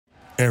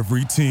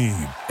Every team,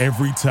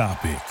 every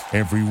topic,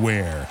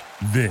 everywhere.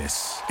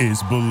 This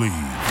is Believe.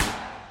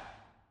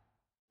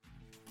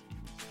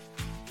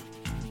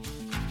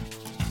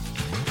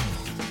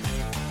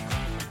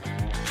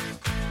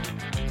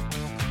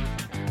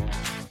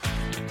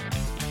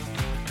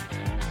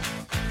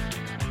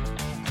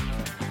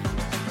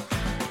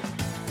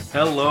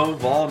 Hello,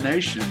 Vol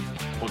Nation.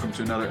 Welcome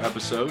to another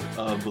episode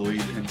of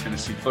Believe in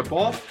Tennessee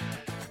Football.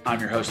 I'm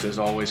your host, as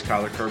always,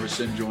 Kyler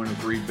Kervison, joined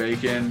with Reed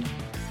Bacon.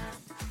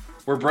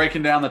 We're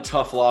breaking down the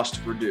tough loss to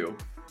Purdue.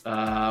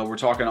 We're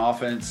talking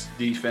offense,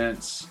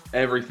 defense,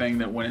 everything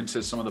that went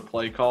into some of the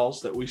play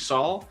calls that we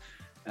saw,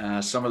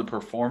 some of the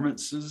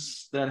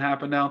performances that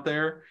happened out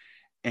there,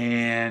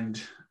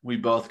 and we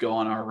both go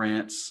on our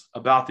rants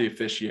about the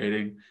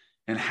officiating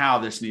and how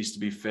this needs to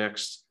be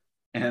fixed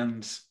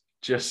and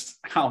just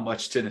how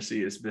much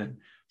Tennessee has been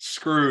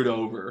screwed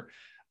over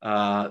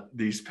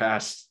these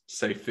past,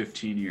 say,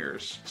 15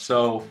 years.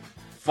 So,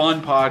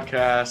 fun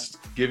podcast,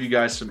 give you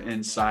guys some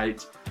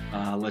insight.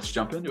 Let's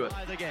jump into it.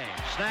 The game.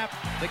 Snap.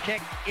 The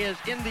kick is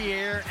in the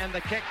air, and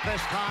the kick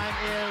this time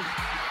is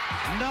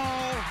no,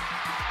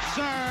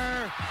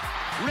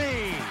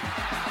 sir-ree.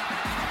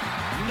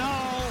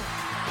 No,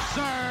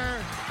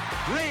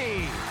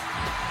 sir-ree.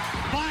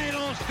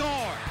 Final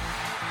score,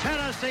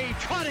 Tennessee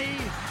 20,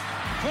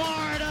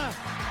 Florida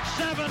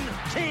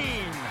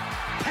 17.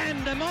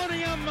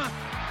 Pandemonium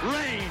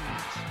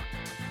reigns.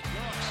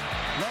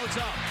 Loads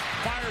up,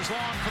 fires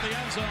long for the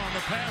end zone.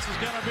 The pass is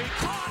going to be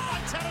caught by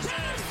Tennessee.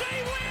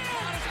 Tennessee wins!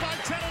 It's by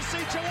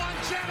Tennessee, Jawan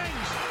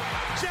Jennings.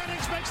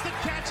 Jennings makes the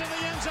catch in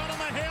the end zone on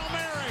the Hail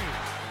Mary.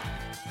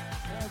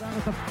 Down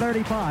at the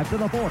 35, to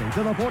the 40,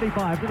 to the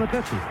 45, to the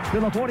 50, to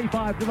the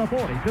 45, to the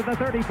 40, to the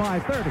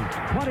 35, 30,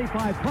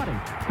 25, 20,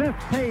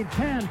 15,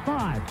 10,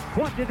 5.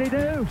 What did he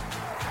do?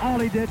 All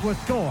he did was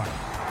score.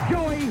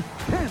 Joey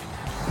Pence,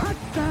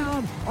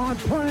 touchdown on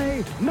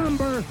play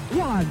number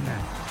 1.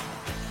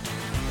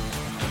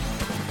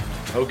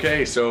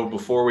 Okay, so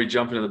before we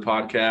jump into the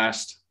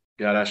podcast,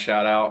 got to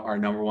shout out our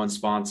number one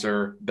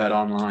sponsor,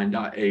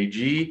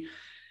 betonline.ag.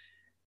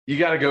 You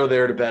got to go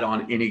there to bet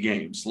on any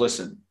games.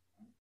 Listen,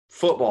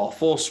 football,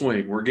 full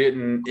swing. We're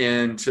getting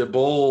into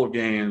bowl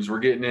games. We're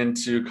getting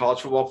into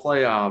college football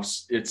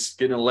playoffs. It's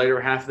getting a later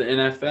half of the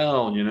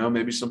NFL,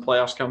 maybe some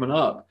playoffs coming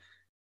up.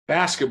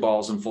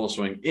 Basketball's in full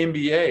swing.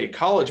 NBA,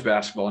 college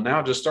basketball,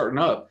 now just starting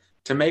up.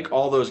 To make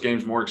all those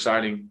games more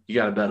exciting, you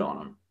got to bet on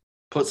them.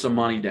 Put some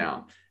money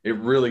down. It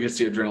really gets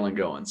the adrenaline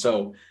going.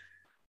 So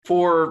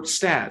for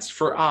stats,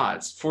 for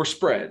odds, for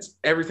spreads,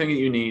 everything that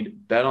you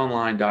need,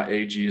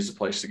 betonline.ag is the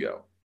place to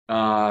go.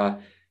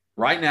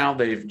 Right now,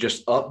 they've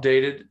just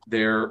updated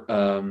their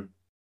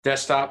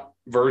desktop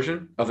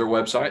version of their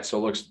website, so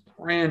it looks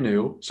brand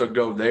new. So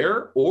go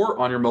there or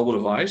on your mobile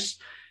device,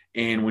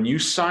 and when you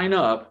sign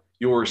up,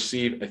 you'll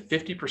receive a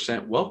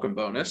 50% welcome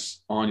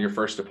bonus on your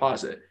first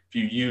deposit if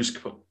you use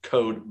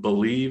code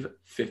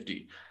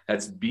BELIEVE50.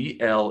 That's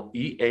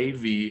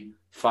BLEAV50.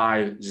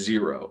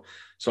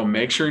 So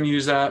make sure and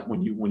use that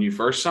when you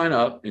first sign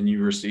up, and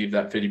you receive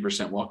that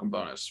 50% welcome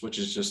bonus, which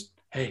is just,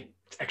 hey,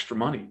 it's extra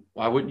money.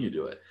 Why wouldn't you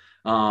do it?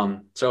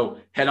 So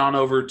head on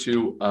over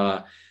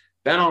to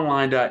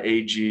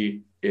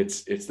betonline.ag.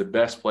 It's the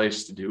best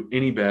place to do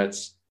any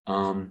bets.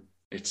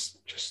 It's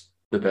just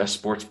the best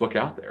sports book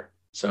out there.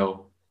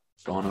 So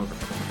go on over.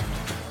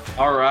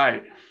 All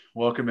right.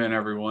 Welcome in,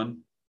 everyone.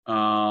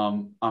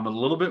 I'm a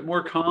little bit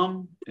more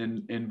calm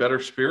and in better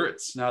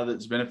spirits now that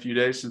it's been a few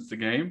days since the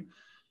game,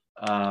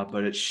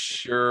 but it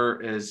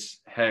sure as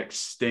heck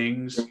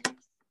stings.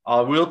 I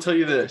will tell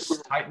you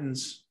this,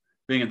 Titans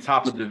being in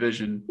top of the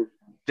division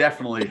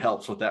definitely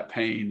helps with that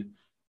pain.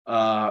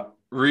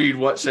 Reed,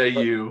 what say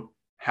you?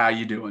 How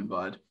you doing,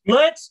 bud?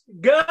 Let's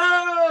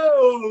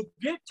go!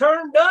 Get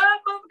turned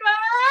up,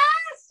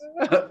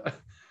 guys!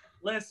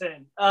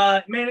 Listen,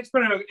 man, it's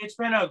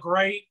been a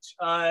great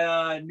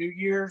New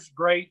Year's,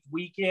 great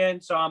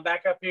weekend. So I'm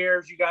back up here,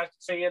 as you guys can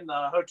see, in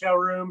the hotel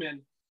room in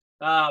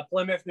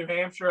Plymouth, New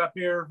Hampshire, up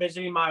here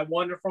visiting my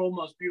wonderful,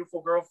 most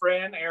beautiful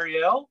girlfriend,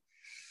 Ariel.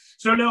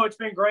 So no, it's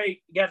been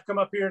great. You got to come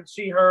up here and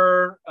see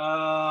her,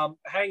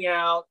 hang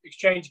out,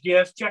 exchange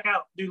gifts. Check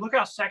out, dude, look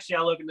how sexy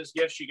I look in this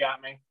gift she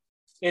got me.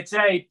 It's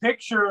a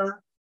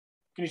picture.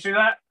 Can you see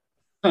that?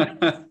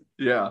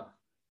 Yeah.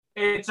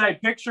 It's a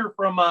picture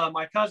from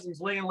my cousins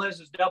Lee and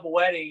Liz's double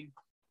wedding,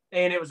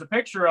 and it was a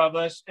picture of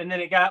us, and then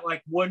it got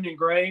like wooden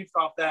engraved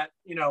off that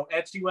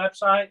Etsy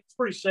website. It's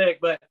pretty sick.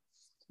 But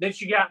then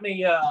she got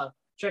me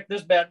check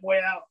this bad boy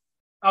out.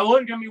 I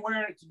wasn't gonna be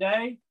wearing it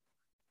today,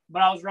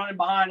 but I was running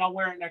behind. I'll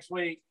wear it next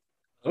week.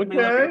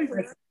 Okay.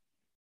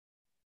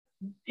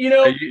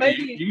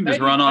 Maybe you can just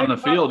run on the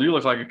field. You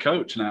look like a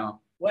coach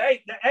now. Well,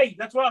 hey,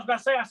 that's what I was about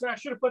to say. I said I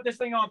should have put this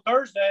thing on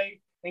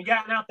Thursday and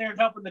gotten out there and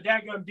helping the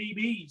daggone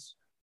DBs.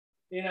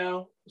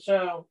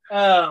 So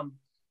hold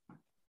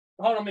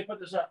on, let me put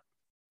this up.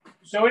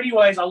 So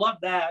anyways, I love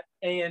that.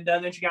 And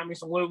then she got me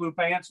some Lulu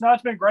pants. No,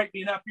 it's been great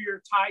being up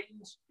here.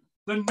 Titans,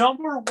 the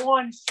number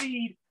 1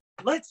 seed.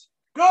 Let's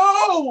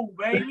go,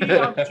 baby.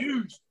 I'm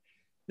juiced.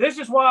 This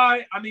is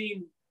why,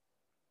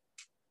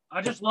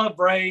 I just love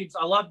Braves.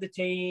 I love the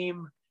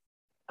team.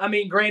 I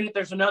mean, granted,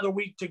 there's another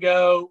week to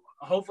go.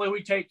 Hopefully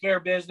we take care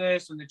of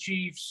business and the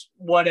Chiefs,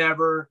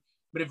 whatever.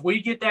 But if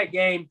we get that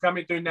game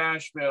coming through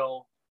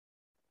Nashville,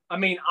 I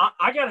mean,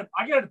 I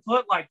gotta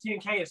put like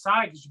 $10K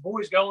aside because your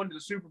boys going to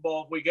the Super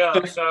Bowl if we go.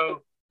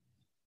 So,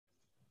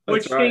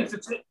 which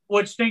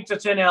stinks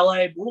it's in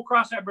LA. But we'll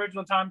cross that bridge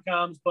when time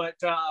comes. But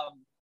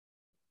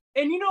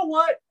and you know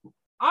what?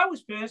 I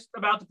was pissed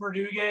about the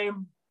Purdue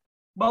game,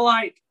 but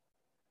like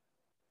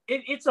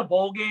it's a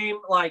bowl game.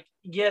 Like,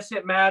 yes,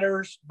 it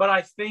matters, but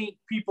I think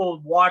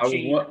people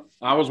watching.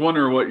 I was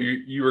wondering what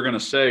you were going to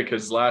say,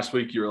 because last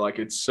week you were like,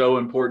 it's so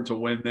important to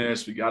win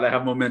this. We got to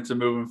have momentum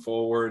moving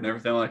forward and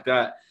everything like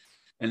that.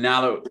 And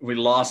now that we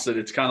lost it,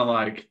 it's kind of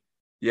like,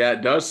 yeah,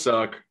 it does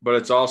suck, but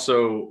it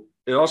also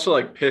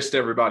like pissed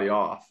everybody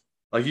off.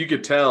 Like, you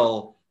could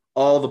tell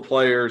all the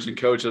players and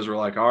coaches were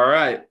like, all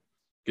right,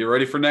 get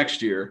ready for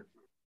next year.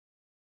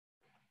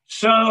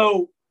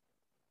 So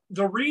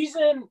the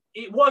reason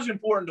it was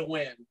important to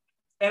win,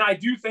 and I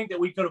do think that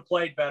we could have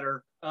played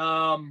better.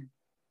 And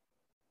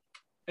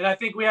I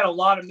think we had a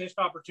lot of missed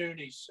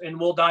opportunities, and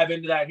we'll dive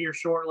into that here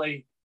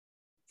shortly.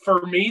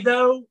 For me,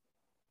 though,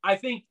 I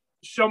think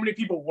so many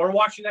people were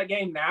watching that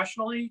game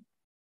nationally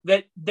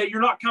that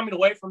you're not coming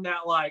away from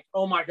that like,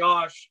 oh my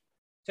gosh,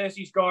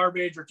 Tennessee's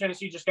garbage, or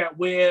Tennessee just got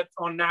whipped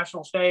on a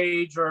national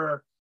stage,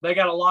 or they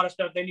got a lot of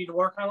stuff they need to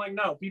work on. Like,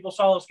 no, people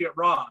saw us get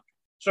robbed.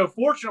 So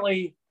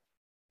fortunately,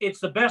 it's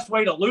the best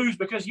way to lose,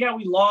 because, yeah,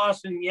 we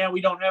lost, and, yeah,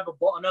 we don't have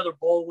another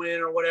bowl win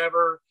or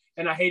whatever.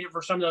 And I hate it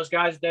for some of those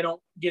guys. They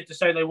don't get to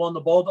say they won the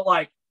bowl. But,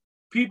 like,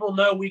 people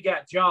know we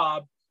got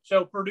job.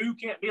 So Purdue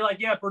can't be like,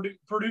 yeah, Purdue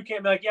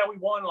can't be like, yeah, we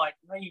won. Like,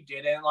 no, you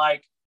didn't.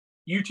 Like,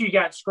 UT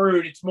got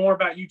screwed. It's more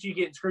about UT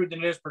getting screwed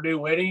than it is Purdue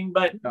winning.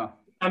 But,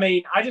 I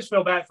mean, I just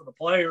feel bad for the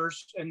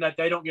players and that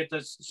they don't get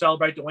to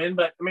celebrate the win.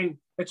 But, I mean,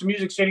 it's a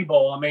Music City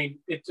Bowl. I mean,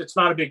 it's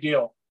not a big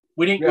deal.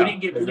 We didn't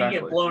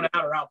get blown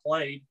out or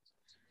outplayed.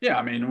 Yeah,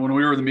 I mean, when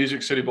we were in the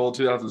Music City Bowl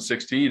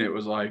 2016, it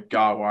was like,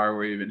 God, why are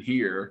we even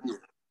here?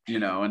 You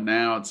know, and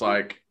now it's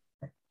like,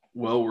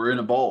 well, we're in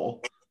a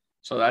bowl,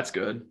 so that's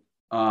good.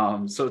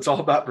 So it's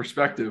all about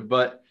perspective.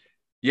 But,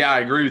 yeah,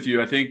 I agree with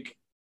you. I think,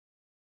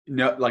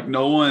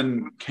 no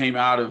one came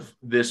out of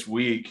this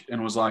week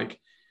and was like,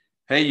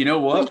 hey, you know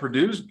what?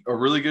 Purdue's a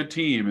really good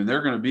team, and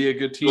they're going to be a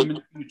good team in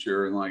the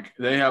future. And, like,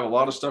 they have a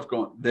lot of stuff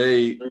going.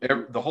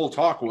 The whole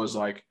talk was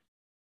like,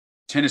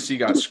 Tennessee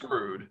got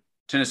screwed.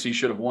 Tennessee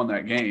should have won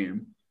that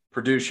game.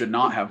 Purdue should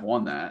not have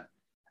won that.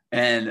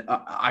 And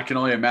I can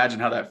only imagine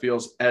how that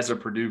feels as a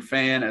Purdue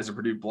fan, as a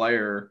Purdue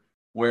player,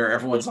 where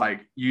everyone's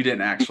like, you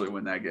didn't actually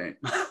win that game.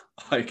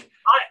 Like,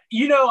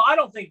 I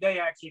don't think they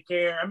actually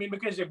care. I mean,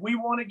 because if we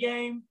won a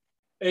game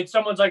and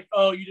someone's like,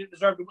 oh, you didn't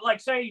deserve it. But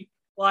like, say,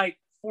 like,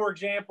 for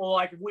example,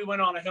 like if we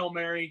went on a Hail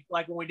Mary,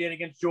 like when we did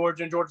against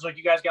Georgia, and Georgia's like,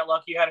 you guys got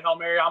lucky, you had a Hail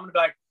Mary, I'm going to be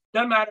like,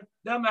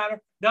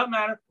 doesn't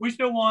matter. We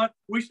still won,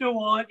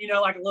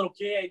 like a little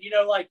kid,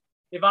 like,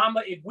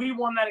 if we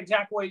won that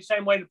exact way,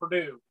 same way to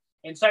Purdue,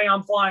 and say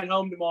I'm flying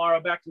home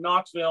tomorrow back to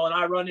Knoxville, and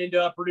I run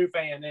into a Purdue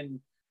fan in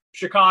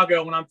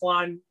Chicago when I'm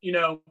flying,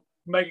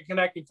 make a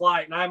connecting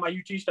flight, and I have my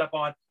UT stuff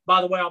on.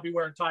 By the way, I'll be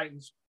wearing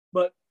Titans.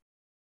 But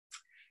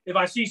if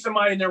I see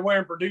somebody and they're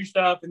wearing Purdue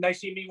stuff, and they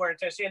see me wearing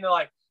Tennessee, and they're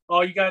like,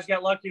 "Oh, you guys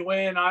got lucky to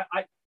win," I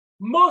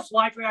most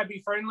likely I'd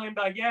be friendly and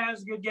be like, "Yeah,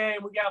 it's a good game.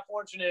 We got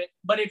fortunate."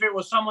 But if it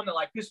was someone that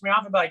like pissed me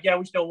off, I'd be like, "Yeah,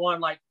 we still won.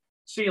 Like,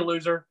 see you,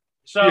 loser."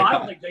 So yeah. I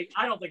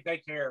don't think they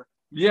care.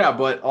 Yeah,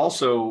 but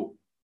also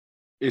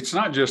it's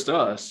not just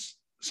us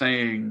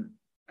saying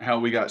how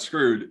we got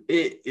screwed.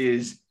 It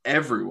is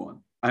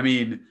everyone. I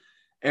mean,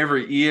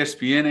 every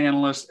ESPN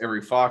analyst,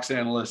 every Fox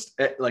analyst,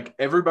 like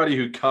everybody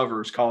who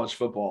covers college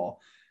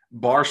football,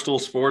 Barstool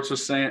Sports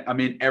was saying, I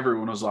mean,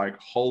 everyone was like,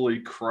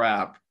 holy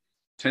crap,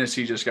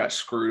 Tennessee just got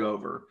screwed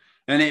over.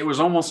 And it was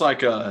almost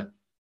like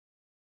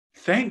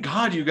thank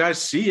God you guys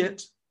see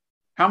it.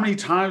 How many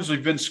times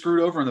we've been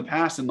screwed over in the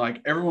past, and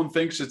like everyone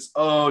thinks it's,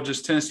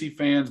 just Tennessee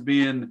fans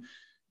being,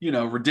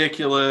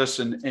 ridiculous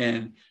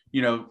and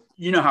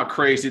how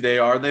crazy they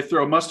are. They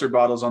throw mustard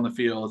bottles on the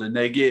field and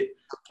they get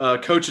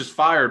coaches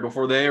fired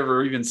before they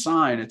ever even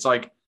sign. It's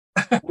like,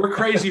 we're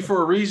crazy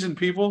for a reason,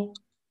 people.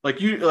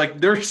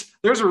 There's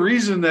a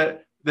reason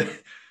that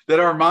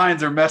our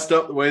minds are messed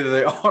up the way that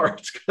they are.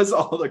 It's because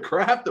all the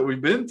crap that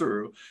we've been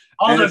through.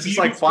 And it's just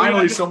like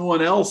finally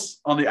someone else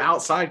on the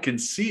outside can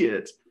see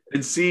it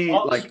and see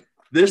like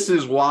this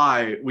is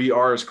why we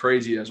are as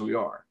crazy as we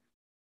are.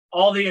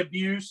 All the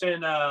abuse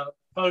and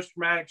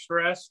post-traumatic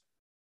stress.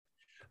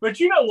 But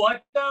you know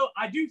what, though?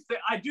 I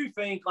do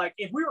think, like,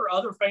 if we were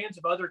other fans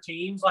of other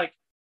teams, like,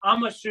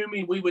 I'm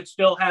assuming we would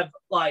still have,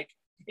 like,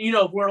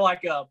 if we're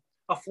like a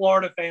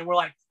Florida fan, we're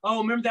like,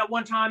 oh, remember that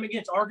one time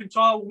against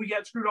Arkansas when we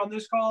got screwed on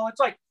this call? It's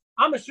like,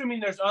 I'm assuming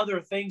there's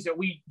other things that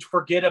we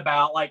forget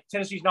about. Like,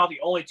 Tennessee's not the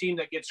only team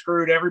that gets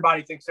screwed.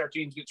 Everybody thinks their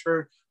teams get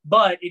screwed.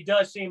 But it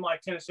does seem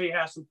like Tennessee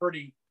has some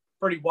pretty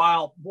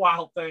wild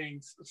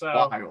things. So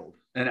wild.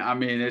 And, I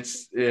mean,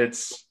 it's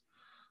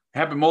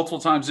happened multiple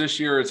times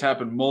this year. It's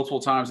happened multiple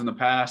times in the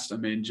past. I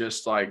mean,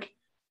 just like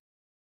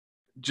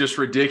just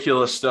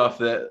ridiculous stuff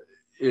that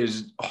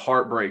is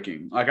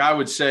heartbreaking. Like I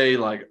would say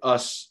like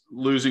us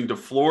losing to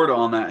Florida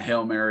on that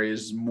Hail Mary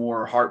is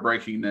more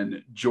heartbreaking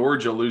than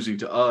Georgia losing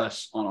to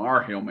us on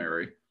our Hail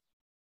Mary.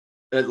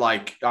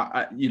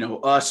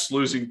 Us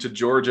losing to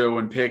Georgia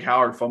when Pig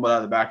Howard fumbled out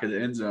of the back of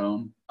the end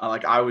zone,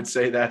 I would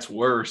say that's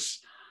worse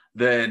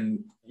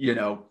than,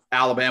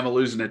 Alabama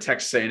losing to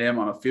Texas A&M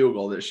on a field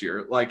goal this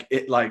year.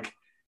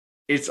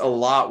 It's a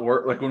lot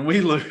worse. Like when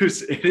we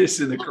lose, it is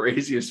in the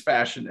craziest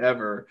fashion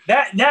ever.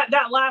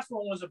 That last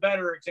one was a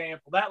better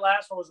example.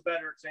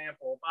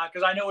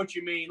 Because I know what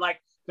you mean. Like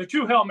the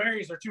two Hail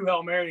Marys are two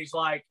Hail Marys.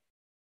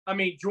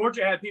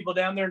 Georgia had people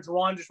down there and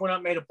Juwan just went up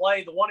and made a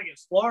play. The one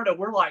against Florida,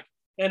 we're like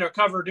in a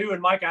cover two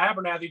and Micah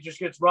Abernathy just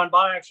gets run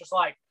by. It's just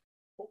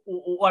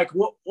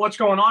what's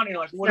going on here?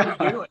 Like, what are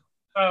we doing?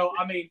 So,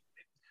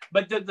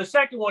 but the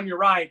second one, you're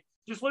right.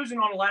 Just losing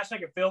on the last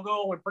second field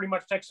goal when pretty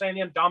much Texas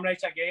A&M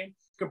dominates that game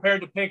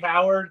compared to Pig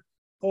Howard,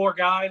 poor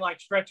guy,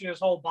 stretching his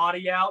whole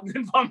body out and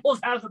then fumbles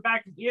out of the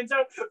back of the end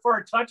zone for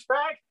a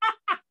touchback.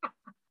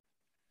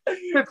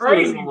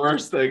 Crazy. The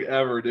worst thing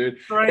ever, dude.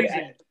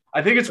 Crazy.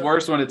 I think it's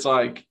worse when it's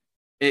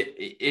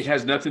it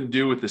has nothing to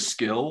do with the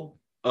skill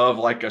of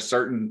a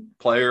certain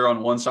player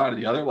on one side or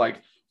the other.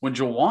 Like when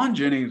Juwan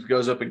Jennings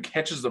goes up and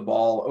catches the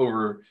ball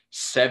over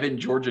 7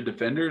 Georgia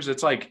defenders,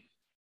 it's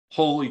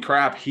holy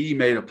crap, he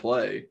made a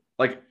play.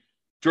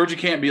 Georgia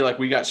can't be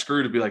we got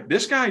screwed, to be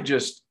this guy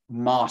just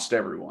mossed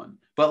everyone.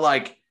 But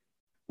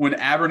when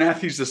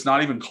Abernathy's just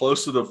not even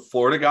close to the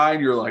Florida guy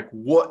and you're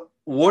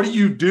what are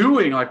you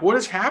doing? What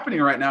is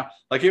happening right now?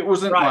 It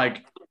wasn't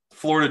right.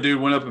 Florida dude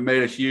went up and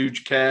made a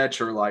huge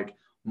catch or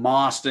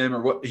mossed him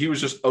or what. He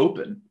was just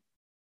open.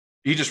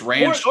 He just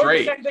ran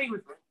straight. Same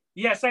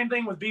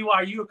thing with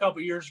BYU a couple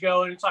years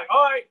ago. And it's all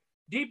right,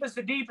 deepest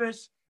to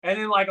deepest. And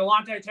then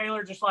Alontae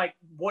Taylor, just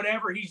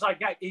whatever, he's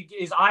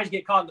his eyes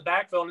get caught in the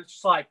backfield. And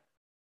it's just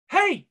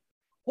hey,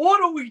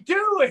 what are we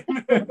doing?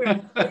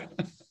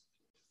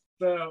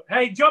 So,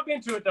 hey, jump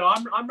into it though.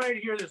 I'm ready to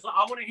hear this.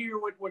 I want to hear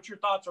what your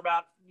thoughts are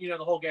about, the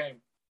whole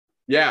game.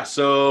 Yeah.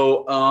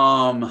 So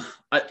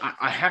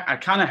I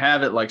kind of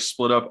have it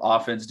split up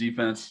offense,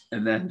 defense,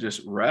 and then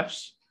just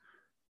refs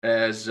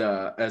as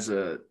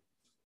a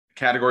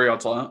category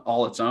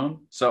all its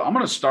own. So I'm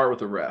going to start with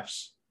the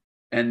refs,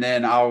 and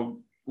then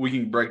we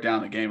can break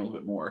down the game a little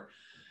bit more.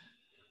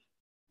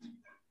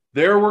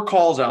 There were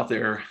calls out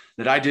there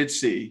that I did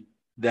see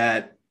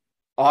that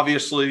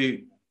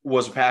obviously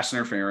was a pass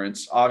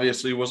interference,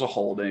 obviously was a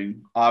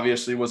holding,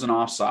 obviously was an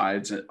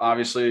offsides,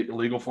 obviously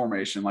illegal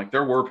formation.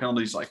 There were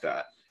penalties like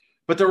that.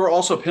 But there were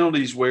also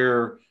penalties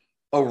where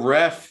a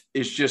ref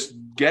is just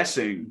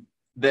guessing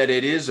that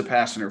it is a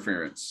pass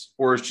interference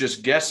or is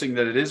just guessing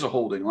that it is a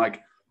holding. On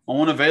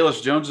one of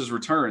Velus Jones's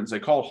returns, they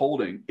called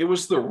holding. It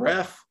was the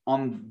ref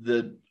on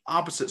the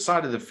opposite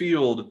side of the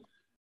field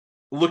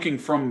looking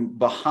from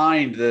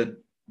behind the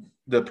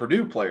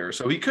Purdue player.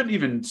 So he couldn't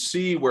even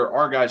see where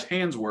our guy's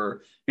hands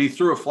were. And he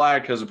threw a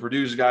flag because the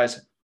Purdue's guy's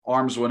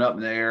arms went up in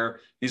the air.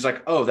 He's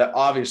oh, that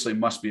obviously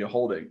must be a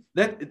holding.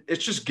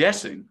 It's just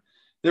guessing.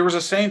 There was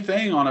the same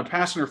thing on a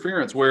pass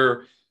interference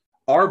where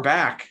our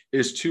back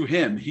is to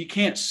him. He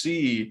can't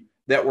see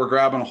that we're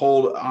grabbing a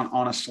hold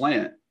on a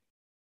slant.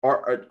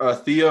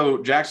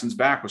 Theo Jackson's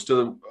back was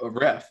to the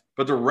ref,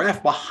 but the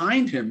ref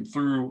behind him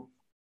threw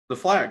the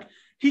flag.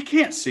 He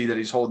can't see that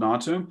he's holding on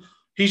to him.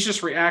 He's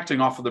just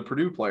reacting off of the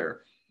Purdue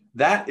player.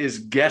 That is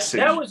guessing.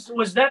 That was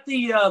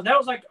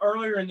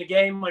earlier in the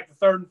game,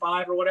 the 3rd and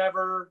 5 or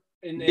whatever.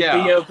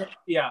 Yeah. Theo,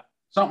 yeah.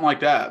 Something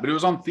like that. But it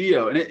was on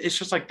Theo. And it's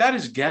just that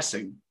is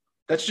guessing.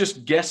 That's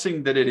just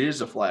guessing that it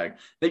is a flag,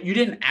 that you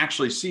didn't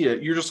actually see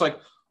it. You're just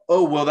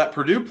oh, well, that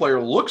Purdue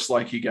player looks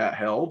like he got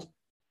held.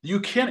 You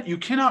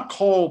cannot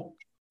call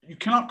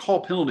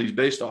penalties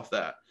based off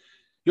that.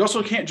 You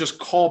also can't just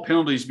call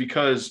penalties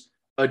because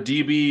a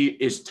DB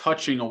is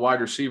touching a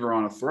wide receiver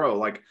on a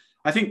throw.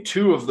 I think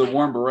 2 of the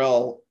Warren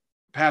Burrell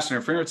pass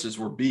interferences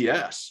were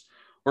BS,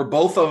 where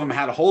both of them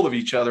had a hold of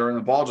each other and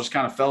the ball just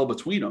kind of fell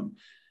between them.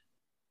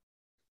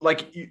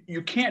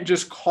 You can't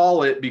just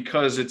call it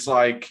because it's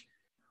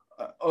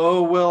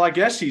oh, well, I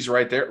guess he's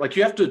right there.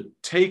 You have to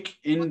take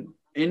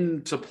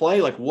into play,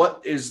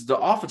 what is the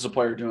offensive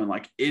player doing?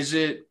 Is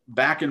it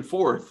back and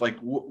forth?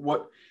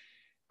 What?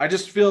 I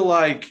just feel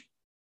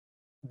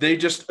they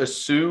just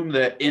assume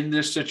that in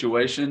this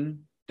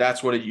situation,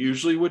 that's what it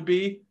usually would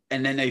be.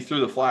 And then they threw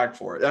the flag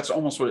for it. That's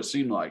almost what it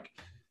seemed like.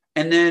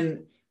 And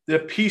then the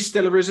piece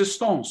de la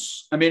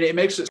resistance. It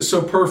makes it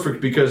so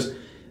perfect because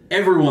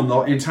everyone,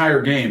 the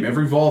entire game,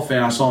 every Vol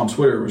fan I saw on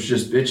Twitter was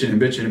just bitching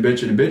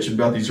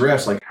about these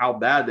refs, how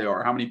bad they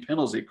are, how many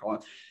penalties they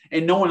call.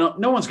 And no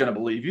one's going to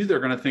believe you. They're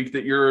going to think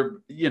that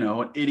you're,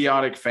 an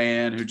idiotic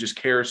fan who just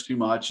cares too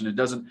much and it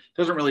doesn't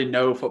really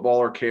know football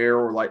or care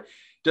or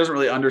doesn't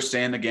really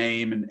understand the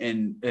game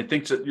and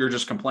thinks that you're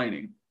just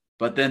complaining.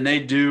 But then they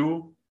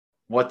do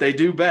what they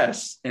do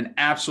best and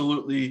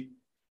absolutely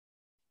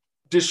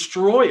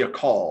destroy a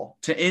call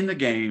to end the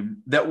game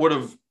that would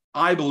have,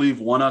 I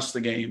believe, won us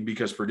the game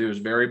because Purdue is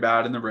very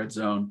bad in the red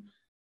zone.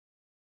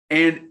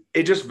 And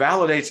it just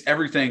validates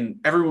everything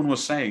everyone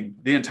was saying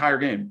the entire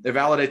game. It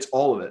validates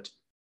all of it.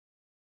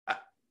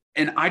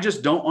 And I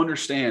just don't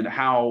understand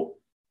how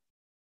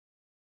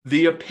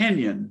the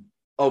opinion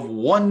of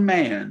one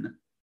man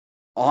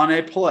on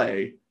a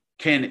play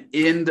can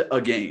end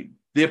a game.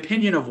 The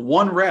opinion of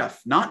one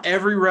ref, not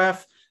every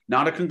ref,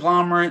 not a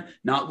conglomerate,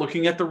 not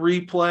looking at the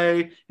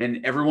replay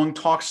and everyone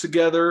talks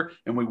together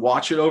and we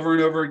watch it over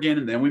and over again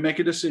and then we make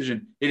a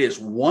decision. It is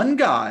one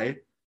guy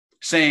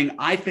saying,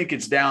 I think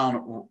it's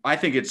down. I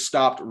think it's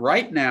stopped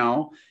right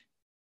now.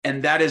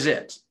 And that is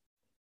it.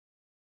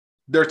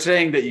 They're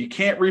saying that you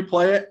can't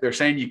replay it. They're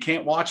saying you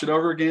can't watch it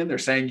over again. They're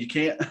saying you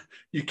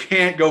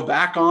can't go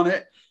back on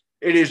it.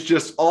 It is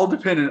just all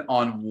dependent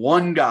on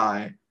one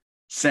guy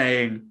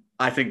saying,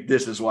 I think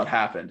this is what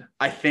happened.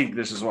 I think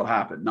this is what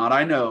happened. Not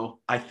I know,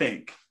 I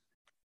think.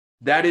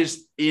 That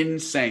is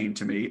insane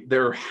to me.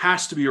 There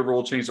has to be a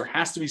rule change. There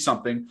has to be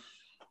something.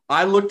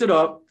 I looked it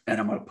up, and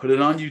I'm going to put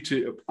it on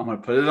YouTube. I'm going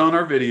to put it on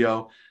our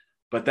video.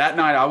 But that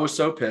night I was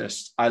so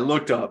pissed. I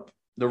looked up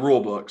the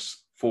rule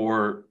books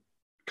for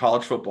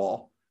college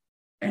football,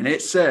 and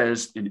it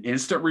says in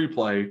instant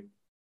replay,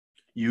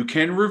 you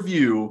can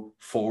review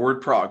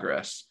forward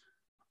progress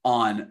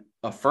on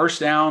a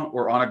first down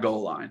or on a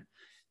goal line.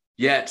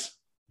 Yet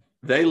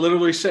they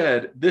literally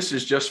said, this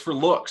is just for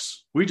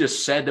looks. We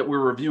just said that we're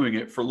reviewing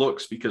it for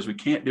looks because we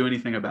can't do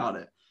anything about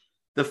it.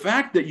 The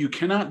fact that you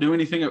cannot do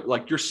anything,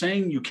 like you're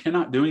saying you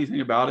cannot do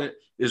anything about it,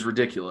 is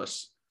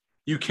ridiculous.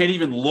 You can't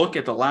even look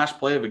at the last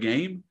play of a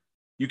game.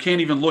 You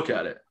can't even look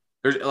at it.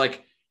 There's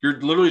like,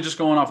 you're literally just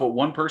going off what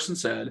one person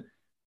said.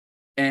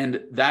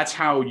 And that's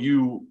how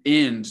you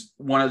end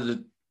one of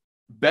the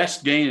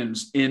best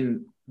games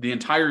in the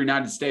entire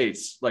United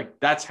States. Like,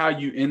 that's how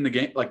you end the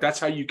game. Like, that's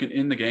how you can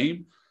end the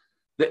game.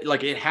 That,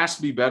 like, it has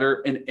to be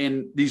better.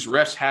 And these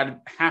refs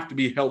have to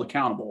be held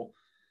accountable.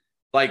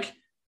 Like,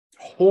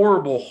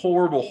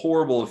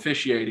 horrible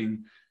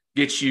officiating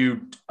gets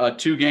you a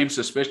 2-game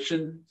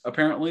suspension,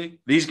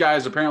 apparently. These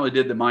guys apparently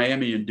did the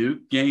Miami and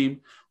Duke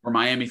game where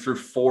Miami threw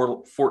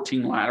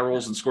 14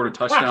 laterals and scored a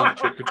touchdown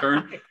kick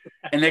return.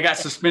 And they got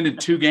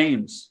suspended 2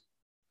 games.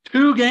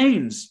 2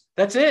 games.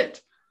 That's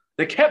it.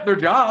 They kept their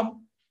job.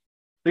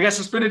 They got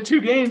suspended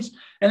 2 games,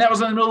 and that was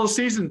in the middle of the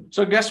season.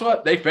 So guess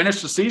what? They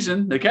finished the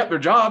season. They kept their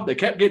job. They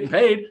kept getting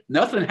paid.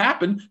 Nothing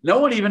happened. No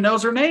one even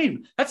knows their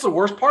name. That's the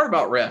worst part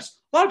about refs.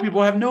 A lot of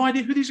people have no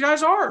idea who these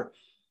guys are.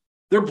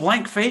 They're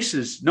blank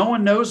faces. No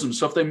one knows them.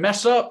 So if they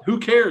mess up, who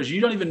cares?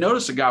 You don't even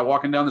notice a guy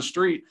walking down the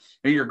street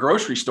in your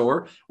grocery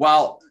store.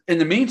 While in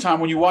the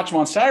meantime, when you watch them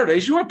on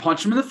Saturdays, you want to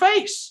punch them in the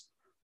face.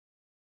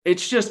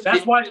 It's just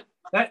that's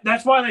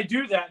why they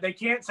do that. They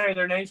can't say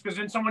their names because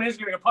then someone is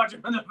going to punch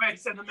them in the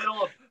face in the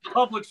middle of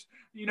Publix,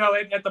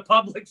 at the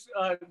Publix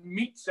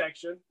meat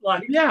section.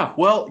 Like, yeah,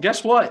 well,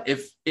 guess what?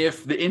 If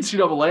the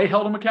NCAA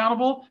held them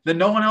accountable, then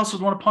no one else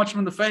would want to punch them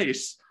in the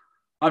face.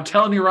 I'm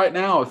telling you right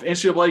now, if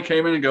NCAA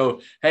came in and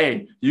go,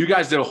 hey, you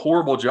guys did a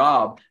horrible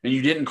job and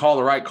you didn't call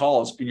the right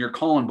calls and you're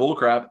calling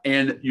bullcrap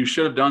and you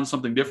should have done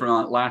something different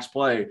on that last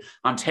play,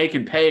 I'm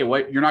taking pay.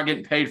 Wait, you're not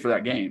getting paid for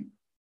that game.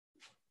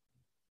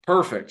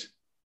 Perfect.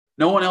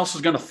 No one else is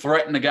going to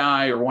threaten the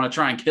guy or want to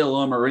try and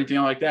kill him or anything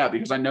like that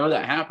because I know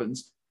that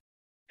happens.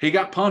 He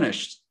got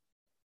punished.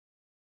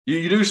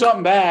 You do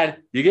something bad,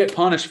 you get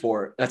punished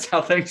for it. That's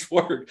how things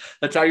work.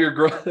 That's how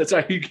that's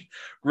how you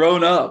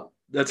grown up.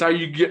 That's how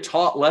you get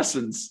taught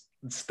lessons.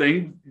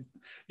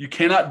 You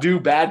cannot do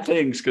bad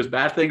things because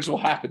bad things will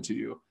happen to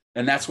you.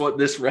 And that's what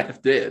this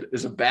ref did,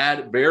 is a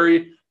bad,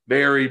 very,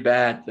 very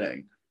bad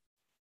thing.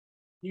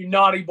 You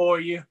naughty boy,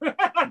 you.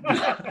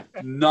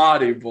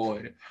 Naughty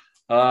boy.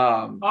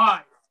 All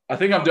right. I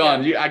think I'm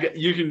done.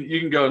 You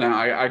can go now.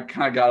 I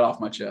kind of got it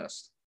off my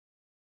chest.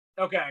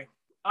 Okay.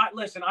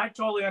 Listen, I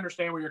totally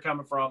understand where you're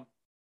coming from.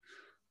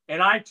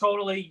 And I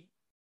totally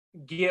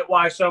get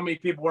why so many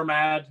people were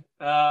mad.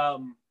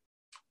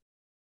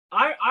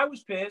 I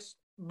was pissed,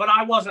 but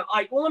I wasn't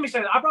let me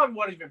say that. I probably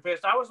wasn't even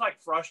pissed. I was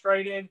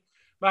frustrated,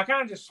 but I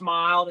kind of just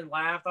smiled and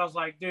laughed. I was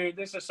like, dude,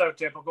 this is so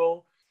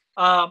typical.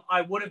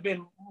 I would have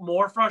been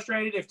more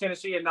frustrated if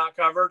Tennessee had not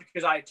covered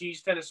because I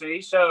teased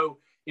Tennessee. So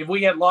if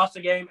we had lost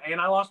the game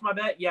and I lost my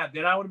bet, yeah,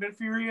 then I would have been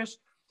furious.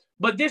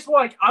 But this,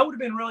 I would have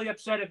been really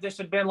upset if this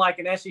had been like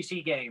an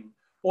SEC game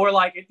or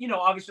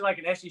obviously like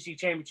an SEC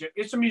championship.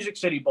 It's a Music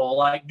City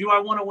Bowl. Do I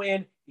want to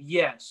win?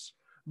 Yes.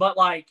 But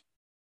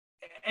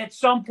at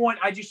some point,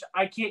 I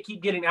can't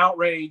keep getting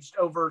outraged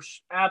over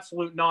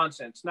absolute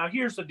nonsense. Now,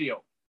 here's the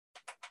deal.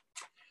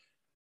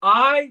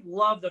 I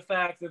love the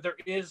fact that there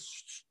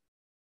is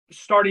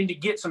starting to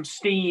get some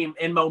steam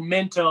and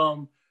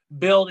momentum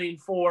building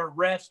for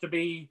refs to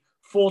be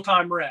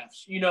full-time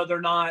refs.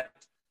 They're not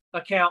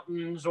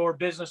accountants or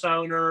business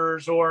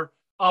owners or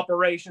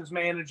operations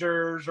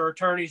managers or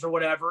attorneys or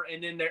whatever.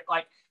 And then they're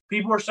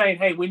people are saying,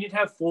 hey, we need to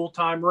have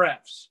full-time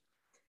refs.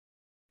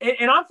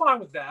 And I'm fine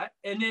with that.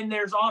 And then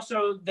there's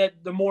also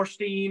that the more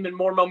steam and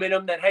more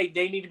momentum that, hey,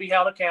 they need to be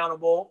held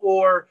accountable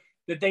or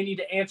that they need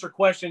to answer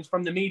questions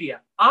from the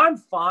media. I'm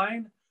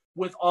fine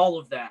with all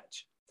of that.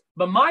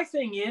 But my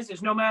thing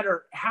is no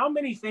matter how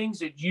many things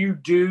that you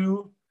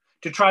do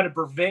to try to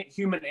prevent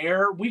human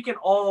error, we can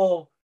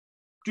all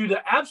do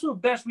the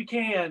absolute best we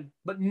can,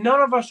 but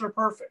none of us are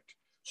perfect.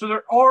 So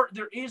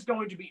there is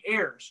going to be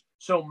errors.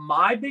 So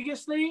my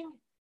biggest thing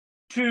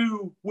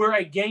to where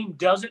a game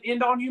doesn't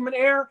end on human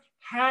error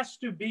has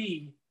to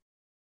be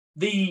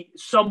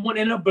someone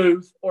in a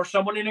booth or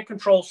someone in a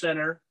control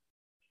center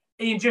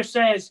and just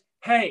says,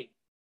 hey,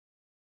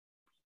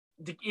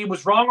 it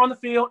was wrong on the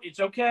field. It's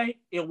okay.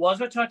 It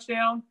wasn't a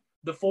touchdown.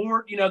 The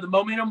forward, the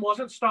momentum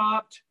wasn't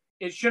stopped.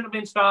 It shouldn't have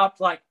been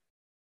stopped.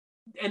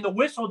 And the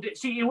whistle,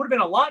 it would have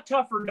been a lot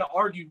tougher to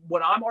argue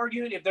what I'm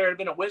arguing if there had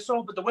been a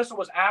whistle, but the whistle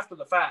was after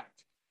the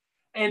fact.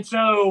 And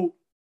so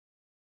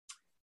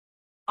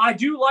I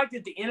do like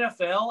that the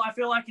NFL, I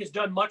feel like, has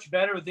done much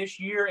better this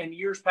year and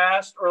years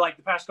past, or like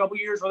the past couple of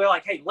years, where they're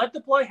like, hey, let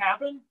the play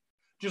happen.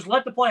 Just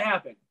let the play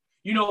happen.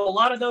 A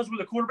lot of those where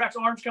the quarterback's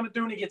arm's coming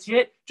through and he gets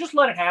hit, just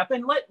let it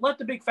happen. Let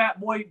the big fat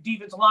boy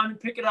defensive lineman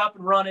pick it up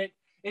and run it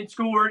and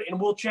score it, and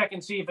we'll check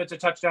and see if it's a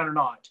touchdown or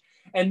not.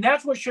 And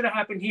that's what should have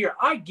happened here.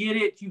 I get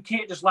it. You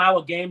can't just allow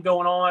a play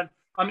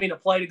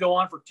to go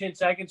on for 10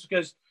 seconds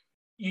because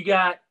you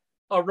got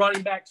a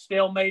running back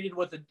stalemated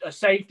with a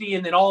safety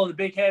and then all of the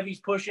big heavies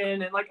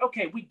pushing. And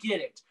okay, we get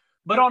it.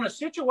 But on a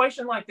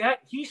situation like that,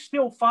 he's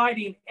still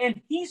fighting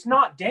and he's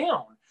not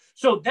down.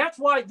 So that's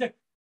why the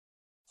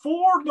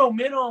forward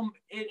momentum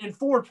and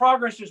forward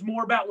progress is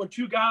more about when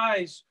two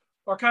guys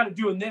are kind of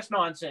doing this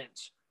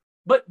nonsense.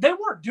 But they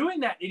weren't doing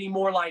that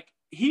anymore.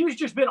 He was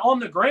just been on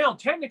the ground.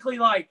 Technically,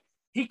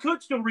 he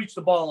could still reach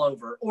the ball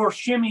over or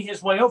shimmy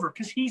his way over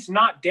because he's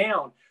not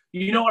down.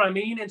 You know what I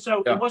mean? And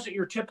so It wasn't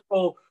your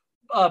typical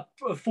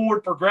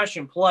forward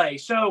progression play.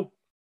 So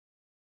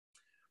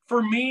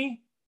for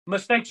me,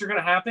 mistakes are going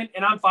to happen,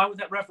 and I'm fine with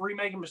that referee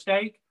making a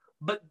mistake,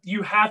 but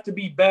you have to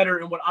be better.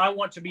 And what I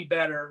want to be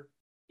better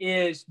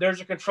is there's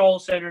a control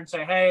center and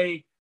say,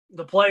 hey,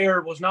 the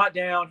player was not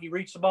down. He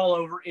reached the ball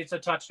over. It's a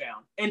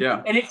touchdown. And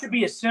it should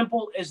be as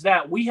simple as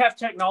that. We have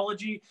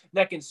technology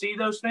that can see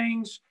those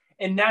things.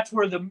 And that's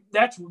where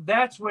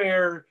that's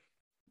where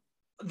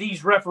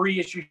these referee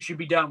issues should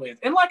be done with.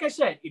 And like I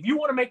said, if you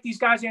want to make these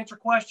guys answer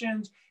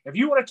questions, if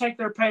you want to take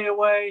their pay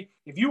away,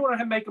 if you want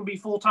to make them be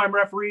full-time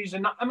referees, I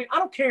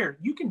don't care.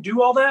 You can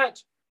do all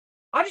that.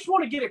 I just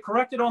want to get it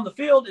corrected on the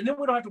field, and then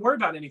we don't have to worry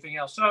about anything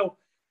else. So,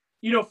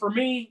 for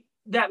me,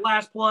 that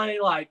last play,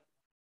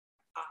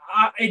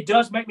 it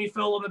does make me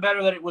feel a little bit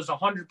better that it was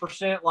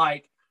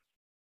 100%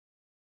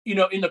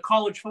 in the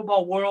college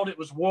football world, it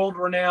was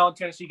world-renowned.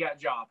 Tennessee got a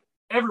job.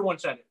 Everyone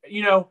said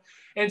it,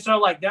 and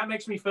so that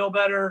makes me feel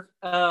better.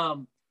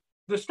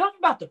 The stuff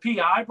about the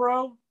PI,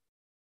 bro,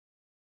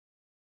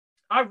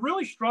 I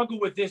really struggle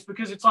with this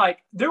because it's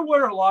there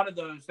were a lot of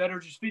those that are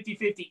just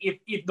 50-50.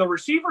 If the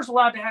receiver's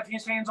allowed to have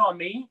his hands on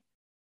me,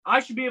 I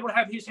should be able to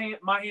have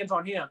my hands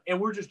on him. And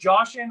we're just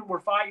joshing, we're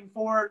fighting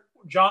for it,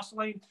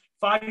 jostling,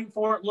 fighting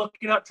for it,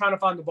 looking up, trying to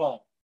find the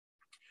ball.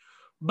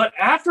 But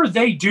after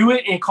they do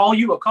it and call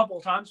you a couple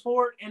of times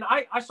for it, and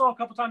I saw a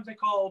couple of times they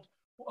called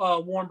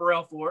Warren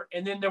Burrell for it,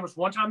 and then there was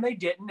one time they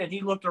didn't, and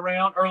he looked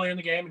around early in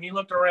the game, and he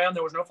looked around,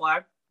 there was no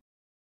flag.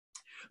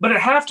 But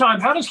at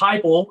halftime, how does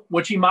Heupel,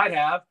 which he might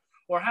have,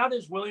 or how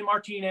does Willie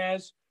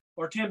Martinez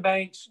or Tim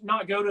Banks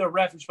not go to a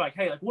ref and just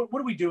hey, what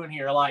are we doing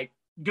here?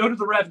 Go to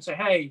the ref and say,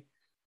 hey,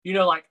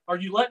 are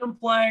you letting him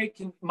play?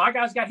 My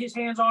guy's got his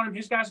hands on him,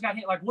 his guy's got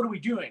what are we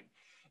doing?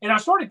 And I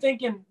started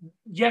thinking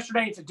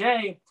yesterday and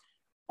today,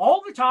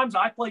 all the times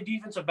I played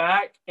defensive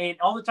back and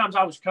all the times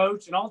I was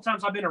coached and all the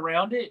times I've been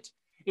around it,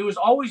 it was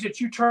always that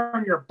you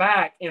turn your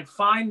back and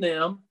find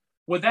them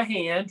with a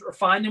hand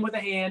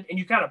and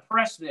you kind of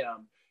press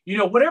them.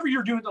 Whatever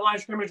you're doing at the line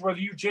of scrimmage, whether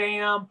you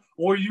jam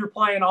or you're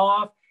playing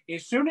off,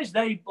 as soon as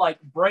they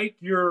break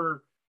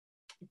your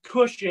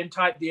cushion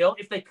type deal,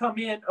 if they come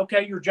in,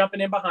 okay, you're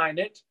jumping in behind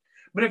it.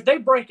 But if they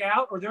break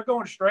out or they're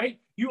going straight,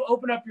 you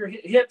open up your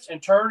hips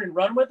and turn and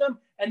run with them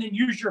and then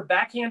use your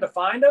backhand to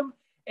find them,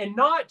 and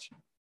not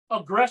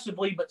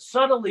aggressively, but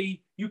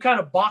subtly, you kind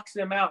of box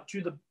them out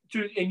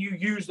and you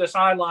use the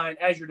sideline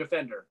as your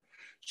defender.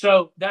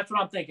 So that's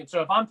what I'm thinking.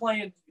 So if I'm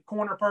playing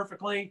corner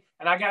perfectly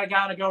and I got a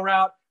guy on a go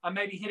route, I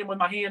maybe hit him with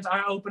my hands.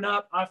 I open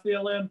up, I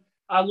feel him,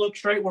 I look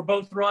straight. We're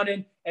both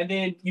running. And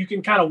then you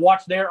can kind of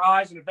watch their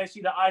eyes. And if they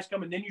see the eyes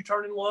coming, then you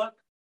turn and look.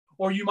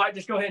 Or you might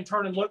just go ahead and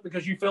turn and look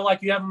because you feel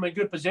like you have them in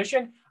good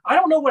position. I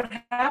don't know what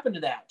happened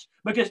to that,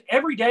 because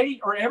every day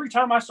or every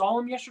time I saw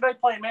them yesterday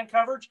playing man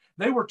coverage,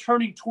 they were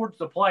turning towards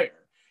the player.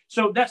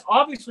 So that's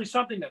obviously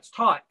something that's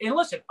taught. And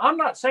listen, I'm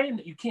not saying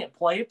that you can't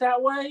play it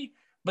that way,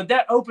 but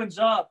that opens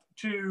up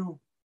to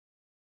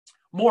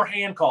more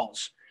hand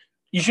calls.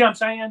 You see what I'm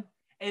saying?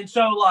 And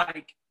so,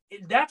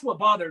 that's what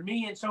bothered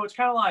me. And so it's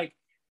kind of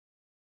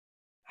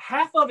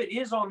half of it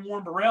is on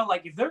Warren Burrell.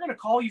 If they're going to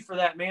call you for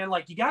that, man,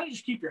 you got to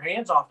just keep your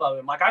hands off of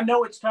him. I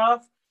know it's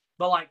tough,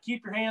 but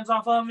keep your hands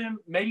off of him.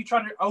 Maybe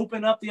try to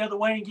open up the other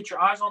way and get your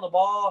eyes on the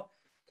ball.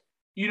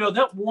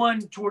 That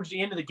one towards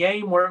the end of the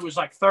game where it was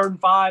 3rd and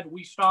 5,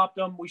 we stopped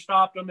them,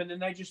 and then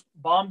they just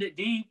bombed it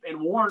deep,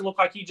 and Warren looked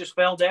like he just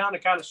fell down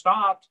and kind of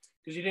stopped,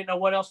 because he didn't know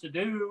what else to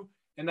do,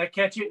 and they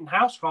catch it and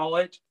house call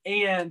it.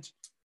 And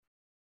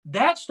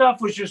that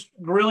stuff was just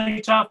really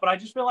tough. But I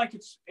just feel like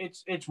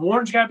it's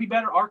Warren's got to be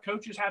better. Our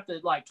coaches have to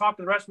like talk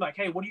to the refs, like,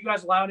 hey, what are you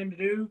guys allowing him to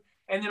do?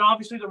 And then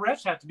obviously the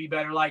refs have to be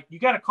better. Like, you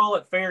got to call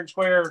it fair and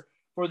square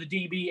for the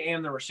DB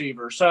and the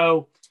receiver.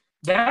 So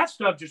that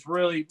stuff just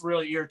really,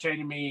 really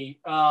irritated me.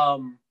 I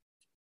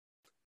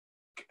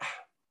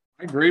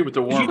agree with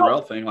the Warren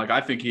Burrell thing. Like,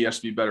 I think he has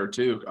to be better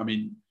too. I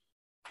mean,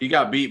 he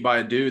got beat by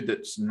a dude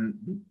that's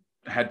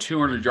had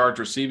 200 yards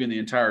receiving the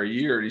entire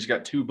year, and he's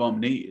got 2 bum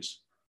knees.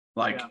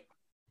 Like,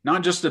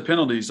 not just the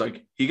penalties.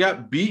 Like, he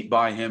got beat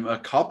by him a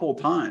couple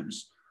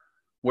times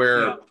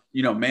where,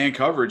 you know, man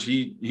coverage,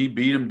 he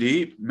beat him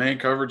deep. Man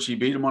coverage, he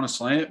beat him on a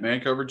slant.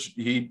 Man coverage,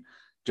 he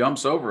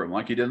jumps over him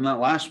like he did in that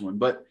last one.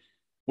 But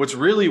what's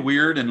really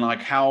weird and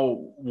like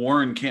how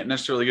Warren can't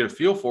necessarily get a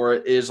feel for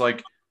it is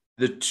like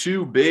the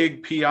 2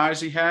 big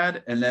PIs he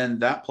had, and then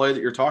that play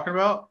that you're talking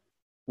about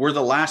were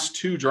the last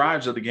 2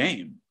 drives of the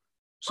game.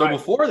 So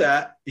before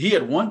that, he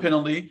had 1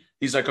 penalty.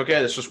 He's like,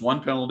 okay, that's just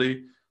 1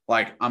 penalty.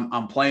 Like,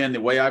 I'm playing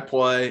the way I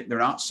play. They're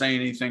not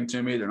saying anything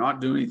to me. They're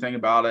not doing anything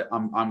about it.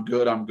 I'm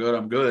good. I'm good.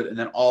 I'm good. And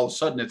then all of a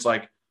sudden it's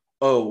like,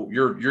 oh,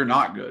 you're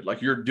not good.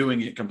 Like, you're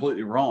doing it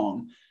completely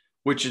wrong,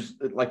 which is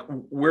like,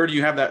 where do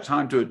you have that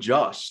time to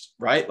adjust?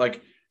 Right.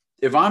 Like,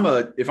 if I'm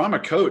a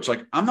coach,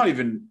 like, I'm not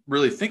even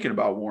really thinking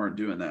about Warren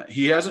doing that.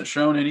 He hasn't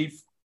shown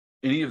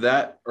any of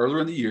that earlier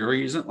in the year.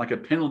 He isn't like a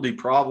penalty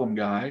problem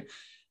guy.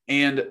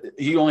 And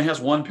he only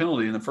has 1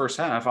 penalty in the first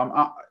half.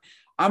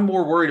 I'm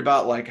more worried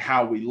about like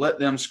how we let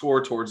them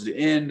score towards the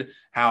end,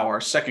 how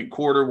our second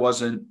quarter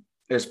wasn't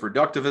as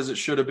productive as it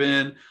should have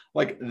been,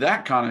 like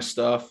that kind of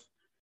stuff.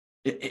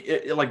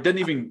 It like didn't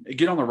even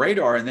get on the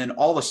radar. And then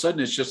all of a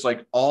sudden it's just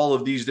like all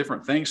of these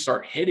different things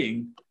start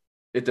hitting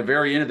at the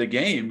very end of the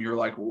game. You're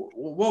like,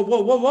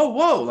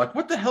 whoa. Like,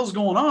 what the hell's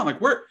going on?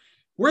 Like,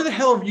 where the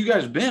hell have you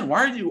guys been?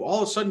 Why are you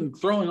all of a sudden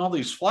throwing all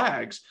these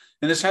flags?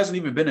 And this hasn't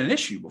even been an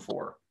issue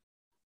before.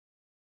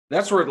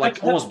 That's where it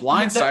like almost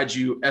blindsides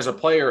you as a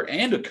player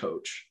and a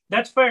coach.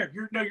 That's fair.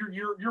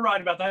 You're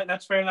right about that.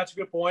 That's fair. And that's a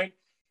good point.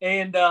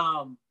 And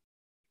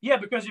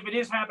because if it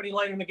is happening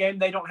later in the game,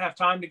 they don't have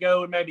time to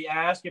go and maybe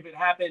ask. If it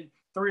happened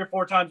 3 or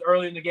 4 times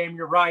early in the game,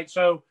 you're right.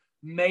 So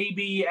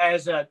maybe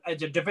as a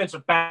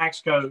defensive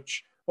backs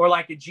coach or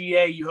like a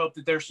GA, you hope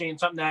that they're seeing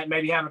something that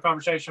maybe having a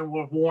conversation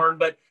with Warren.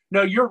 But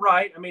no, you're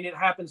right. I mean, it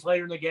happens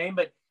later in the game,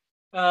 but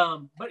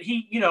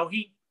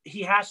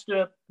he has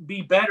to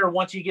be better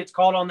once he gets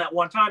called on that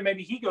one time.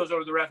 Maybe he goes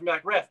over to the ref and be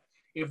like, ref,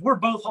 if we're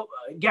both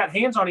got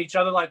hands on each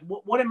other, like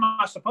what am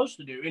I supposed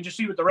to do? And just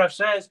see what the ref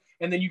says.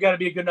 And then you got to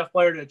be a good enough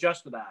player to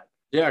adjust to that.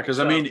 Yeah. Cause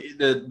I mean,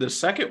 the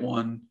second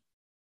one,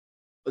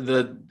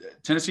 the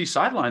Tennessee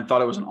sideline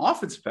thought it was an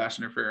offensive pass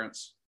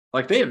interference.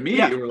 Like they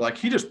immediately were like,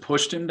 he just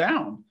pushed him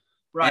down.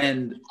 Right.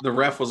 And the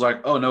ref was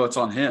like, oh no, it's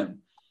on him.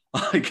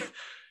 Like,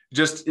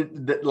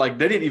 like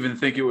they didn't even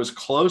think it was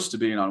close to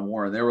being on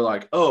Warren. They were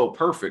like, "Oh,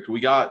 perfect. We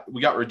got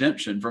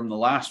redemption from the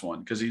last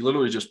one because he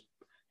literally just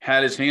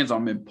had his hands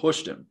on him and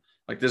pushed him.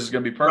 Like this is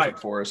going to be perfect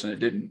for us, and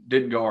it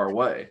didn't go our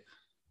way."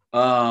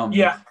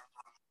 Yeah.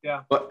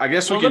 But I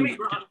guess I want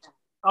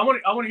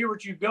to hear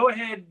what you go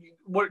ahead.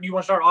 What you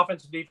want to start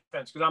offense and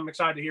defense because I'm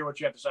excited to hear what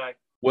you have to say.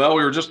 Well,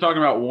 we were just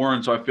talking about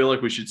Warren, so I feel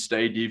like we should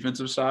stay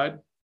defensive side.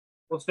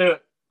 Let's do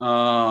it.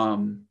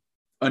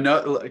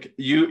 Another, like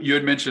you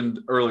had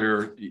mentioned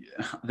earlier,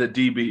 the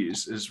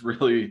DBs is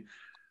really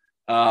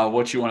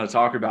what you want to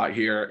talk about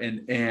here.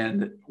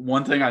 And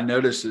one thing I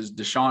noticed is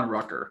Deshaun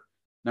Rucker,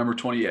 number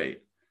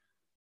 28.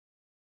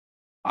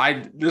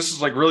 This is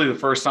like really the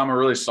first time I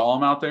really saw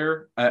him out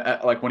there.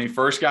 Like when he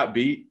first got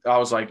beat, I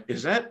was like,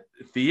 is that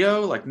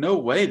Theo? Like, no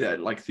way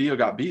that like Theo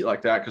got beat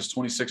like that because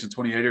 26 and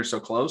 28 are so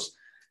close.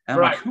 And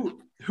I'm like,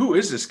 who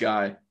is this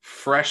guy,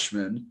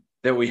 freshman,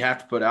 that we have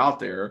to put out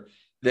there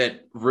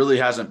that really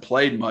hasn't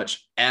played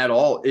much at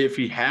all? If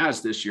he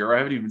has this year, I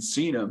haven't even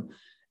seen him.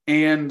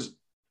 And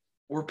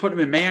we're putting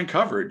him in man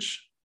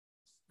coverage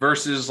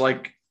versus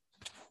like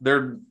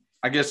they're,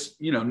 I guess,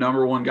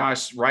 number one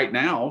guys right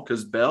now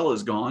because Bell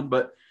is gone.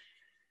 But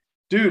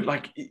dude,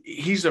 like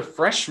he's a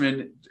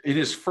freshman in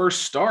his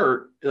first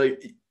start.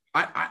 Like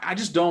I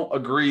just don't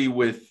agree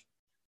with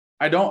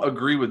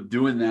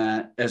doing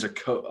that as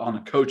on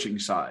the coaching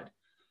side.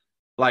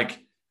 Like,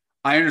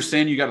 I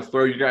understand you got to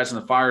throw your guys in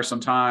the fire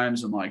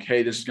sometimes and like,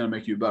 hey, this is going to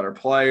make you a better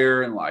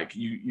player. And like, do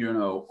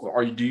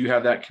you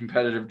have that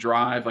competitive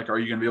drive? Like, are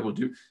you going to be able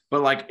to do,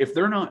 but like, if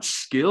they're not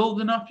skilled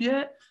enough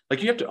yet,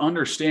 like you have to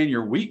understand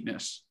your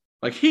weakness.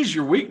 Like he's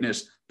your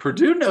weakness.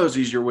 Purdue knows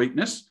he's your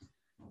weakness.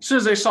 As soon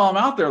as they saw him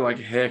out there, like,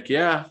 heck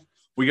yeah,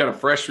 we got a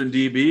freshman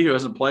DB who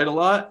hasn't played a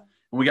lot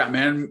and we got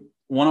man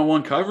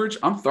one-on-one coverage.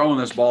 I'm throwing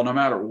this ball no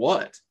matter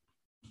what.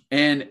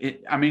 And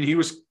he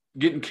was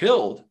getting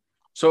killed.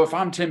 So if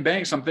I'm Tim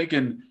Banks, I'm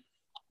thinking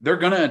they're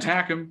going to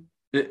attack him.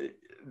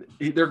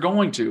 They're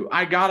going to.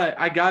 I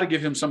gotta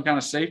give him some kind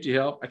of safety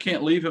help. I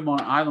can't leave him on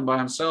an island by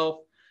himself.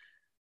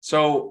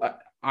 So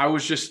I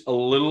was just a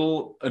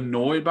little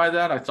annoyed by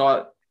that. I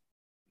thought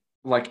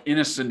like in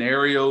a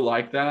scenario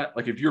like that,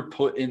 like if you're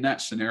put in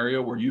that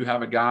scenario where you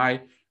have a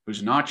guy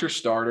who's not your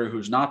starter,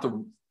 who's not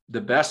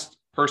the best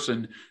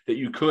person that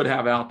you could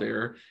have out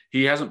there,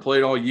 he hasn't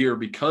played all year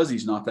because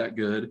he's not that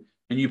good,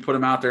 and you put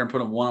him out there and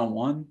put him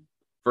one-on-one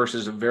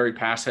versus a very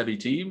pass-heavy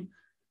team,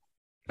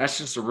 that's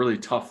just a really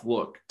tough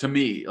look to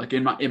me. Like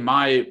in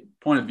my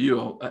point of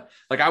view,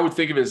 like I would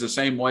think of it as the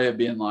same way of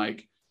being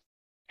like,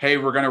 hey,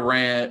 we're going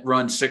to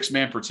run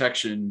 6-man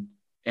protection,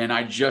 and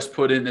I just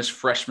put in this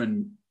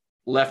freshman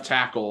left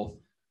tackle,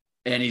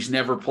 and he's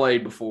never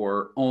played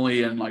before,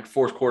 only in like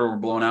fourth quarter we're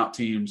blowing out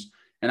teams,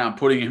 and I'm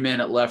putting him in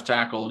at left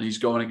tackle, and he's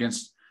going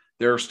against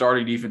their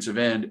starting defensive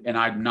end, and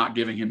I'm not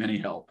giving him any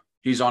help.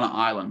 He's on an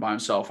island by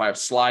himself. I have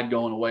slide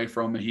going away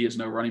from him, and he has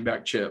no running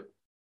back chip.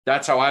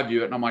 That's how I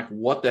view it. And I'm like,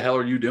 what the hell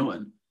are you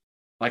doing?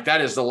 Like,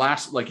 that is the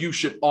last, like, you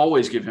should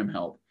always give him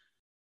help.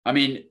 I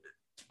mean,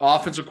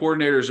 offensive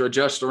coordinators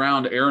adjust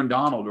around Aaron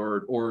Donald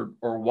or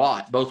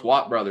Watt, both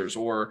Watt brothers,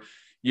 or,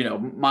 you know,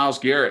 Myles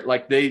Garrett.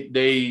 Like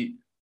they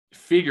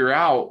figure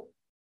out,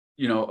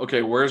 you know,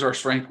 okay, where's our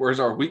strength? Where's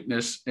our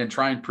weakness? And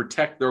try and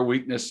protect their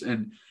weakness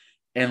and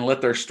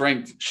let their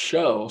strength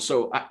show.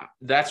 So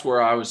that's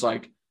where I was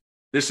like,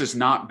 this is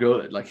not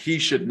good. Like, he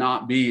should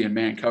not be in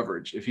man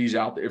coverage if he's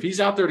out there. If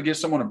he's out there to give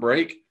someone a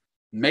break,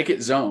 make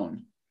it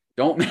zone.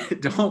 Don't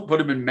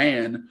put him in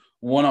man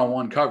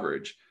one-on-one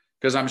coverage,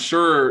 because I'm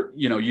sure,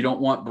 you know, you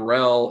don't want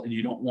Burrell and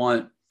you don't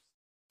want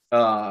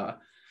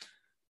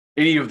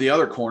any of the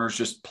other corners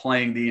just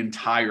playing the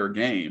entire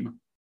game,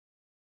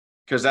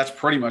 because that's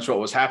pretty much what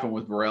was happening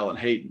with Burrell and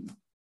Hayden.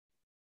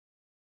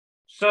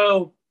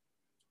 So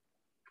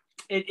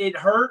it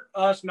hurt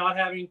us not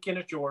having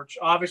Kenneth George.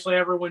 Obviously,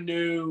 everyone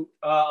knew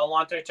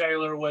Alontae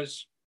Taylor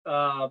was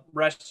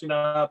resting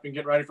up and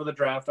getting ready for the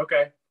draft.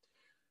 Okay.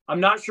 I'm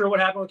not sure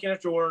what happened with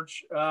Kenneth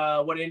George,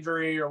 what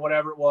injury or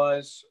whatever it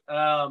was.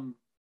 I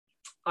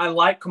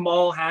like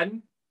Kamal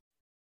Hadden.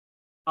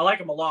 I like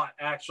him a lot,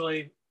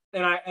 actually.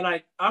 And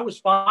I was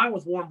fine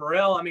with Warren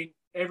Burrell. I mean,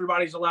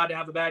 everybody's allowed to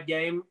have a bad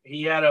game.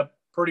 He had a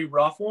pretty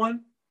rough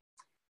one.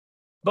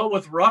 But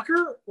with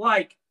Rucker,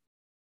 like,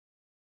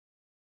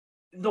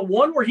 the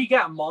one where he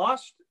got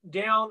mossed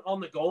down on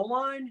the goal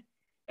line,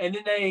 and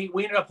then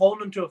we ended up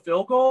holding him to a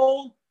field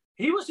goal,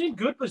 he was in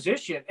good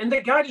position. And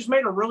the guy just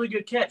made a really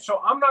good catch. So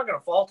I'm not going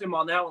to fault him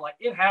on that one. Like,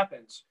 it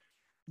happens.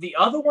 The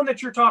other one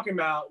that you're talking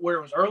about, where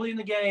it was early in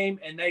the game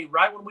and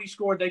right when we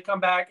scored, they come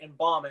back and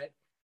bomb it.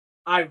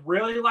 I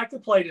really like the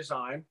play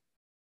design,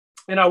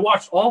 and I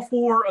watched all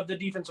 4 of the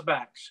defensive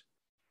backs.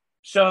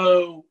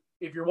 So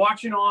if you're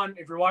watching on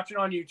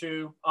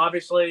YouTube,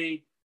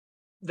 obviously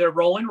they're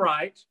rolling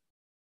right.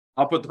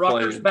 I'll put the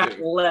Rutgers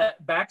play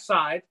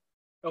backside.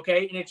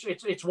 Okay, and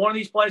it's one of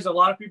these plays a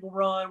lot of people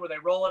run where they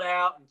roll it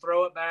out and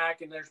throw it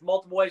back, and there's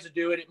multiple ways to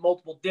do it at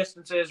multiple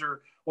distances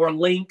or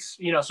links.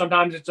 You know,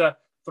 sometimes it's a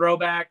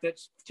throwback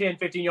that's 10,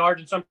 15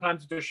 yards, and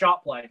sometimes it's a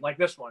shot play like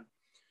this one.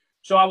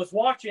 So I was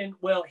watching,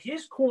 well,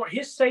 his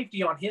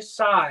safety on his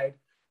side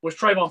was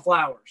Trayvon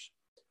Flowers.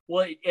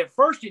 Well, at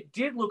first it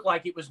did look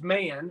like it was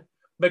man,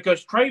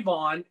 because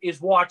Trayvon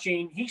is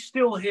watching, he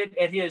still hit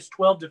at his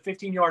 12 to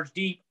 15 yards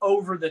deep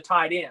over the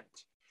tight end.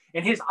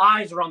 And his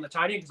eyes are on the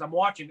tight end because I'm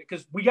watching it,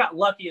 because we got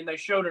lucky and they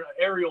showed an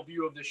aerial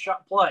view of the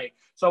shot play.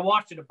 So I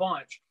watched it a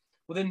bunch.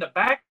 Well, then the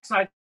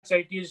backside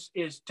safety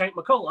is Tank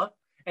McCullough.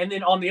 And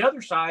then on the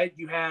other side,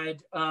 you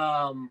had,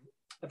 I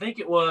think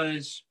it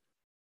was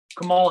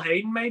Kamal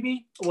Hayden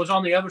maybe was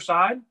on the other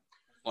side.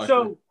 Likely.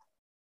 So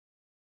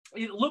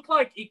it looked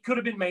like it could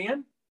have been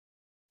man.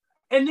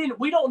 And then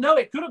we don't know.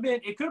 It could have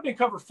been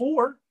cover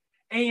 4,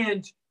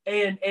 and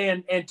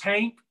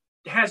Tank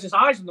has his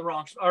eyes in the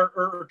wrong,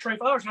 or Trey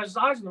Flowers has his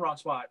eyes in the wrong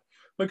spot,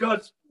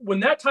 because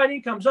when that tight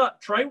end comes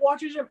up, Trey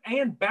watches him,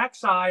 and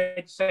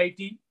backside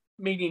safety,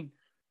 meaning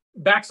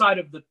backside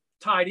of the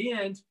tight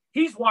end,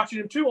 he's watching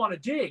him too on a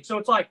dig. So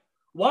it's like,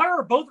 why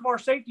are both of our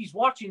safeties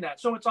watching that?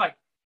 So it's like,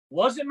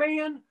 was it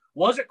man?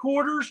 Was it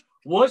quarters?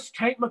 Was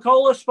Tank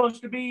McCullough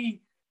supposed to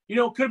be, you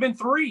know, could have been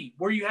 3,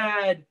 where you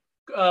had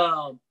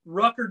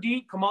Rucker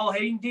deep, Kamal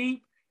Hayden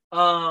deep.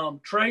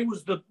 Trey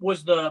was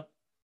the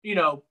you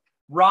know,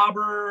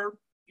 robber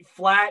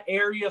flat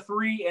area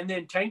 3, and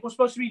then Tank was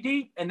supposed to be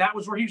deep, and that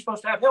was where he was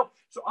supposed to have help.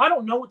 So I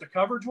don't know what the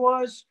coverage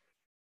was,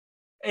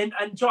 and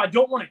so I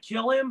don't want to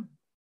kill him.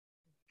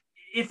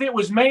 If it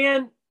was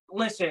man,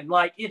 listen,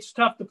 like, it's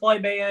tough to play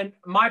man.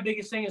 My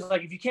biggest thing is,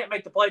 like, if you can't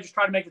make the play, just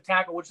try to make the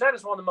tackle, which that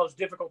is one of the most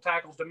difficult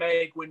tackles to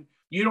make, when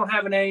you don't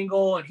have an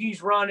angle and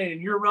he's running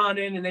and you're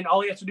running, and then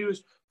all he has to do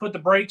is put the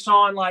brakes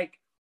on. Like,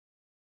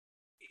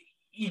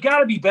 you got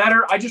to be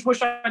better. I just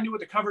wish I knew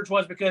what the coverage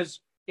was, because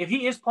if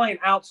he is playing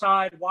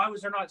outside, why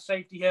was there not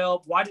safety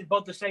help? Why did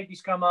both the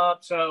safeties come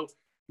up? So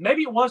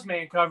maybe it was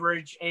man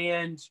coverage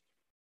and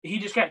he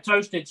just got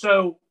toasted.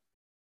 So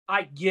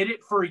I get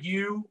it for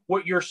you,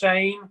 what you're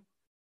saying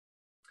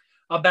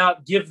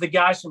about give the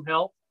guy some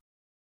help.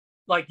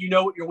 Like, you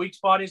know what your weak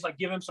spot is, like,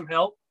 give him some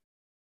help.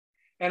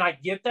 And I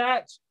get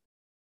that.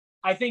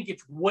 I think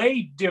it's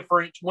way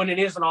different when it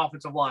is an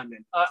offensive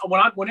lineman.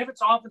 Whenever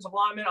it's offensive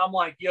lineman, I'm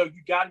like, yo,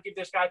 you got to give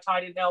this guy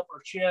tight end help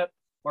or chip.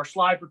 or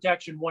slide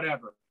protection,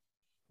 whatever.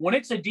 When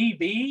it's a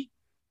DB,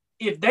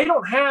 if they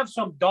don't have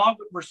some dog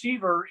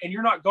receiver and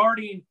you're not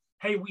guarding,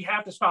 hey, we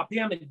have to stop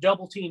him and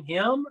double team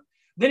him,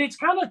 then it's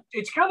kind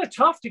of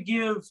tough to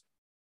give,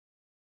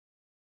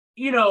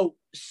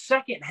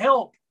 second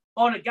help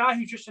on a guy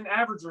who's just an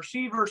average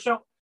receiver.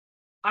 So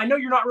I know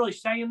you're not really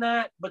saying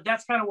that, but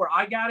that's kind of where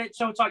I got it.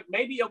 So it's like,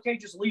 maybe, okay,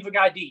 just leave a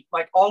guy deep.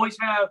 Like, always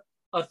have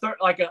a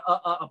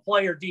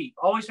player deep.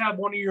 Always have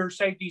one of your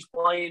safeties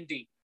playing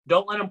deep.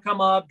 Don't let them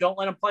come up. Don't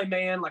let them play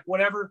man, like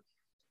whatever.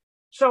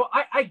 So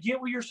I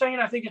get what you're saying.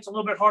 I think it's a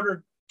little bit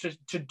harder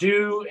to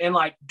do, and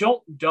like,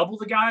 don't double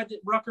the guy that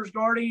Rutgers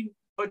guarding,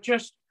 but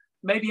just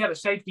maybe have a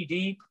safety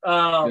deep.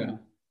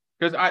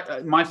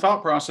 Because my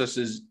thought process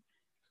is,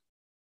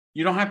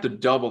 you don't have to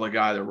double the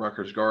guy that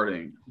Rutgers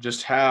guarding.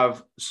 Just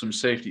have some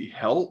safety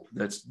help.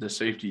 That's the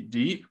safety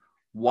deep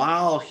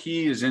while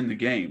he is in the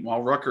game,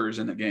 while Rutgers is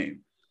in the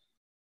game.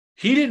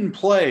 He didn't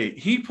play.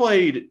 He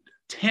played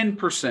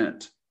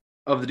 10%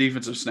 of the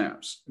defensive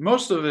snaps.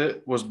 Most of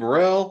it was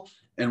Burrell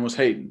and was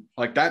Hayden.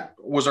 Like, that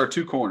was our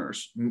two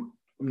corners,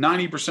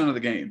 90% of the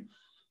game.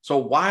 So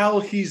while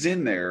he's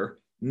in there,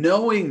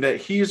 knowing that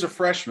he is a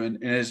freshman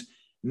and is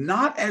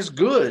not as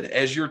good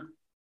as your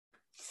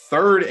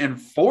third and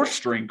fourth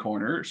string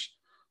corners,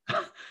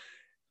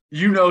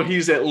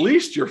 he's at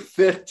least your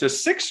fifth to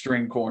sixth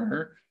string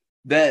corner,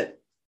 that,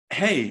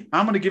 hey,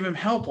 I'm going to give him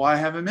help while I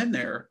have him in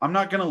there. I'm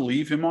not going to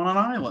leave him on an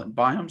island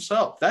by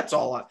himself. That's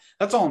all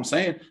I'm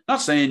saying.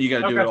 Not saying you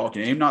got to do it all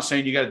game. Not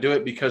saying you got to do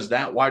it because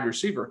that wide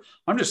receiver.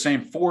 I'm just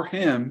saying, for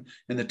him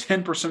and the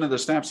 10% of the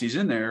snaps he's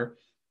in there,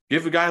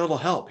 give the guy a little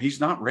help.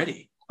 He's not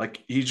ready.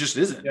 Like, he just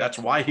isn't. Yeah. That's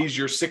why he's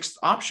your sixth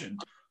option.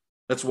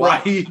 That's why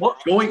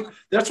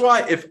that's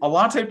why if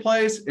Alante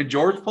plays and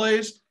George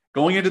plays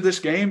going into this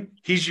game,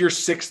 he's your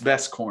sixth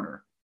best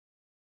corner.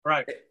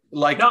 Right.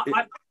 Like,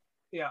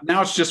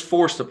 now it's just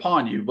forced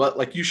upon you, but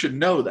like, you should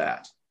know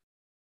that.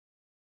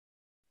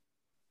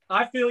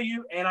 I feel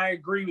you, and I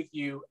agree with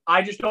you.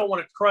 I just don't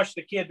want to crush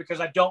the kid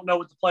because I don't know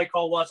what the play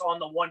call was on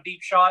the one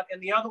deep shot.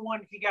 And the other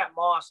one, he got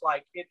mossed.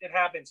 Like, it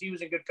happens. He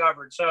was in good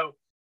coverage. So,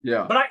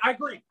 yeah. But I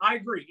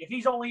agree. If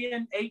he's only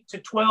in 8 to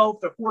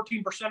 12 to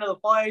 14% of the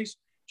plays,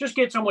 just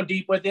get someone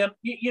deep with him.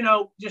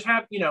 Just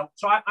have,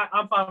 so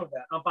I'm fine with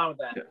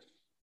that.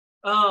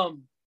 Yeah.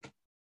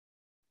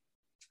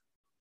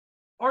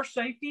 Our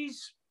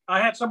safeties, I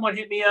had someone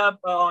hit me up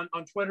on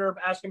Twitter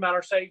asking about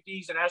our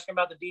safeties and asking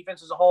about the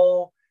defense as a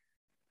whole.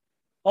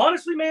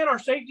 Honestly, man, our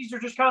safeties are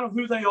just kind of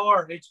who they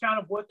are. It's kind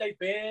of what they've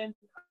been.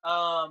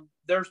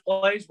 There's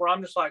plays where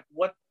I'm just like,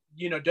 what,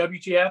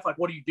 WTF, like,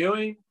 what are you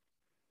doing?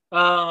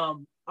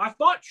 I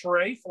thought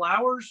Trey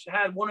Flowers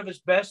had one of his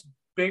best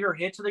bigger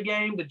hits of the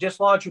game to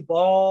dislodge a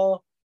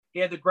ball. He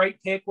had the great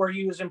pick where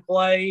he was in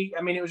play.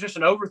 I mean, it was just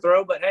an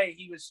overthrow, but hey,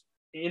 he was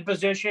in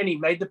position. He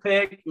made the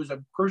pick. It was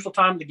a crucial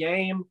time of the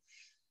game.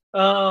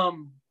 I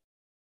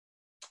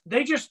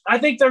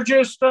think they're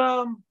just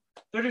who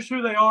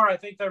they are. I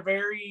think they're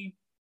very,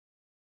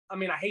 I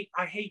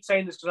hate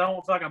saying this because I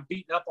don't feel like I'm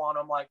beating up on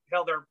them. Like,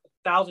 hell, they're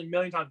 1,000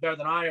 million times better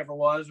than I ever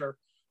was or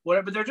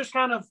whatever, but they're just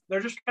kind of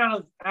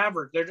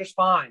average. They're just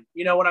fine.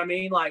 You know what I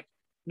mean? Like,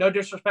 no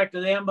disrespect to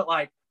them, but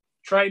like,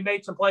 Trey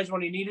made some plays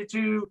when he needed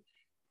to.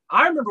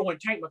 I remember when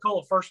Tank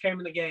McCullough first came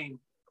in the game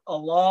a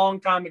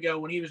long time ago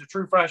when he was a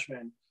true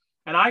freshman.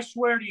 And I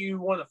swear to you,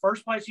 one of the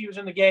first plays he was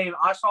in the game,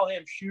 I saw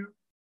him shoot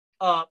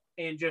up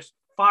and just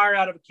fire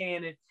out of a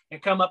cannon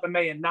and come up and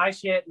make a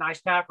nice hit,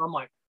 nice tackle. I'm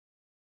like,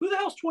 who the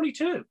hell's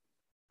 22?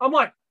 I'm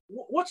like,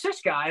 what's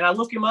this guy? And I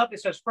look him up. It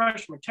says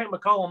freshman, Tank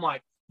McCullough. I'm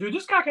like, dude,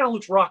 this guy kind of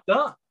looks rocked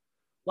up.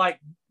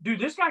 Like, dude,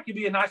 this guy could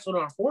be a nice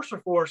little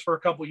enforcer for us for a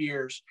couple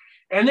years.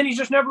 And then he's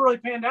just never really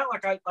panned out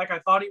like I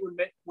thought he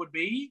would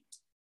be.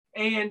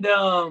 And,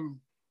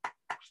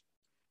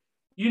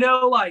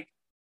 like,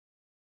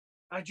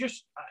 I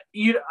just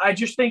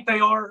think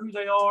they are who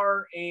they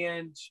are.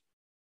 And,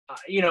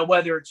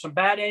 whether it's some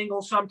bad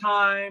angles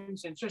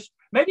sometimes and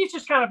maybe it's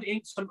just kind of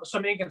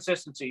some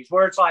inconsistencies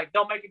where it's like,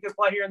 they'll make a good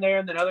play here and there.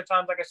 And then other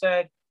times, like I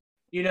said,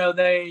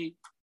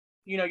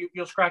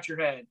 you'll scratch your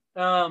head.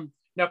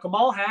 Now,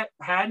 Kamal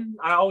Hadden,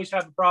 I always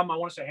have a problem. I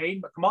want to say Hayden,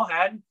 but Kamal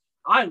Hadden,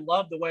 I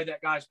love the way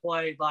that guy's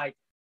played. Like,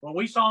 when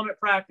we saw him at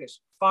practice,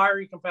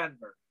 fiery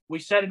competitor. We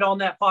said it on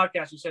that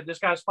podcast. We said, this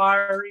guy's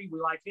fiery. We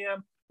like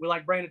him. We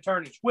like Brandon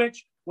Turnage,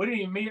 which we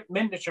didn't even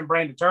mention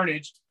Brandon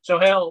Turnage. So,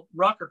 hell,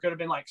 Rucker could have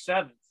been like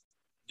 7th.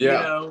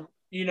 Yeah.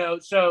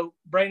 So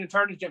Brandon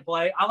Turnage didn't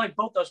play. I like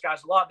both those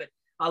guys a lot, but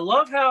I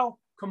love how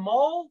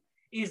Kamal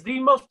is the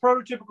most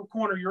prototypical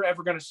corner you're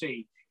ever going to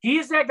see. He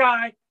is that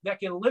guy that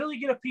can literally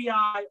get a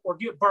PI or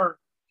get burnt,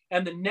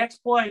 and the next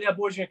play, that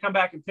boy's going to come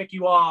back and pick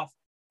you off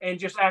and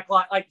just act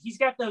like he's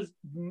got those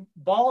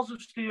balls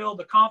of steel,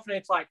 the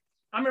confidence. Like,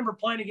 I remember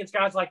playing against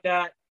guys like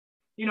that.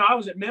 I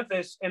was at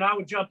Memphis, and I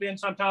would jump in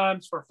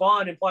sometimes for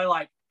fun and play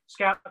like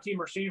scout team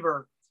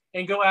receiver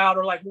and go out,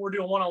 or like when we're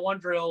doing one-on-one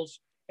drills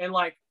and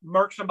like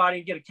murk somebody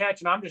and get a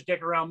catch, and I'm just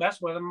dicking around messing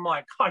with them. I'm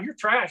like, oh, you're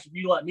trash if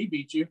you let me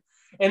beat you.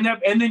 And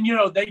then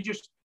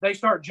they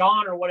start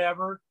John or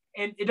whatever.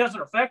 and it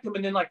doesn't affect them.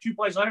 And then like 2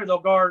 plays later, they'll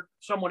guard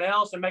someone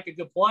else and make a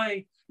good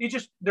play. It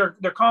just their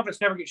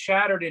confidence never gets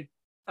shattered. And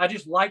I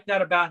just like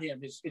that about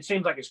him. It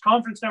seems like his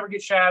confidence never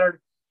gets shattered.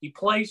 He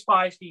plays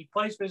feisty. He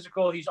plays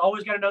physical. He's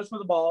always got a nose for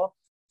the ball.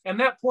 And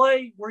that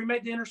play where he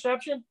made the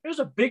interception, it was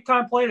a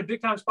big-time play at a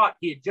big-time spot.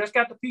 He had just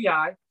got the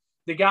PI.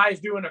 The guy is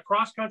doing a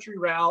cross-country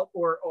route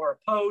or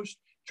a post,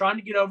 trying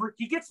to get over.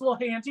 He gets a little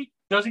handsy,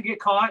 doesn't get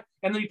caught,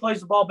 and then he plays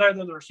the ball better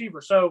than the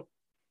receiver. So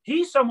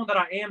he's someone that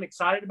I am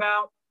excited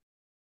about.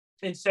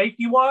 And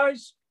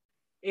safety-wise,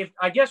 if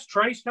I guess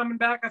Trey's coming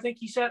back, I think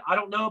he said. I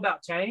don't know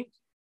about Tank.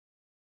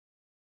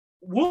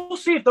 We'll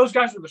see if those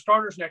guys are the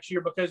starters next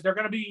year because they're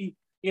going to be,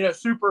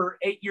 super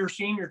 8-year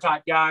senior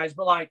type guys.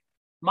 But like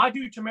my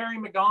dude, Tamari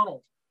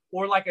McDonald,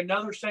 or like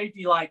another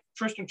safety like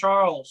Tristan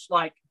Charles,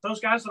 like those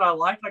guys that I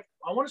like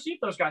I want to see if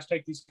those guys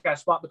take these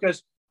guys' spot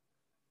because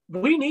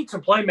we need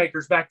some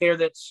playmakers back there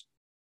that's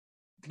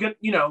good,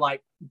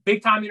 like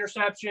big time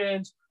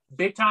interceptions,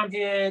 big time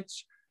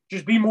hits,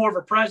 just be more of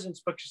a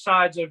presence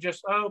besides of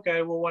just, oh,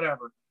 okay, well,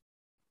 whatever.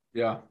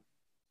 Yeah,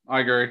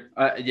 I agree.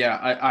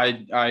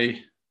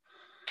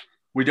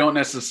 We don't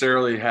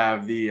necessarily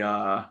have the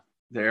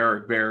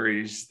Eric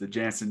Berrys, the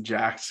Jansen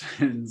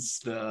Jacksons,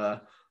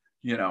 the,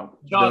 Jonathan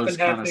those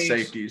kind of Heffy's,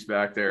 safeties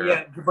back there.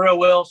 Yeah, Jabril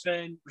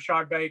Wilson,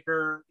 Rashad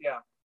Baker. Yeah.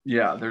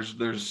 Yeah,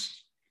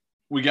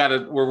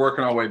 we're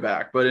working our way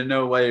back, but in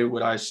no way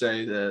would I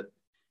say that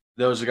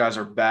those guys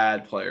are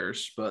bad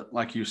players. But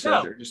like you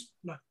said,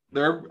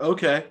 they're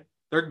okay.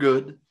 They're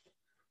good.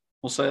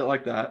 We'll say it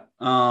like that.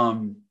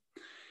 The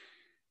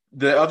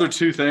other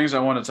 2 things I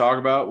want to talk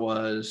about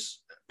was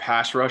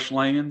pass rush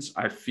lanes.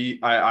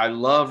 I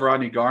love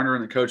Rodney Garner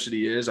and the coach that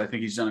he is. I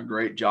think he's done a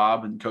great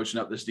job in coaching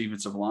up this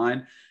defensive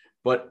line.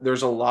 But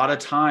there's a lot of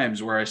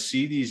times where I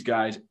see these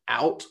guys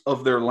out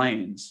of their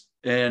lanes.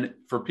 And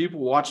for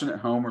people watching at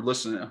home or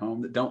listening at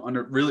home that don't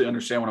really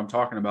understand what I'm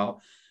talking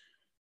about,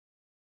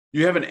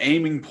 you have an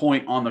aiming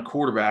point on the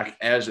quarterback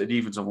as a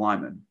defensive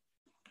lineman.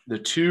 The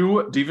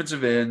 2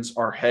 defensive ends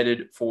are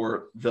headed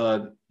for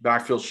the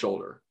backfield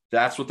shoulder.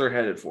 That's what they're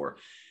headed for.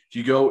 If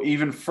you go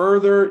even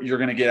further, you're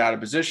going to get out of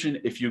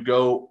position. If you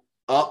go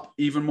up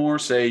even more,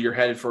 say you're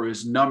headed for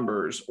his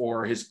numbers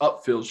or his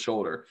upfield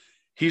shoulder,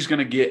 he's going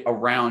to get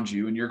around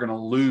you and you're going to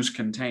lose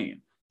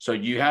contain. So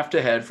you have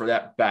to head for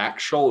that back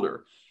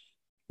shoulder.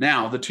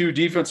 Now, the 2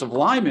 defensive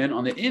linemen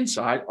on the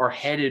inside are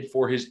headed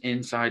for his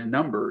inside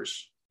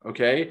numbers.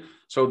 Okay.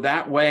 So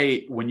that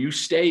way, when you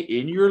stay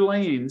in your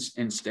lanes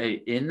and stay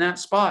in that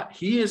spot,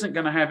 he isn't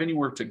going to have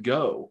anywhere to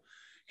go.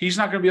 He's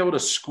not going to be able to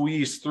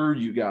squeeze through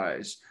you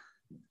guys.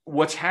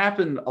 What's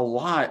happened a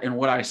lot and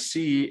what I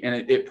see,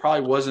 and it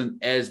probably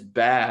wasn't as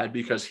bad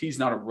because he's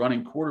not a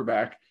running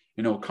quarterback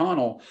in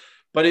O'Connell,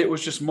 but it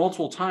was just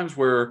multiple times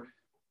where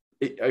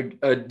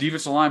a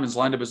defensive lineman's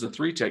lined up as a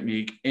 3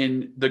 technique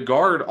and the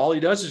guard, all he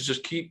does is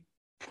just keep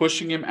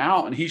pushing him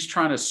out and he's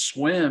trying to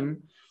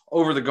swim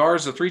over the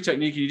guards, the 3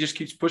 technique, and he just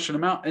keeps pushing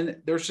him out. And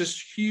there's this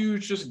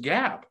huge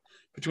gap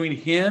between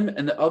him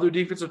and the other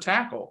defensive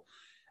tackle.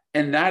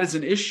 And that is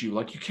an issue.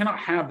 Like you cannot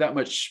have that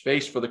much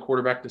space for the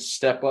quarterback to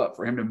step up,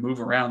 for him to move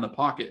around in the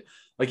pocket.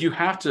 Like you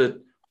have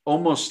to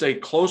almost stay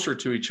closer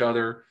to each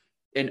other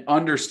and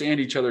understand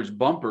each other's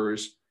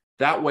bumpers.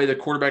 That way the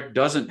quarterback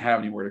doesn't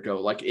have anywhere to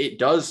go. Like it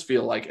does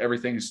feel like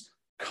everything's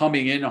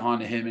coming in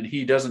onto him and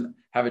he doesn't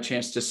have a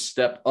chance to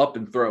step up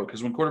and throw.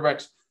 Because when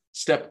quarterbacks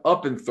step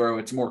up and throw,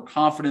 it's a more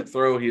confident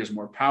throw. He has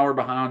more power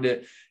behind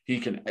it. He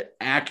can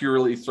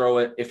accurately throw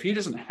it. If he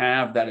doesn't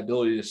have that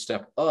ability to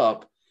step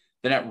up,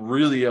 then that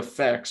really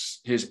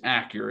affects his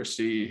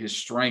accuracy, his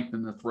strength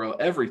in the throw,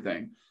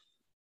 everything.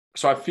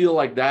 So I feel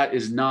like that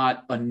is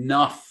not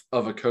enough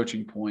of a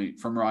coaching point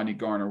from Rodney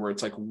Garner, where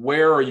it's like,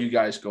 where are you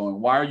guys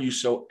going? Why are you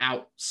so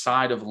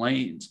outside of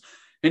lanes?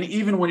 And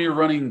even when you're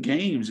running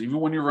games, even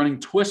when you're running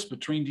twists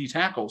between D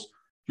tackles,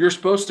 you're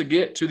supposed to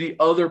get to the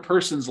other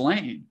person's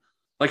lane.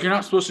 Like you're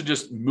not supposed to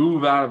just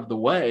move out of the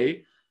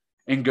way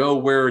and go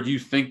where you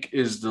think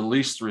is the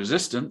least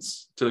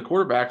resistance to the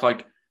quarterback.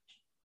 Like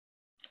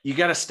you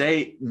got to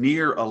stay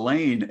near a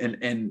lane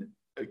and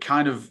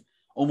kind of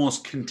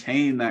almost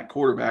contain that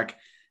quarterback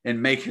and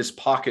make his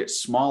pocket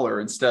smaller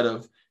instead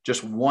of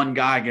just one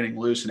guy getting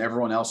loose and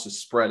everyone else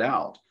is spread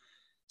out.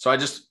 So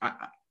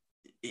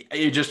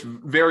it just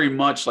very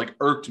much like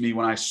irked me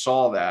when I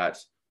saw that,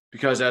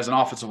 because as an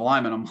offensive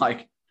lineman, I'm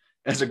like,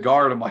 as a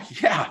guard, I'm like,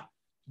 yeah,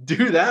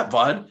 do that,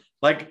 bud.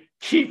 Like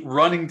keep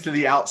running to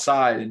the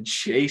outside and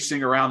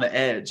chasing around the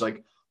edge.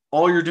 Like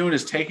all you're doing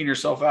is taking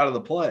yourself out of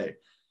the play.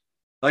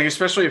 Like,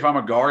 especially if I'm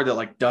a guard that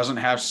like doesn't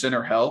have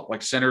center help,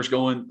 like center's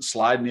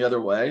sliding the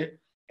other way,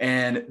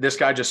 and this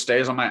guy just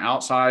stays on my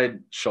outside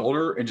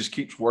shoulder and just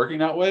keeps working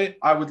that way.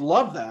 I would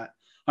love that.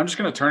 I'm just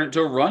going to turn it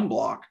to a run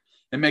block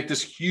and make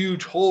this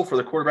huge hole for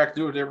the quarterback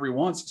to do it every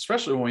once,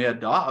 especially when we had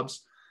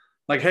Dobbs.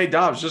 Like, hey,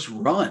 Dobbs, just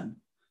run.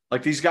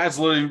 Like these guys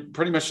literally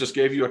pretty much just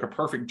gave you like a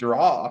perfect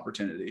draw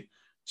opportunity.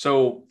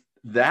 So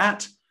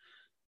that,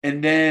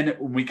 and then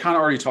we kind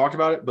of already talked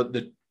about it, but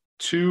the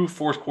 2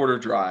 fourth quarter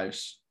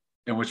drives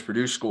in which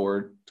Purdue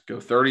scored to go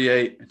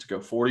 38 and to go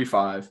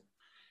 45,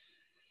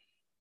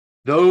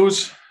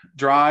 Those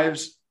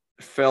drives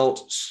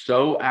felt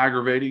so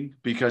aggravating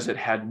because it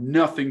had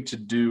nothing to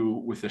do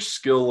with the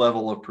skill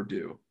level of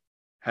Purdue,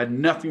 had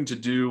nothing to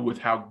do with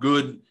how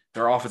good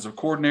their offensive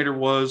coordinator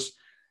was,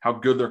 how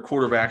good their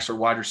quarterbacks or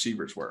wide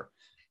receivers were.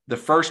 The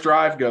first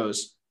drive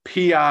goes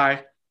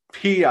PI,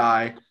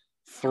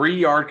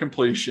 3-yard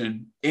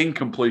completion,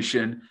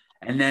 incompletion,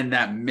 and then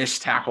that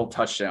missed tackle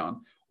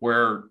touchdown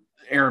where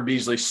Aaron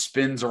Beasley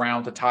spins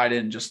around the tight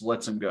end and just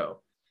lets him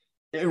go.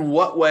 In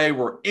what way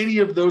were any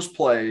of those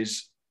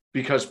plays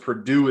because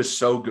Purdue is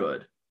so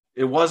good?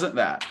 It wasn't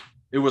that.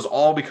 It was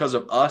all because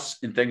of us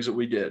and things that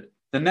we did.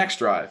 The next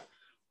drive,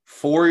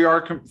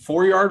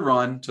 4-yard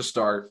run to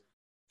start,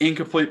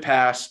 incomplete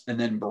pass, and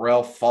then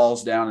Burrell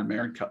falls down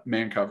in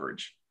man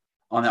coverage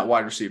on that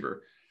wide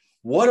receiver.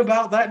 What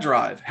about that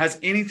drive has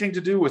anything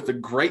to do with the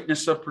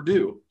greatness of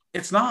Purdue?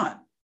 It's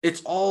not.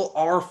 It's all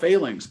our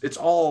failings. It's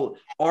all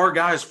our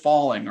guys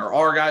falling or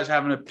our guys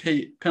having a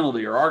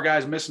penalty or our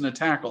guys missing a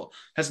tackle.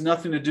 It has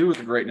nothing to do with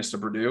the greatness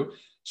of Purdue.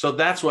 So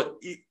that's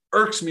what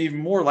irks me even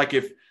more. Like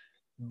if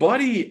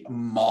Buddy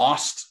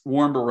mossed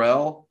Warren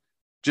Burrell,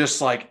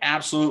 just like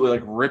absolutely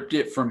like ripped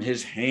it from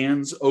his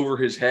hands over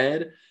his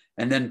head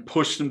and then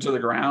pushed him to the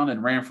ground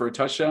and ran for a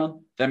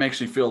touchdown, that makes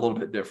me feel a little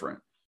bit different.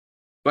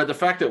 But the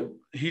fact that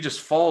he just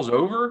falls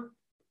over,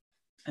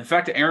 the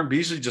fact that Aaron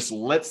Beasley just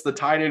lets the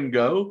tight end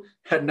go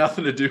had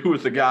nothing to do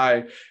with the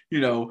guy,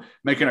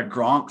 making a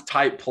Gronk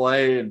type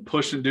play and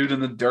pushing dude in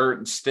the dirt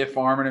and stiff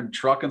arming him,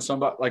 trucking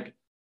somebody. Like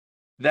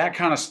that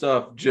kind of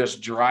stuff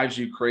just drives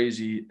you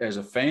crazy as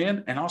a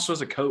fan and also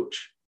as a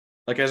coach.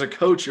 Like as a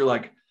coach, you're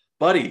like,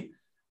 buddy,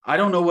 I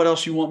don't know what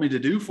else you want me to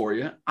do for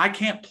you. I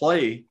can't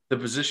play the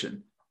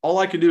position. All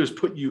I can do is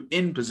put you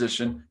in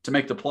position to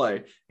make the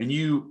play and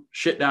you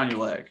shit down your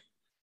leg.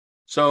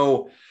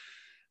 So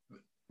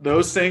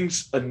those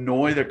things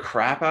annoy the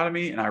crap out of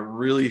me, and I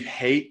really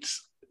hate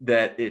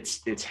that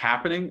it's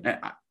happening.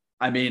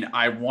 I mean,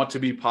 I want to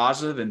be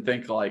positive and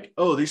think like,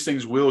 oh, these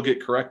things will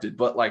get corrected,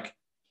 but like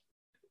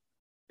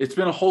it's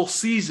been a whole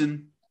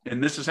season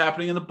and this is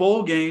happening in the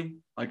bowl game.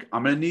 Like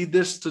I'm going to need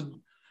this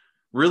to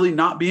really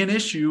not be an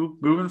issue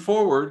moving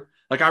forward.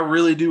 Like I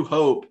really do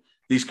hope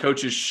these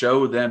coaches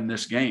show them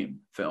this game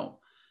film.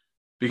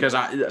 Because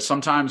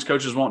sometimes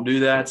coaches won't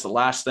do that. It's the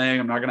last thing.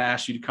 I'm not going to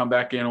ask you to come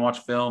back in and watch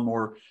film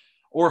or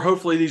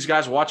hopefully these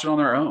guys watch it on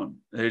their own.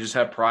 They just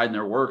have pride in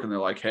their work and they're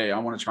like, hey, I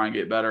want to try and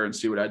get better and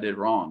see what I did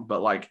wrong.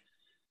 But like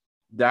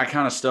that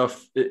kind of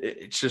stuff,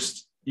 it's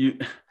just you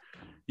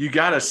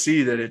got to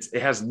see that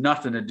it has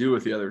nothing to do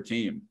with the other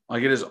team.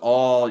 Like it is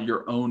all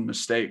your own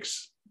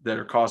mistakes that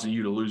are causing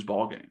you to lose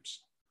ball games.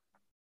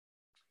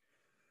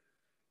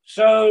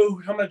 So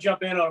I'm going to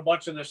jump in on a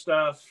bunch of this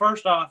stuff.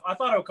 First off, I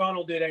thought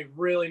O'Connell did a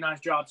really nice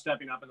job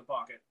stepping up in the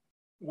pocket.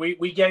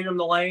 We gave him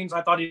the lanes.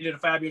 I thought he did a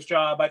fabulous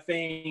job. I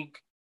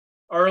think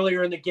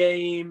earlier in the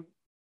game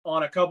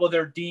on a couple of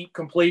their deep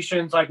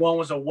completions, like one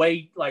was a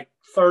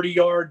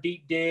 30-yard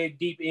deep dig,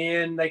 deep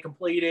in, they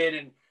completed,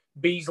 and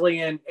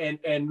Beasley and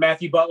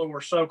Matthew Butler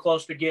were so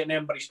close to getting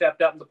him, but he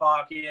stepped up in the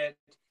pocket.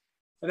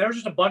 And there was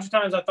just a bunch of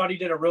times I thought he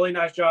did a really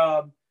nice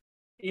job,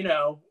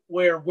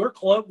 where we're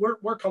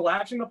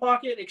collapsing the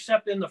pocket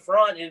except in the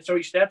front. And so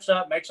he steps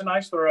up, makes a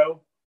nice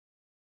throw.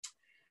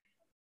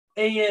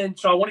 And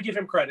so I want to give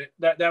him credit.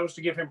 That was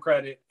to give him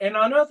credit. And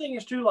another thing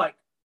is too, like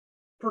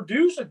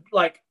Purdue's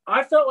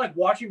I felt like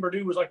watching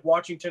Purdue was like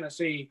watching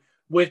Tennessee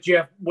with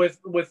Coach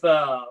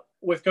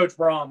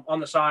Brom on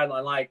the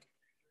sideline. Like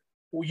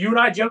you and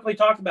I jokingly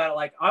talked about it.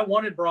 Like I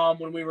wanted Brom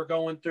when we were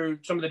going through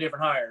some of the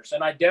different hires.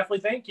 And I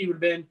definitely think he would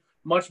have been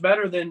much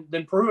better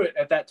than Pruitt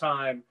at that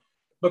time.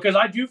 Because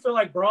I do feel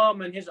like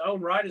Brom in his own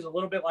right is a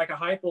little bit like a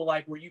Heupel,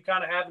 like where you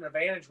kind of have an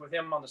advantage with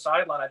him on the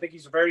sideline. I think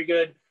he's a very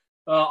good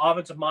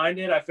offensive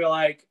minded. I feel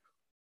like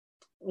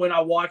when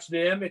I watch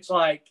them, it's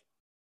like,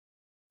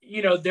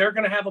 they're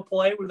going to have a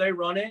play where they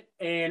run it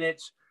and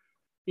it's,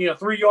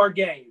 3-yard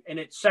gain and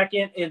it's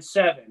 2nd and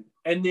 7.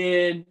 And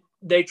then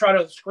they try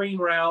to screen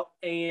route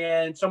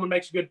and someone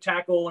makes a good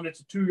tackle and it's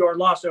a 2-yard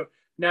loss. So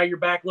now you're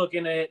back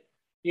looking at,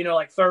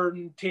 like 3rd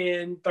and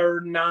 10,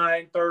 3rd and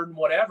 9, 3rd and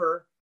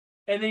whatever.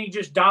 And then he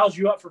just dials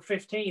you up for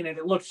 15, and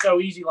it looks so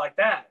easy like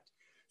that.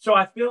 So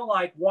I feel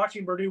like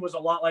watching Purdue was a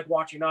lot like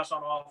watching us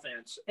on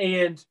offense.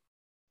 And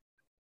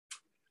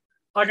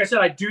like I said,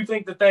 I do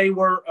think that they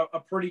were a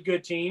pretty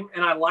good team,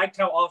 and I liked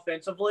how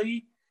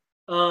offensively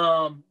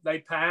they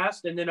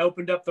passed and then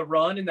opened up the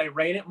run, and they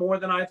ran it more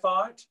than I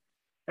thought.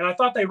 And I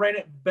thought they ran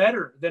it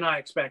better than I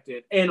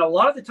expected. And a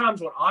lot of the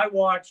times when I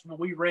watched when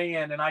we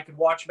ran and I could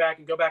watch back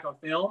and go back on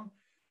film,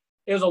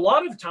 it was a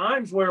lot of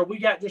times where we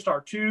got just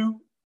our two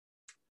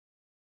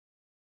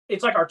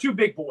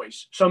big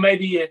boys. So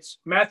maybe it's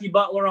Matthew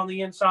Butler on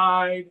the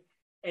inside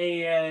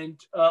and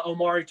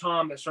Omari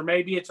Thomas, or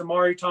maybe it's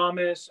Omari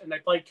Thomas and they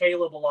played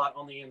Caleb a lot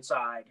on the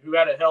inside, who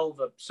had a hell of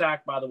a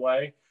sack, by the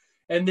way.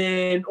 And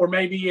then, or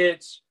maybe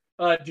it's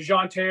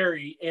Dejon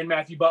Terry and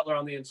Matthew Butler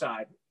on the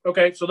inside.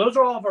 Okay, so those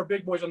are all of our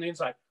big boys on the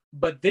inside.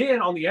 But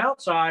then on the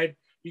outside,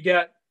 you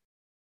got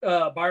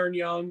Byron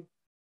Young,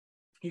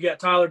 you got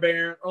Tyler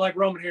Barron, or like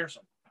Roman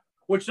Harrison.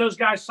 which those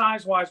guys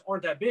size-wise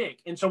aren't that big.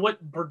 And so what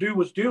Purdue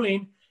was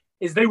doing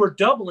is they were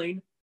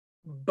doubling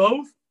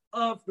both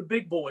of the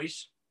big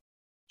boys.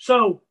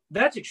 So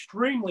that's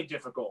extremely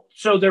difficult.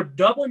 So they're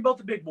doubling both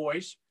the big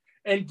boys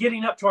and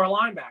getting up to our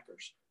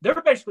linebackers.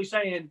 They're basically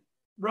saying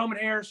Roman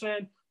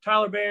Harrison,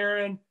 Tyler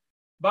Barron,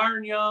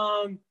 Byron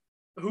Young,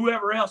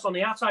 whoever else on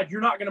the outside, you're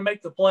not going to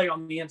make the play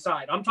on the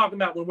inside. I'm talking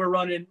about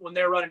when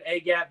they're running A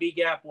gap, B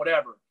gap,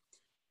 whatever.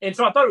 And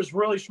so I thought it was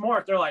really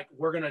smart. They're like,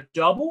 we're going to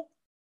double,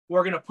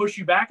 we're going to push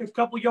you back a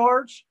couple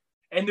yards,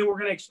 and then we're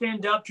going to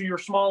extend up to your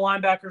small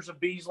linebackers of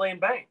Beasley and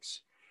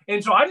Banks.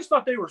 And so I just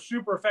thought they were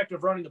super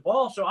effective running the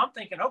ball. So I'm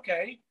thinking,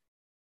 okay,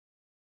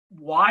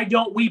 why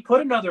don't we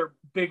put another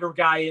bigger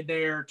guy in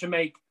there to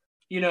make,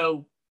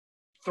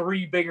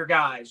 three bigger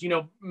guys?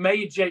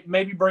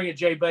 Maybe bring a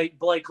Jay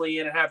Blakely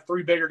in and have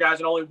three bigger guys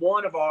and only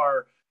one of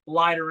our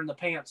lighter in the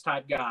pants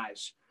type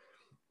guys.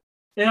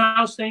 And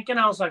I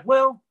was like,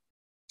 well,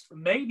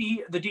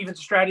 maybe the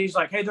defensive strategy is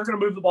like, hey, they're going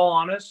to move the ball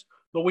on us,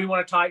 but we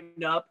want to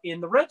tighten up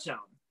in the red zone.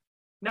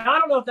 Now, I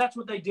don't know if that's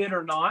what they did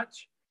or not.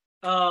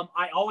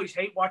 I always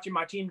hate watching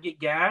my team get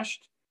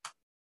gashed.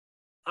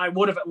 I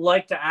would have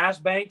liked to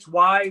ask Banks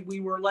why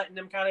we were letting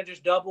them kind of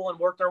just double and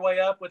work their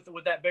way up with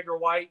that bigger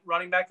white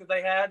running back that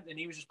they had, and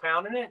he was just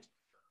pounding it.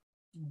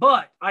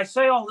 But I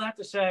say all that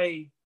to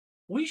say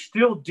we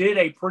still did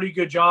a pretty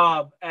good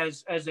job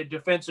as a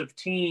defensive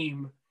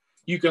team.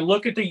 You can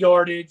look at the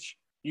yardage.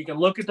 You can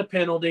look at the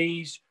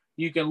penalties.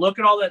 You can look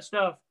at all that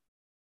stuff.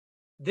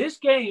 This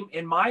game,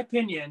 in my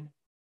opinion,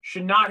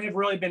 should not have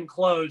really been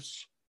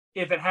close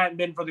if it hadn't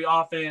been for the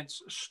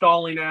offense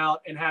stalling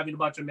out and having a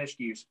bunch of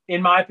miscues,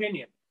 in my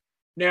opinion.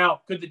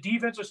 Now, could the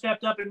defense have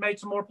stepped up and made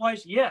some more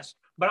plays? Yes.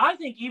 But I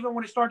think even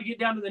when it started to get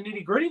down to the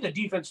nitty-gritty, the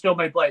defense still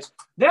made plays.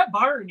 That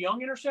Byron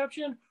Young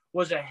interception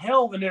was a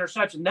hell of an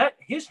interception. That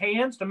his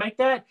hands to make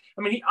that,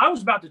 I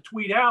was about to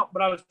tweet out,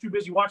 but I was too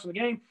busy watching the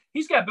game.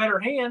 He's got better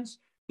hands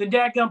than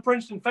dadgum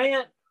Princeton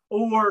Fant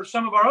or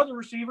some of our other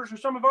receivers or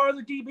some of our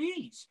other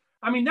DBs.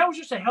 That was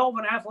just a hell of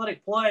an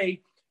athletic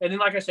play. And then,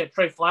 like I said,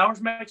 Trey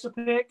Flowers makes a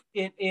pick,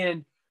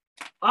 and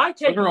I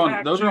take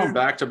those are on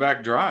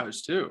back-to-back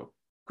drives too.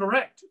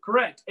 Correct.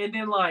 And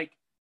then,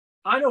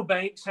 I know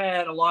Banks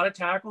had a lot of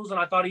tackles, and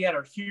I thought he had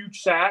a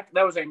huge sack.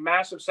 That was a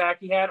massive sack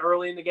he had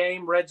early in the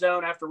game, red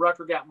zone after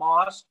Rucker got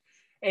mossed.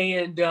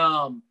 And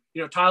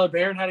Tyler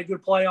Barron had a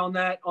good play on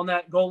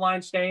that goal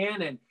line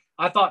stand, and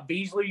I thought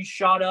Beasley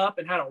shot up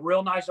and had a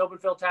real nice open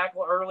field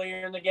tackle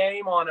earlier in the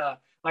game on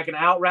an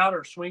out route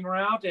or swing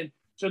route, and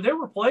so there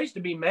were plays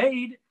to be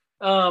made.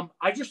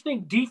 I just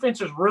think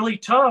defense is really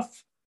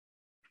tough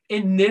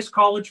in this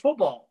college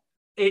football.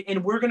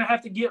 And we're going to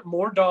have to get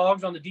more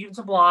dogs on the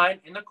defensive line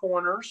in the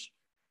corners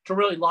to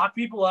really lock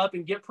people up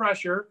and get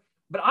pressure.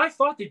 But I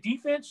thought the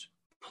defense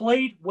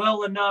played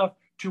well enough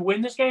to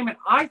win this game. And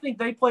I think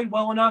they played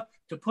well enough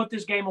to put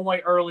this game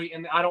away early.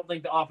 And I don't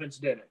think the offense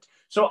did it.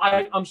 So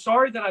I'm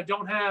sorry that I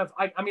don't have,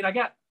 I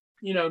got,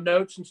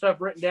 notes and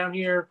stuff written down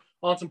here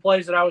on some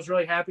plays that I was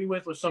really happy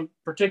with some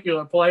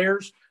particular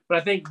players. But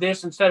I think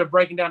this, instead of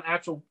breaking down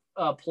actual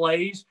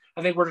plays,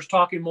 I think we're just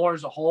talking more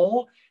as a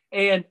whole.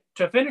 And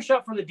to finish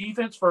up for the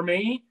defense, for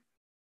me,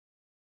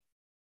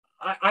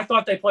 I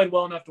thought they played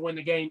well enough to win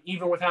the game,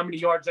 even with how many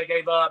yards they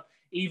gave up,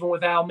 even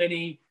with how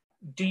many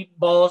deep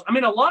balls. A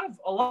lot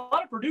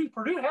of Purdue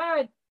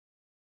had,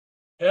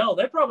 hell,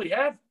 they probably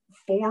had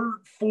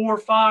 4,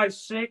 5,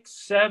 6,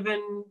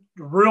 7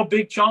 real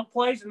big chunk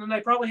plays, and then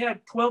they probably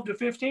had 12 to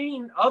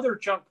 15 other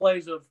chunk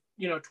plays of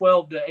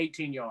 12 to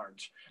 18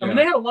 yards.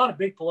 They had a lot of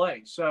big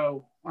plays.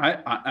 So I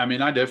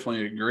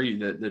definitely agree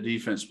that the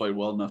defense played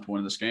well enough to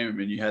win this game.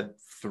 You had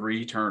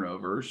 3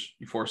 turnovers.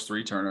 You forced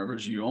 3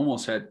 turnovers. You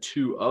almost had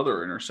 2 other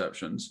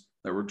interceptions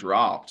that were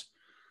dropped.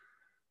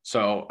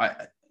 So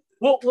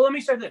well, let me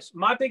say this.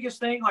 My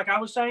biggest thing, like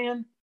I was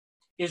saying,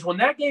 is when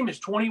that game is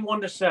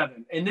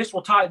 21-7, and this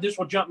will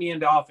jump me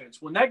into offense.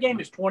 When that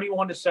game is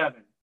 21-7,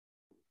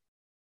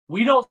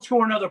 we don't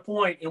score another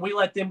point and we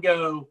let them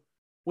go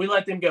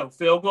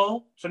field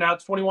goal. So now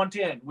it's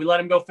 21-10. We let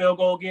them go field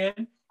goal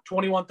again,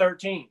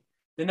 21-13.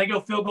 Then they go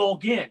field goal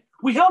again.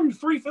 We held them to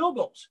 3 field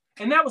goals.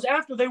 And that was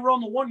after they were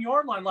on the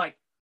 1-yard line.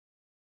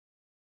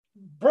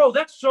 Bro,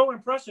 that's so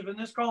impressive in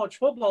this college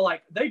football.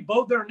 They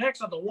bowed their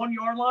necks on the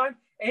 1-yard line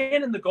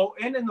and in the goal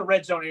and in the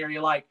red zone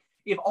area.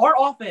 If our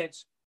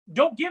offense,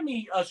 don't give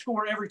me a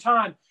score every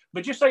time,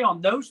 but just say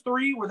on those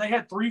 3 where they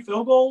had 3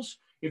 field goals,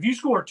 if you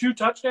score 2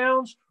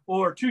 touchdowns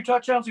or 2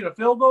 touchdowns and a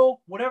field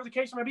goal, whatever the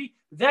case may be,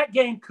 that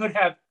game could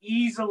have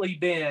easily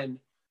been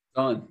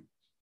done.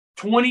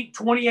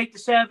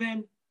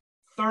 28-7,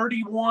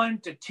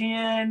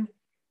 31-10,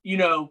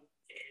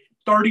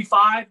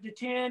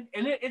 35-10,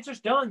 and it's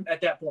just done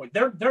at that point.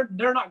 They're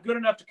not good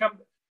enough to come.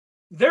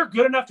 They're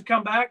good enough to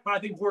come back, but I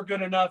think we're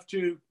good enough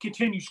to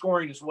continue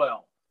scoring as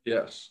well.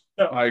 Yes,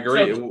 I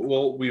agree.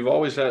 Well, we've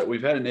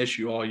had an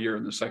issue all year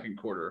in the second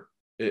quarter.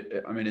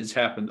 It's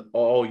happened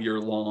all year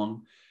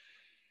long,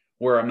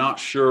 where I'm not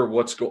sure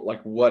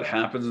what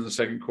happens in the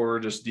second quarter.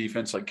 Just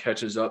defense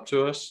catches up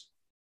to us.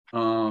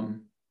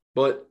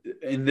 But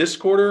in this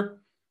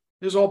quarter,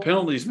 It was all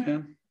penalties,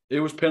 man.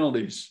 It was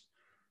penalties.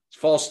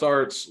 False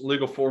starts,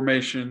 legal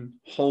formation,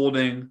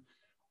 holding,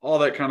 all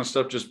that kind of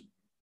stuff, just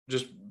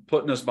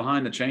putting us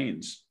behind the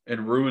chains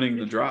and ruining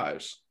the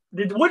drives.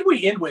 What did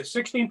we end with?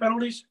 16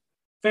 penalties?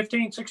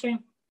 15, 16?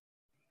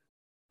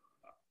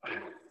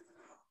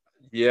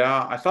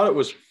 Yeah, I thought it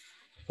was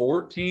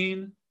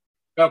 14.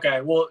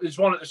 Okay, well, it's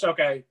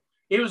okay.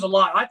 It was a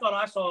lot. I thought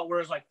I saw it where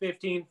it was like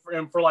 15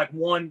 for like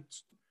one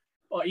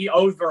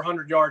over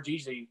 100 yards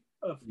easy.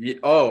 Yeah,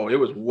 oh, it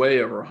was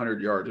way over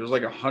 100 yards. It was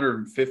like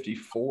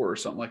 154 or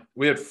something. Like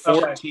we had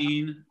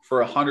 14 for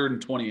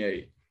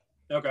 128.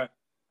 Okay.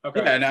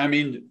 Yeah, and I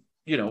mean,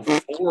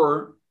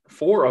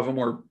 four of them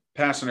were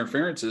pass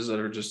interferences that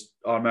are just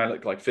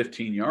automatic, like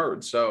 15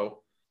 yards.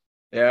 So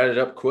they added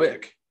up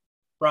quick.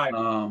 Right.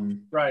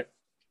 Right.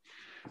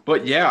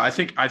 But yeah, I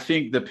think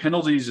the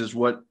penalties is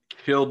what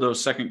killed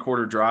those second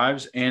quarter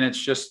drives, and it's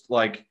just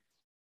like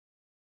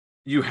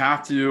you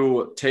have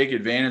to take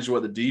advantage of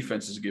what the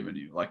defense is giving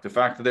you. Like the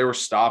fact that they were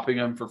stopping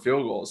them for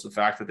field goals, the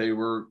fact that they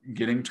were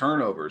getting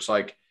turnovers.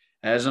 Like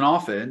as an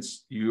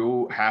offense,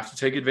 you have to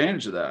take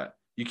advantage of that.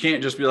 You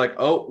can't just be like,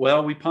 oh,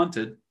 well, we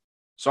punted.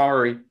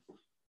 Sorry.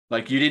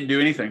 Like you didn't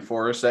do anything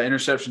for us. That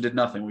interception did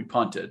nothing. We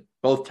punted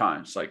both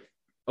times. Like,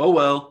 oh,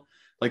 well,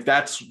 like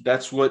that's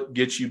what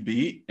gets you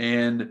beat.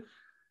 And,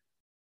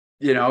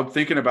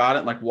 thinking about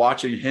it, like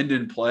watching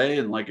Hendon play,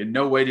 and like in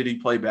no way did he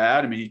play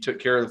bad. I mean, he took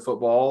care of the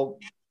football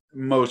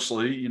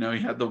mostly. He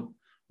had the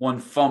one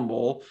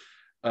fumble,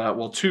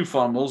 two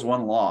fumbles,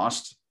 one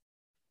lost.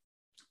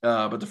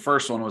 But the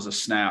first one was a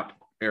snap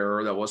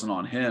error that wasn't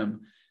on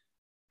him.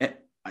 And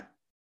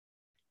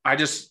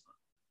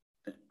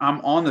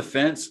I'm on the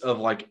fence of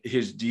like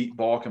his deep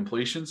ball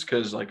completions,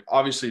 because like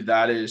obviously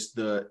that is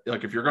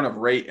if you're going to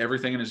rate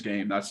everything in his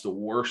game, that's the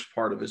worst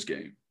part of his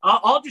game.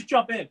 I'll just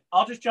jump in.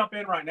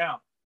 Right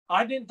now.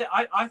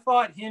 I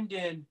thought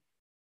Hendon.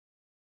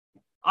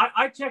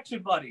 I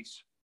texted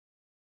buddies,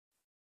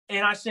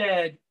 and I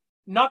said,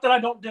 not that I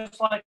don't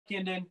dislike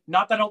Hendon,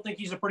 not that I don't think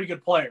he's a pretty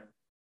good player.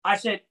 I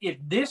said, if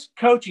this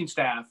coaching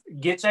staff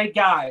gets a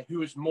guy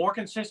who is more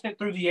consistent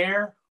through the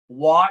air,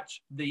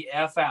 watch the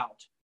F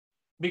out.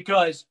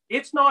 Because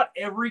it's not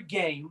every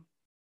game.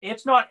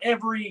 It's not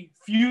every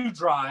few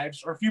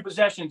drives or few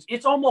possessions.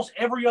 It's almost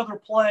every other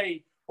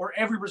play or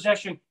every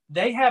possession.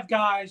 They have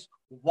guys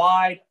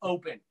wide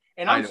open.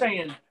 And I'm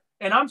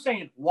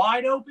saying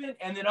wide open,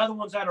 and then other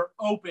ones that are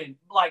open,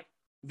 like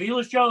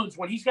Velus Jones,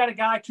 when he's got a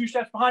guy 2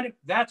 steps behind him,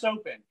 that's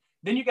open.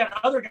 Then you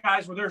got other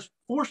guys where there's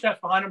 4 steps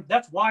behind him,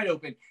 that's wide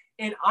open.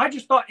 And I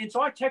just thought, and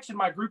so I texted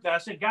my group that I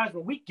said, guys,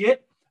 when we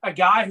get a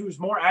guy who's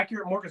more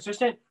accurate, more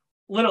consistent,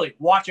 literally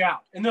watch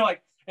out. And they're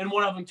like, and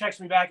one of them texted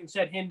me back and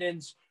said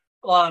Hendon's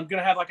going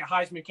to have like a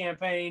Heisman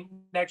campaign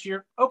next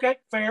year. Okay,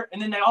 fair.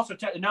 And then they also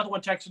another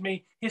one texted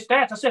me his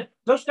stats. I said,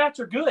 those stats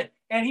are good,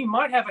 and he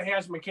might have a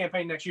Heisman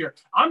campaign next year.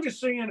 I'm just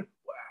seeing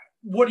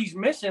what he's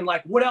missing,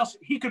 like what else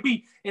he could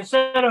be.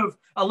 Instead of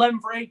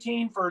 11 for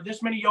 18 for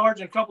this many yards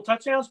and a couple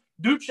touchdowns,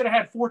 dude should have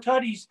had 4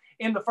 tutties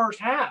in the first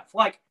half.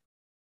 Like,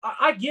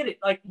 I get it.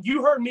 Like,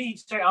 you heard me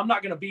say I'm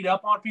not going to beat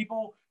up on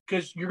people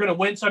because you're going to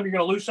win some, you're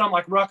going to lose some,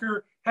 like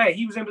Rucker. Hey,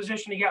 he was in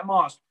position, he got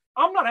mossed.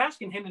 I'm not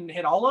asking him to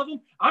hit all of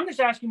them. I'm just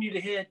asking you to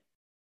hit,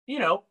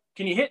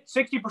 can you hit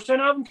 60%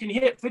 of them? Can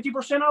you hit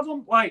 50% of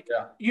them? Like,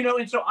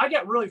 and so I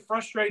got really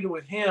frustrated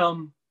with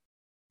him.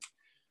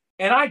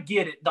 And I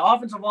get it. The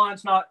offensive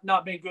line's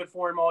not been good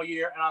for him all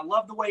year. And I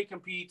love the way he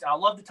competes. I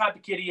love the type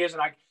of kid he is.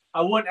 And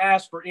I wouldn't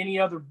ask for any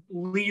other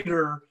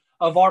leader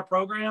of our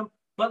program.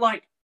 But,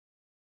 like,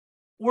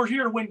 we're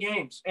here to win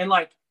games. And,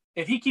 like,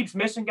 if he keeps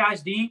missing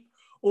guys deep,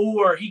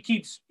 or he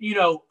keeps,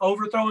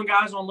 overthrowing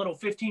guys on little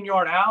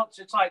 15-yard outs,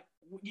 it's like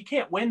you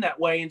can't win that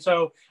way. And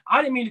so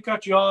I didn't mean to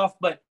cut you off,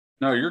 but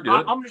no, you're good.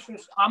 I'm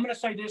going to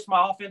say this,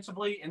 my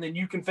offensively, and then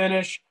you can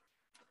finish.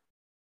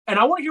 And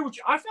I want to hear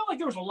I felt like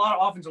there was a lot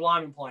of offensive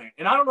linemen playing.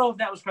 And I don't know if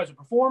that was because of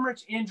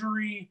performance,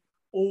 injury,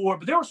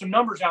 but there were some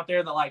numbers out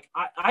there that, like,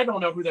 I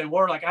don't know who they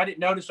were. Like, I didn't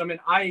notice them, and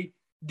I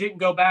didn't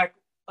go back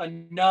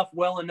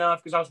well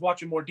enough because I was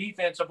watching more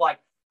defensive.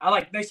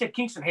 They said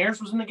Kingston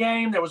Harris was in the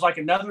game. There was like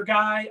another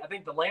guy. I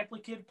think the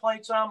Lampley kid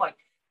played some. Like,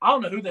 I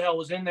don't know who the hell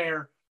was in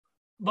there.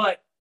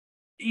 But,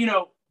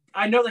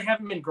 I know they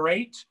haven't been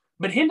great.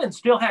 But Hendon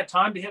still had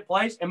time to hit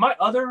plays. And my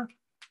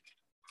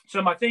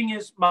thing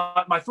is,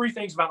 my 3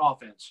 things about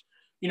offense.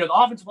 The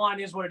offensive line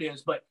is what it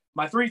is. But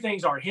my 3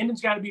 things are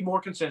Hendon's got to be more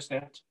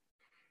consistent,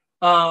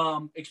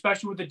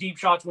 especially with the deep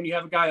shots when you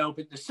have a guy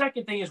open. The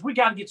second thing is we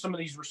got to get some of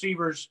these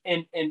receivers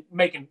and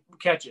making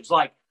catches.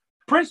 Like,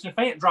 Princeton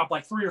Fant dropped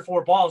like 3 or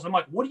 4 balls. I'm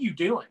like, what are you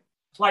doing?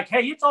 It's like,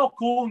 hey, it's all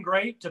cool and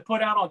great to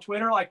put out on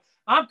Twitter, like,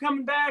 I'm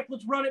coming back.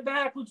 Let's run it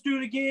back. Let's do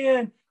it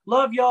again.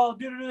 Love y'all.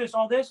 Do this,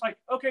 all this. Like,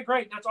 okay,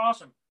 great. That's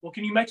awesome. Well,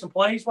 can you make some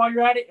plays while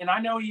you're at it? And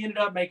I know he ended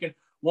up making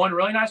one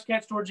really nice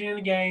catch towards the end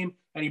of the game,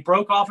 and he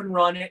broke off and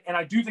run it. And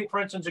I do think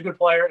Princeton's a good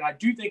player, and I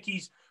do think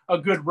he's a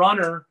good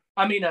runner.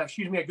 A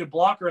good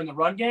blocker in the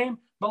run game.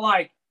 But,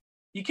 like,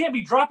 you can't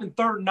be dropping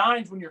 3rd and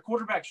 9s when your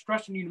quarterback's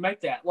stressing you to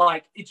make that.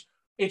 Like,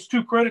 it's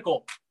too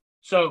critical.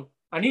 So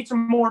I need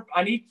some more.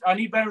 I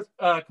need better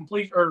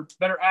complete or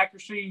better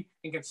accuracy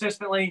and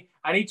consistently.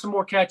 I need some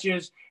more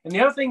catches. And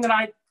the other thing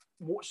that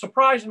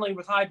surprisingly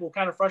with Heupel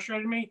kind of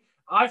frustrated me,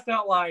 I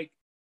felt like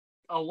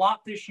a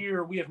lot this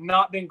year we have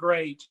not been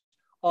great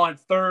on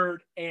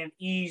third and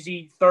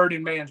easy, third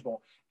and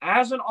manageable.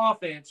 As an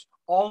offense,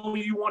 all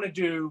you want to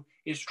do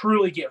is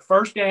truly get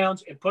first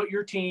downs and put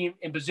your team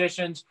in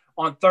positions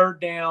on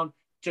third down.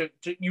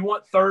 You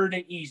want third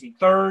and easy,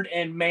 third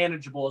and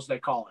manageable, as they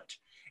call it.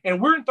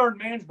 And we're in third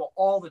and manageable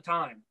all the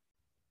time.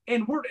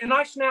 And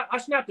I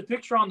snapped a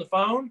picture on the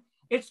phone.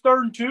 It's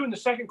 3rd and 2 in the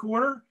second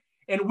quarter,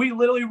 and we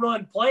literally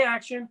run play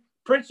action.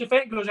 Prince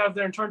DeFant goes out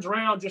there and turns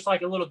around just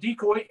like a little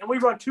decoy, and we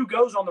run 2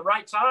 goes on the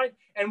right side,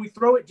 and we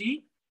throw it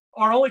deep.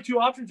 Our only 2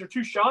 options are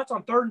 2 shots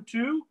on 3rd and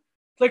 2.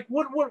 Like,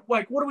 what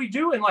are we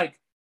doing? Like,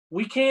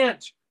 we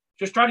can't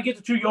just try to get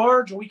the 2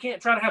 yards, or we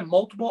can't try to have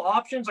multiple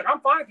options. Like,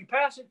 I'm fine if you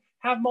pass it,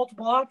 have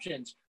multiple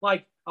options.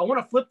 Like, I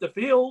want to flip the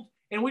field,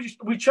 and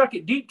we chuck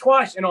it deep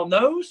twice. And on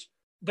those,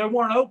 they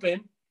weren't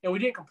open, and we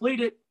didn't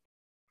complete it.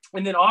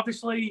 And then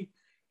obviously,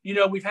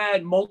 we've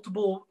had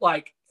multiple,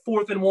 like,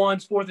 4th and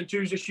 1s, 4th and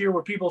 2s this year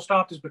where people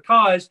stopped us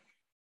because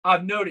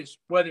I've noticed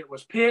whether it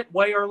was Pitt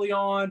way early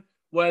on,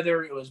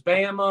 whether it was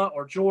Bama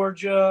or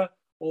Georgia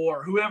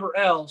or whoever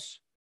else,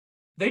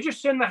 they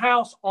just send the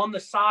house on the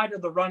side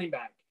of the running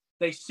back.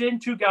 They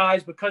send 2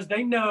 guys because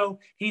they know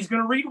he's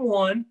going to read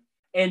one,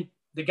 and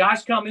the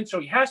guy's coming, so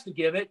he has to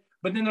give it.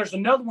 But then there's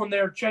another one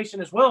there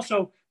chasing as well.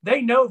 So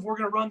they know if we're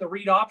going to run the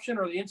read option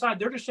or the inside,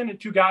 they're just sending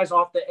 2 guys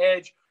off the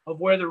edge of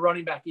where the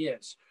running back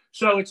is.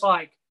 So it's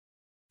like,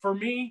 for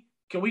me,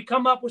 can we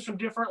come up with some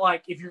different,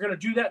 like, if you're going to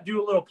do that,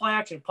 do a little play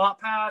action pop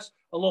pass,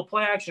 a little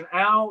play action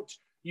out,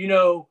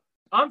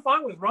 I'm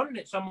fine with running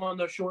it some on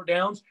those short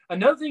downs.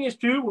 Another thing is,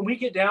 too, when we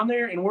get down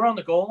there and we're on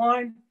the goal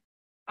line,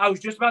 I was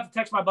just about to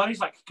text my buddies,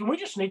 like, can we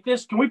just sneak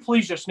this? Can we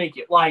please just sneak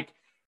it? Like,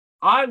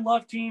 I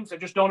love teams that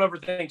just don't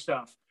overthink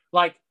stuff.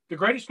 Like, the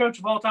greatest coach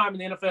of all time in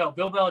the NFL,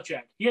 Bill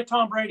Belichick, he had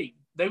Tom Brady.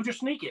 They would just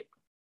sneak it.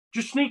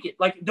 Just sneak it.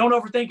 Like, don't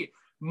overthink it.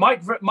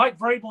 Mike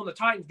Vrabel and the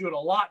Titans do it a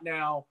lot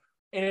now.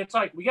 And it's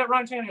like, we got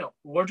Ryan Tannehill.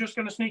 We're just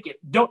going to sneak it.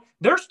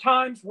 There's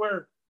times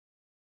where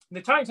the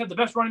Titans have the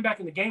best running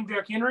back in the game,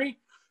 Derrick Henry.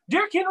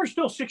 Derrick Henry's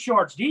still 6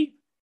 yards deep.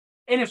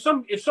 And if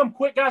some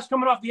quick guy's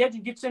coming off the edge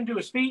and gets into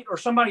his feet or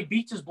somebody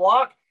beats his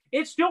block,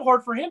 it's still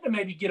hard for him to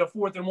maybe get a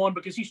 4th and 1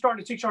 because he's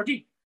starting at 6 yards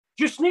deep.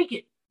 Just sneak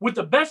it. With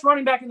the best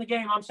running back in the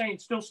game, I'm saying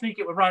still sneak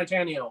it with Ryan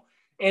Tannehill.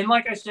 And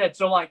like I said,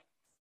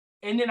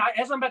 and then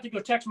as I'm about to go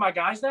text my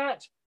guys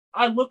that,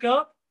 I look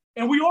up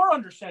and we are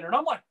under center. And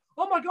I'm like,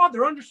 oh my God,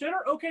 they're under center?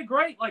 Okay,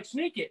 great. Like,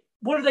 sneak it.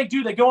 What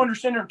do? They go under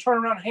center and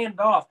turn around and hand it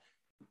off.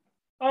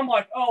 I'm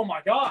like, oh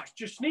my gosh,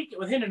 just sneak it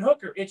with Hendon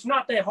Hooker. It's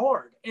not that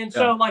hard. And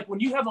so, like,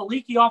 when you have a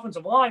leaky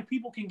offensive line,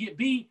 people can get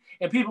beat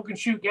and people can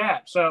shoot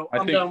gaps. So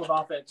I'm done with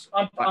offense.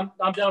 I'm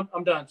done.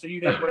 I'm done. So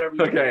you hit whatever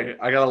you Okay.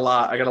 I got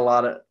a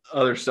lot of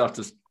other stuff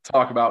to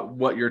talk about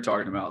what you're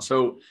talking about.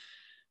 So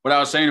what I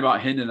was saying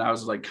about Hendon, I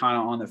was like kind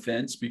of on the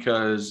fence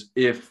because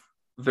if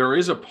there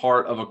is a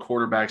part of a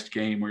quarterback's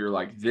game where you're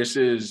like, this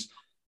is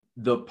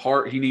the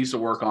part he needs to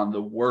work on,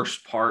 the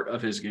worst part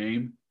of his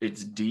game,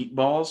 it's deep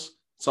balls.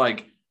 It's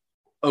like,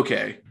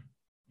 okay,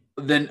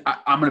 then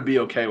I'm going to be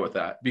okay with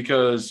that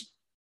because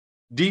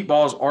deep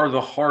balls are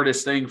the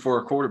hardest thing for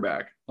a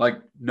quarterback.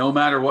 Like, no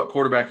matter what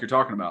quarterback you're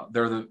talking about,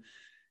 they're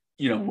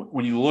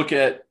when you look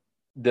at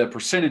the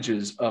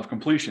percentages of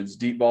completions,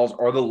 deep balls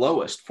are the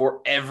lowest for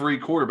every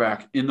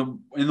quarterback in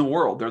the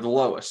world. They're the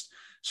lowest.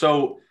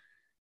 So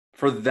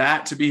for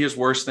that to be his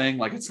worst thing,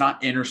 like, it's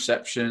not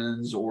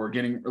interceptions or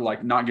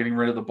not getting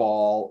rid of the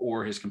ball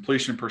or his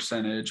completion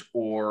percentage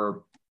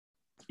or,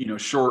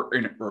 short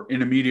or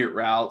intermediate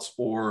routes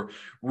or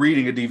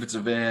reading a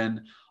defensive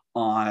end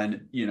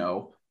on,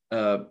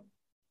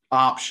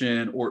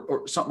 option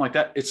or something like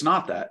that. It's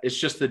not that. It's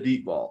just the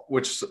deep ball,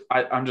 which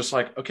I'm just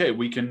like, okay,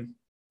 we can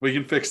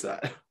fix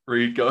that.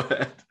 Reed, go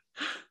ahead.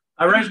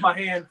 I raised my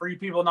hand for you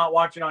people not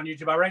watching on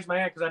YouTube. I raised my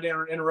hand because I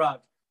didn't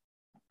interrupt.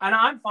 And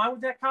I'm fine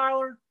with that,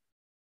 Kyler.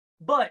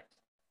 But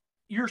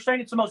you're saying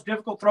it's the most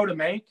difficult throw to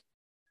make.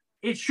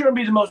 It shouldn't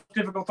be the most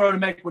difficult throw to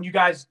make when you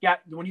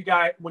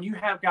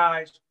have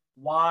guys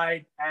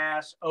wide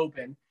ass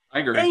open. I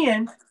agree.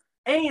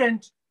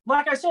 And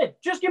like I said,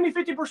 just give me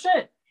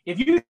 50%. If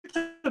you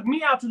took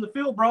me out to the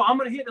field, bro, I'm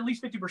going to hit at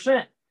least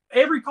 50%.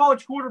 Every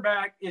college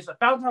quarterback is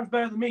 1,000 times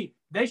better than me.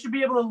 They should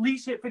be able to at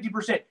least hit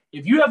 50%.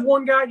 If you have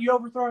one guy and you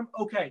overthrow him,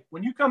 okay.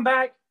 When you come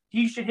back,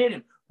 he should hit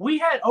him. We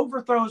had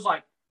overthrows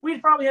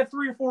we'd probably have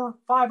 3 or 4 or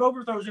 5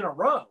 overthrows in a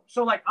row.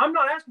 So, I'm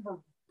not asking for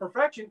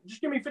perfection.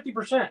 Just give me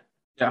 50%.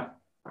 Yeah,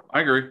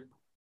 I agree.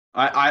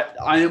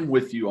 I am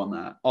with you on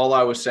that. All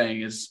I was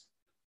saying is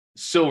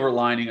silver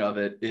lining of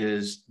it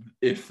is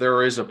if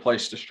there is a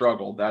place to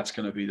struggle, that's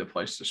going to be the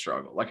place to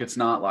struggle. Like, it's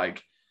not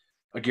like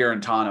a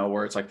Garantano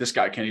where it's like, this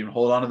guy can't even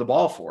hold on to the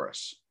ball for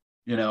us,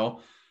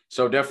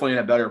 So definitely in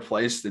a better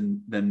place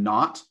than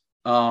not.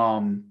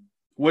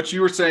 What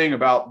you were saying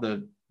about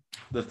the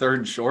 3rd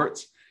and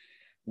shorts,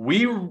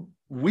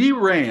 we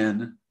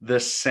ran the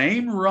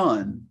same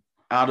run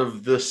out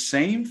of the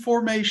same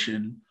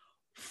formation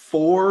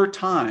 4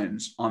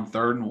 times on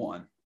 3rd and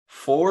 1.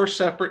 4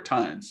 separate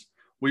times.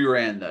 We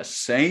ran the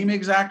same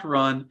exact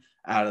run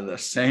out of the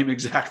same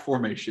exact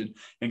formation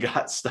and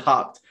got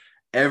stopped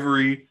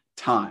every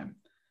time.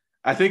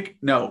 I think,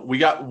 no, we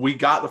got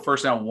the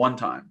first down 1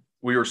 time.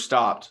 We were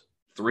stopped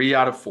 3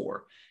 out of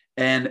 4.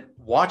 And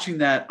watching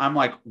that, I'm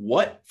like,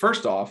 what?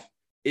 First off,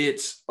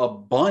 it's a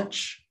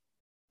bunch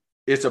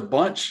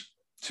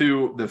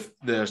to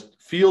the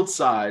field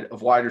side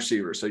of wide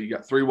receivers. So you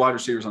got 3 wide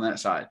receivers on that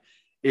side.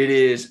 It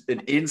is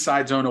an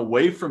inside zone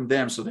away from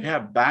them. So they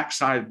have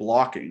backside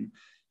blocking.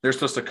 They're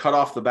supposed to cut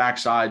off the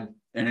backside,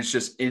 and it's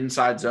just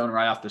inside zone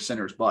right off the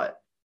center's butt.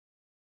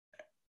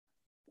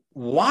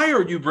 Why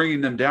are you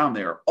bringing them down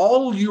there?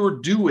 All you're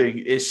doing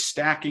is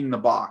stacking the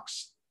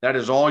box. That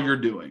is all you're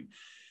doing.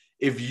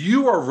 If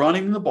you are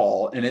running the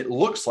ball and it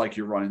looks like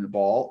you're running the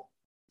ball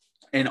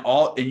and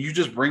you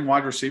just bring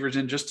wide receivers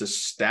in just to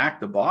stack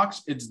the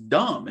box, it's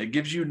dumb. It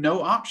gives you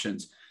no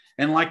options.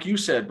 And like you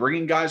said,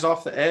 bringing guys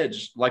off the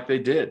edge like they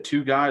did,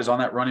 2 guys on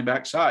that running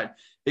back side,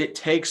 it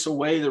takes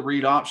away the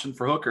read option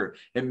for Hooker.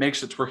 It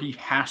makes it to where he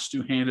has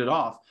to hand it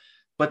off.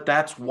 But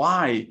that's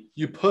why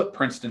you put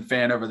Princeton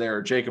Fan over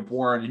there, Jacob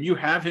Warren, and you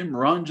have him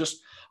run just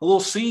a little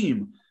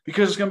seam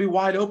because it's going to be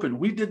wide open.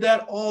 We did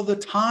that all the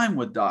time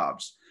with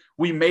Dobbs.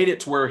 We made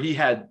it to where he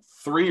had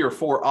 3 or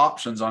 4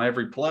 options on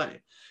every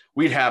play.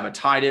 We'd have a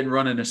tight end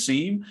running a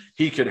seam.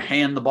 He could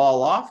hand the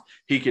ball off.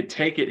 He could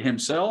take it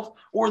himself,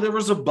 or there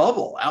was a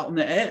bubble out on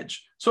the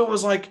edge. So it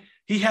was like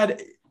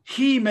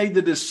he made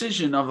the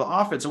decision of the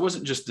offense. It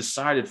wasn't just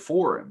decided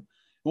for him.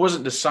 It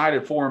wasn't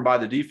decided for him by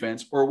the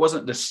defense, or it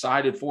wasn't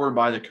decided for him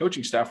by the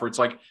coaching staff where it's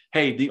like,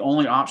 hey, the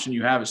only option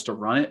you have is to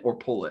run it or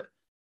pull it.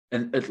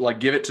 And it's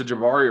like, give it to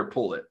Jabari or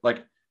pull it.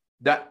 Like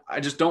that, I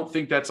just don't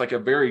think that's like a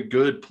very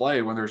good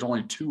play when there's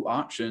only 2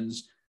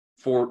 options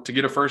to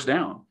get a first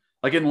down.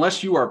 Like,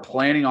 unless you are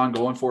planning on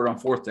going for it on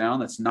 4th down,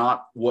 that's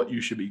not what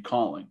you should be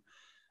calling.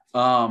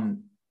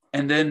 And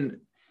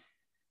then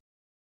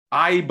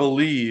I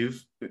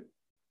believe,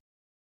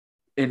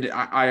 and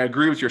I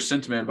agree with your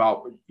sentiment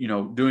about,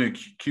 doing a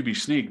QB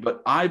sneak,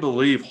 but I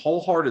believe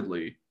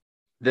wholeheartedly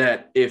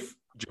that if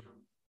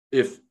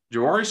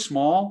Jabari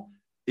Small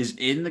is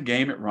in the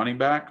game at running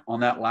back on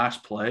that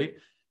last play,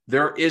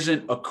 there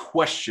isn't a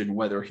question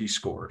whether he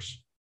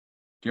scores.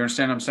 Do you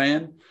understand what I'm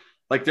saying?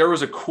 Like, there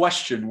was a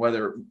question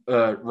whether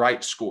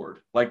Wright scored,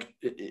 like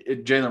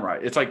Jalen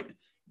Wright. It's like,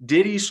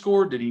 did he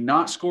score? Did he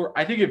not score?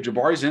 I think if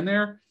Jabari's in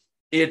there,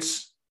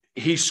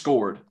 he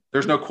scored.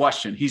 There's no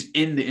question. He's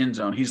in the end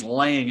zone. He's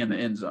laying in the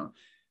end zone.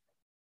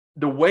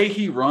 The way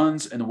he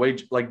runs and the way,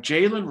 like,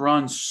 Jalen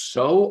runs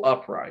so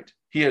upright.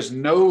 He has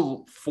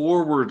no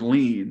forward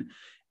lean,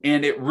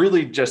 and it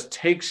really just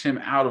takes him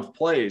out of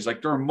plays.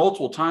 Like, there are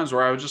multiple times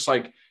where I was just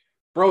like,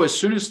 bro, as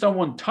soon as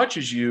someone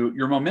touches you,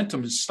 your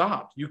momentum is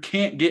stopped. You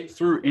can't get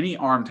through any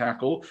arm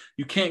tackle.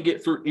 You can't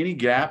get through any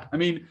gap. I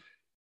mean,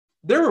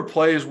 there were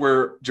plays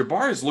where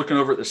Jabari is looking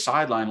over at the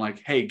sideline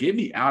like, hey, get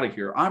me out of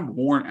here. I'm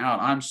worn out.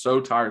 I'm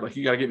so tired. Like,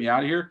 you got to get me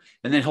out of here.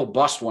 And then he'll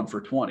bust one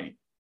for 20.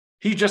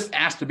 He just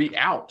asked to be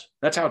out.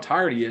 That's how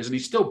tired he is. And he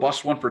still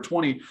busts one for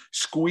 20,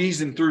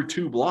 squeezing through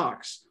 2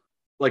 blocks,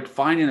 like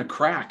finding a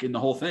crack in the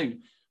whole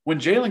thing. When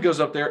Jalen goes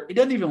up there, it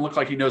doesn't even look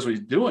like he knows what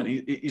he's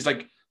doing. He's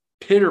like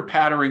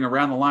pitter-pattering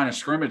around the line of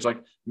scrimmage,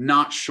 like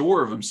not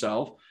sure of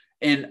himself.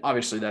 And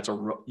obviously that's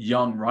a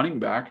young running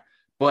back.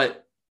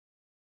 But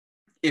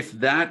if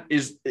that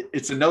is –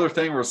 it's another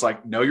thing where it's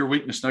like, know your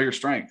weakness, know your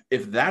strength.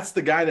 If that's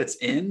the guy that's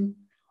in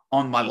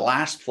on my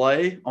last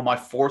play, on my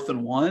 4th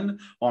and 1,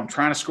 while I'm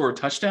trying to score a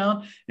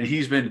touchdown, and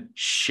he's been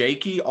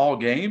shaky all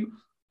game,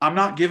 I'm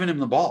not giving him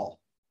the ball.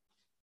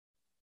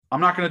 I'm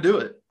not going to do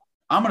it.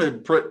 I'm going to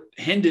put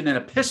Hendon in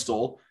a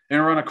pistol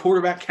and run a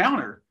quarterback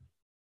counter.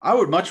 I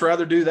would much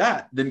rather do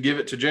that than give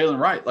it to Jalen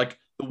Wright. Like,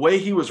 the way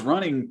he was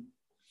running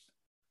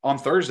on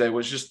Thursday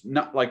was just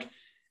not like –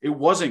 it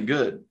wasn't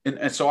good.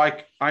 And so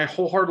I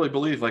wholeheartedly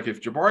believe, like,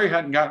 if Jabari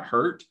hadn't got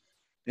hurt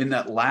in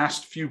that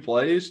last few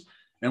plays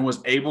and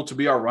was able to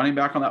be our running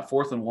back on that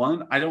 4th and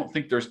 1, I don't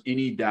think there's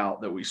any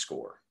doubt that we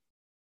score.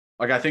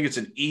 Like, I think it's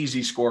an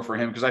easy score for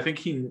him because I think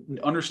he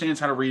understands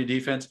how to read a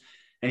defense,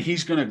 and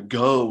he's going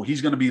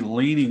to be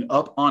leaning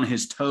up on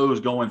his toes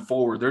going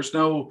forward. There's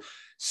no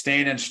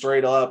standing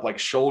straight up, like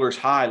shoulders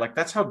high. Like,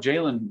 that's how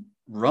Jalen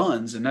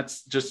runs. And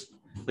that's just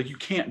like, you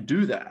can't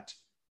do that.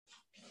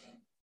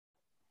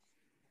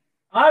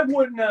 I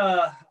wouldn't,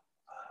 I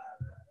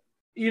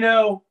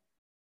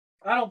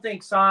don't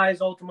think size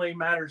ultimately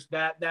matters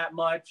that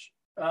much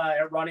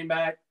at running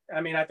back.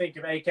 I mean, I think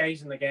if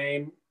AK's in the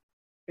game,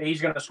 he's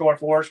going to score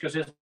for us because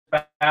his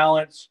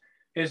balance,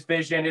 his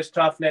vision, his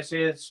toughness,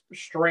 his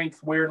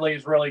strength, weirdly,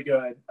 is really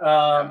good.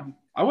 I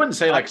wouldn't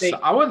say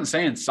I wasn't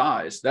saying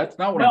size. That's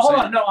not what I'm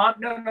saying. No.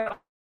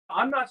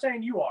 I'm not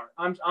saying you are.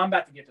 I'm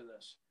about to get to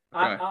this.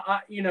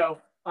 Okay.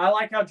 I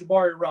like how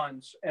Jabari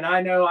runs, and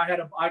I know I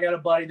got a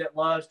buddy that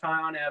loves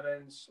Tyon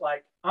Evans.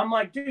 Like, I'm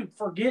like, dude,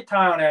 forget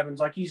Tyon Evans.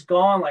 Like, he's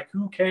gone. Like,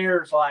 who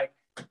cares? Like,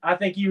 I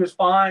think he was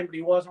fine, but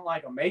he wasn't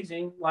like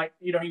amazing. Like,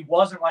 he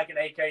wasn't like an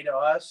AK to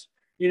us.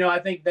 I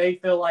think they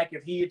feel like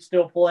if he had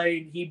still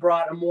played, he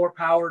brought a more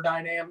power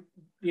dynamic,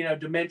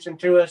 dimension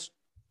to us.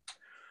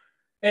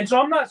 And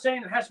so I'm not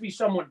saying it has to be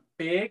someone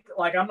big.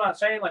 Like, I'm not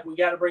saying like we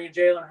got to bring a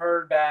Jalen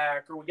Hurd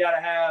back, or we got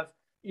to have,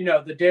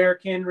 the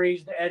Derrick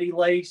Henrys, the Eddie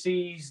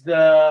Lacy's,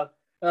 the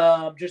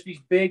just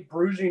these big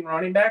bruising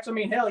running backs. I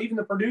mean, hell, even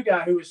the Purdue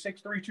guy who was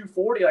 6'3",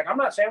 240. Like, I'm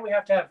not saying we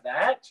have to have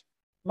that,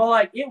 but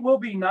like it will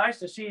be nice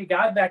to see a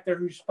guy back there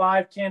who's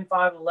 5'10",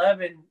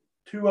 5'11",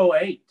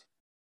 208.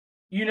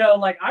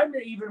 Like I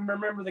even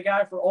remember the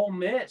guy for Ole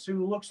Miss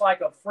who looks like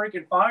a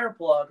freaking fire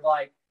plug,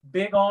 like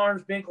big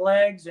arms, big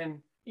legs, and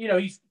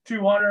he's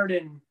 200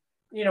 and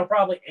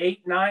probably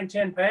 8, 9,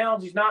 10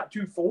 pounds. He's not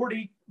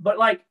 240, but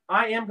like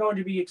I am going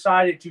to be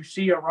excited to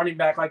see a running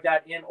back like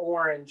that in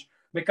orange,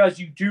 because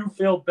you do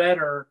feel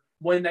better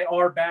when they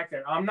are back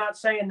there. I'm not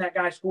saying that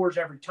guy scores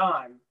every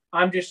time.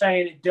 I'm just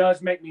saying it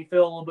does make me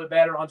feel a little bit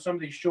better on some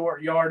of these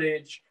short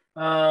yardage.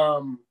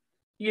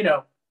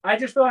 I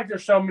just feel like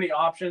there's so many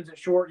options at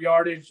short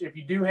yardage. If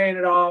you do hand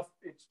it off,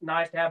 it's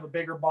nice to have a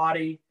bigger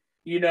body.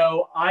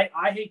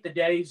 I hate the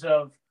days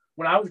of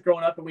when I was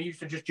growing up and we used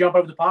to just jump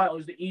over the pile. It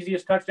was the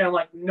easiest touchdown.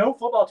 Like, no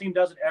football team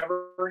does it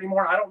ever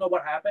anymore. I don't know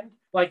what happened.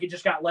 Like, it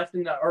just got left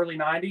in the early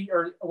 90s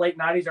or late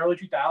 90s, early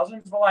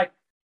 2000s. But, like,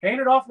 hand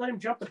it off, let him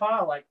jump the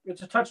pile. Like,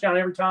 it's a touchdown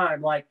every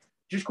time. Like,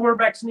 just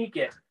quarterback sneak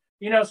it.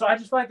 So I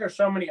just feel like there's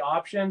so many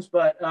options.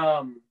 But,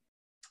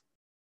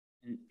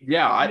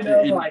 yeah,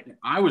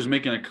 I was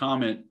making a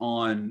comment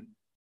on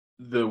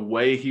the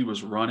way he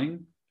was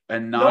running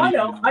and not.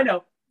 I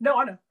know.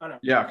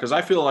 Yeah, because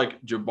I feel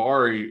like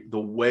Jabari, the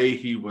way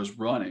he was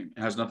running,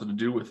 has nothing to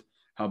do with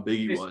how big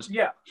he was.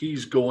 Yeah,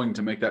 he's going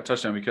to make that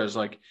touchdown because,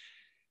 like,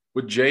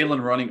 with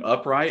Jalen running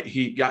upright,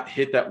 he got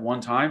hit that one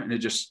time and it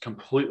just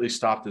completely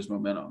stopped his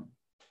momentum.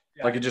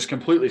 Yeah. Like, it just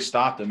completely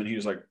stopped him, and he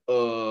was like,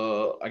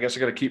 I guess I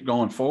got to keep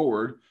going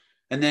forward.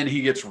 And then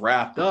he gets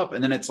wrapped up,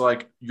 and then it's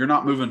like you're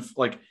not moving.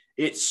 Like,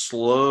 it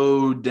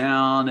slowed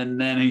down, and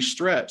then he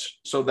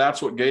stretched. So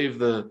that's what gave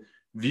the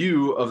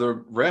view of the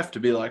ref to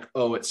be like,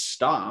 oh, it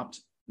stopped.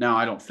 Now,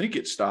 I don't think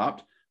it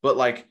stopped, but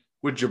like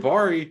with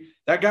Jabari,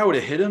 that guy would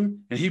have hit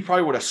him and he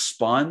probably would have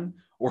spun,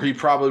 or he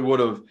probably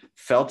would have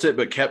felt it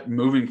but kept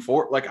moving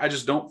forward. Like, I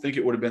just don't think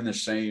it would have been the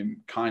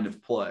same kind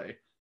of play.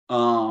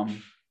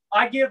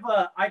 I give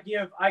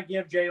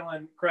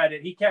Jalen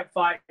credit. He kept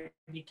fighting.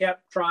 He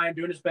kept trying,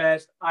 doing his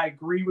best. I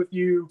agree with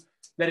you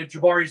that if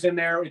Jabari's in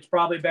there, it's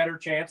probably a better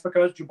chance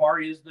because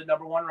Jabari is the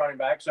number one running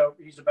back, so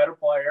he's a better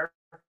player.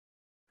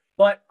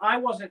 But I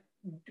wasn't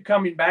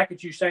coming back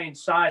at you saying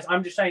size.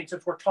 I'm just saying,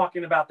 since we're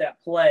talking about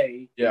that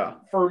play, yeah.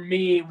 For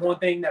me, one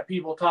thing that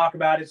people talk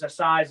about is the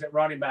size at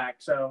running back.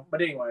 So,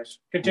 but anyways,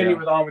 continue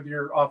on with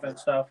your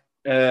offense stuff.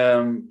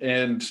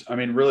 And I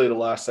mean, really the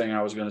last thing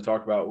I was going to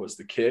talk about was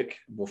the kick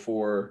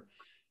before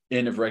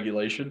end of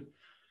regulation.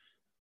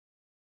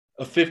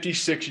 A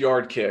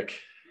 56-yard kick.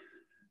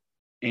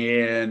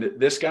 And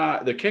this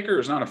guy, the kicker,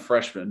 is not a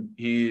freshman.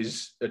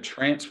 He's a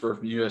transfer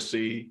from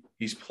USC.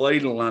 He's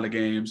played a lot of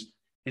games,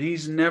 and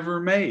he's never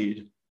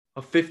made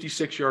a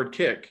 56-yard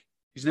kick.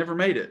 He's never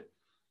made it.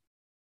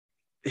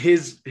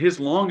 His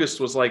longest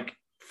was like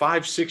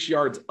 5-6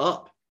 yards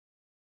up.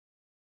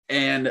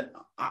 And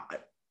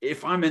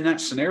if I'm in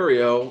that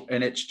scenario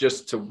and it's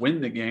just to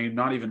win the game,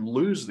 not even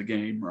lose the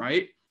game,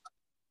 right?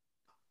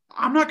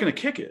 I'm not going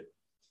to kick it.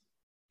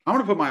 I'm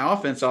going to put my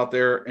offense out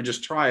there and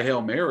just try a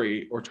Hail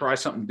Mary or try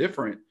something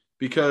different,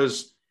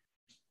 because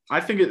I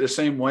think it the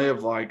same way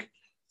of like,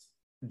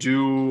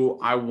 do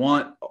I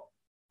want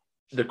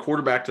the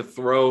quarterback to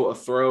throw a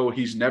throw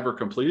he's never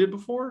completed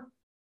before?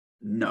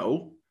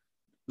 No.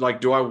 Like,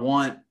 do I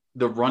want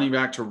the running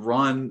back to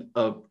run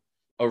a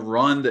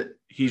run that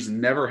he's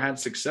never had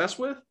success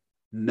with?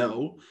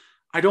 No.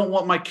 I don't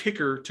want my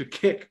kicker to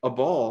kick a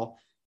ball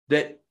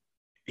that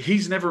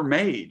he's never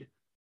made,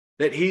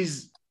 that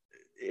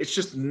it's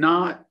just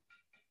not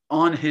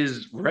on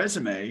his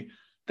resume.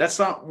 That's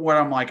not what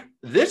I'm like,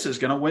 this is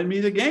going to win me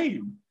the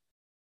game.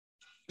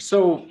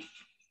 So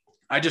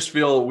I just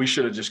feel we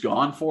should have just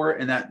gone for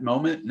it in that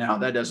moment. Now,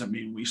 that doesn't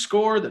mean we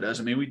score. That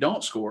doesn't mean we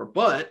don't score.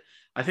 But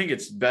I think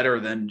it's better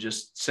than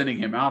just sending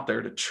him out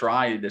there to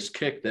try this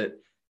kick that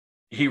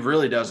he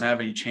really doesn't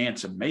have any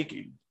chance of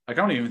making. Like,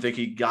 I don't even think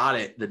he got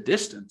it the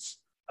distance,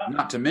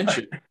 not to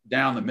mention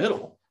down the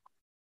middle.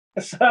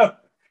 So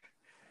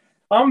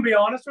I'm going to be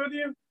honest with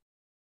you.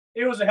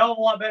 It was a hell of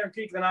a lot better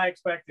kick than I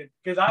expected,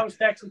 because I was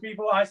texting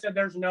people. I said,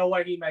 there's no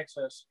way he makes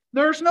this.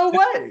 There's no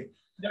way.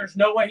 There's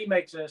no way he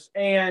makes this.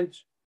 And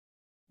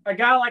a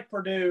guy like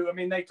Purdue, I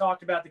mean, they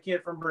talked about the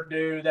kid from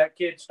Purdue. That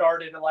kid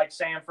started at like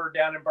Sanford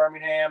down in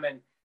Birmingham,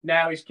 and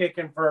now he's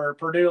kicking for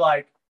Purdue.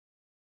 Like,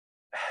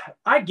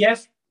 I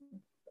guess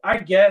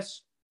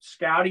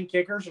scouting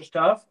kickers is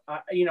tough. I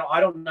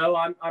don't know.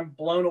 I'm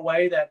blown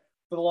away that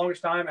for the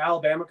longest time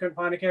Alabama couldn't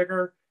find a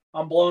kicker.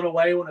 I'm blown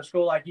away when a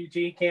school like UT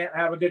can't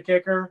have a good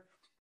kicker.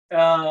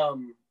 That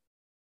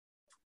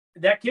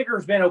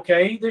kicker's been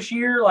okay this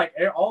year. Like,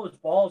 all his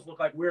balls look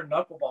like weird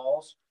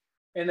knuckleballs.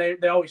 and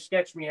they always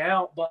sketch me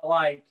out. But,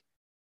 like,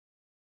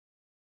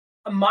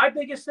 my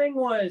biggest thing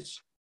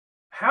was,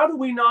 how do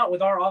we not,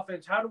 with our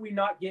offense, how do we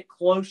not get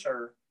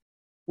closer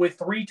with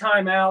 3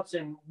 timeouts?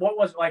 And what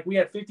was it, like, we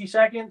had 50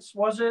 seconds,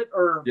 was it?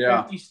 Or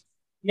yeah. 50?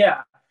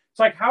 Yeah. It's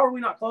like, how are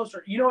we not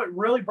closer? You know, it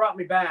really brought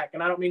me back,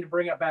 and I don't mean to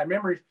bring up bad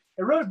memories.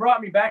 It really brought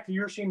me back to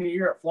your senior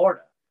year at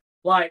Florida.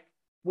 Like,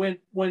 when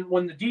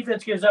the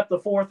defense gives up the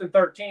 4th and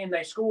 13,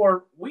 they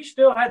score, we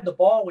still had the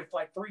ball with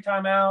like 3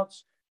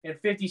 timeouts and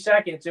 50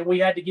 seconds, and we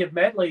had to give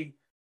Medley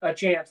a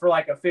chance for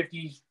like a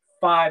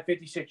 55,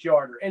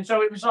 56-yarder. And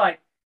so it was like,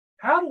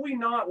 how do we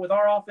not, with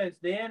our offense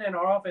then and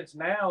our offense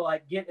now,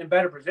 like, get in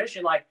better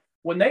position? Like,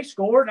 when they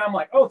scored, I'm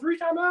like, oh, 3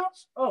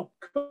 timeouts? Oh,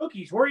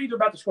 cookies. We're either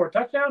about to score a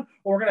touchdown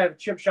or we're going to have a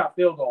chip shot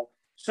field goal.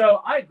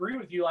 So I agree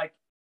with you. Like,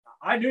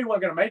 I knew he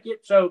wasn't going to make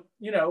it. So,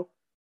 you know,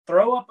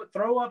 throw up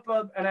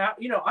an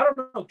out. You know, I don't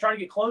know, trying to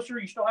get closer.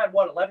 You still had,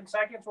 11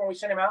 seconds when we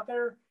sent him out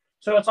there?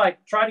 So it's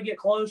like, try to get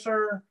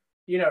closer,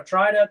 you know,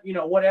 try to, you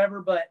know,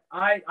 whatever. But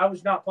I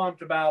was not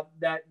pumped about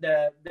that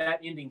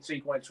ending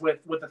sequence with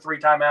the 3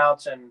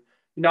 timeouts and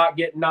not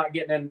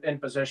getting in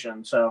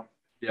position. So.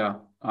 Yeah,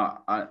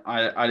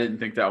 I didn't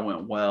think that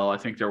went well. I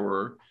think there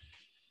were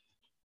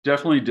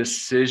definitely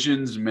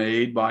decisions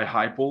made by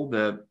Heupel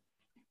that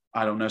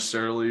I don't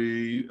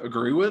necessarily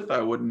agree with.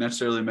 I wouldn't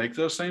necessarily make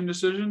those same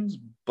decisions,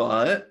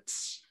 but,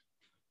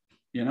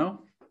 you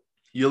know,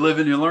 you live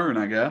and you learn,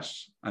 I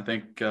guess. I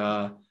think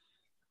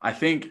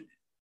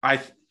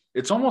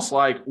it's almost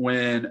like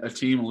when a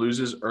team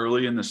loses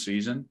early in the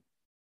season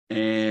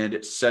and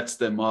it sets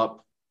them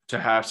up to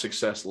have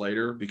success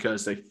later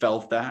because they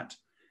felt that.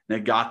 They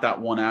got that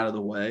one out of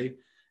the way,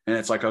 and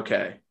it's like,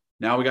 okay,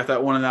 now we got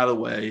that one out of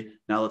the way.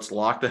 Now let's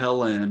lock the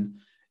hell in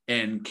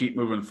and keep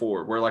moving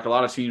forward. Where, like, a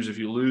lot of teams, if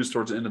you lose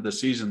towards the end of the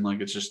season, like,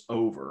 it's just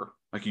over.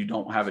 Like, you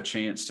don't have a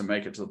chance to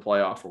make it to the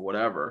playoff or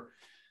whatever.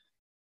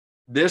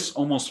 This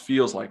almost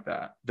feels like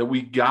that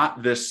we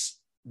got this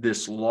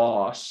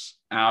loss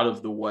out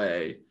of the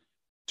way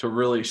to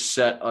really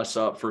set us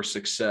up for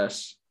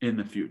success in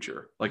the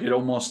future. Like, it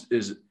almost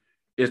is,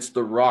 it's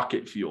the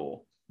rocket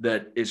fuel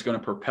that is going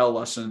to propel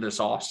us into this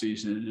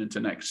offseason and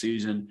into next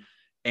season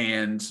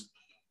and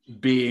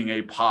being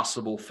a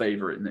possible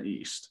favorite in the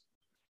East.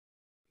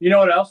 You know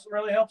what else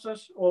really helps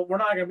us? Well, we're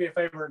not going to be a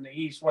favorite in the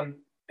East when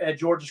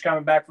Georgia's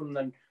coming back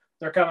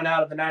they're coming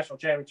out of the national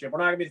championship. We're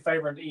not going to be the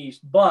favorite in the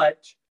East,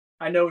 but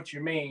I know what you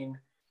mean.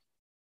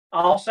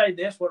 I'll say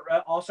this, what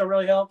also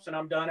really helps, and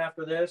I'm done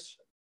after this.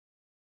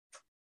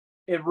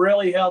 It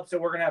really helps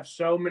that we're going to have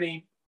so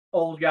many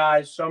old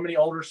guys, so many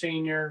older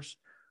seniors.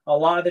 A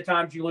lot of the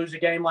times you lose a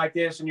game like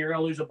this and you're going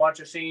to lose a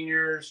bunch of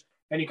seniors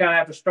and you kind of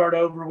have to start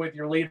over with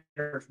your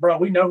leaders. Bro,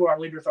 we know who our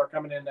leaders are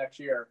coming in next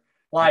year.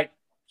 Like,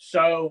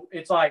 so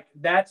it's like,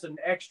 that's an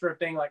extra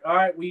thing. Like, all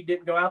right, we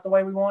didn't go out the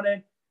way we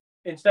wanted.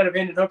 Instead of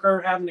Hendon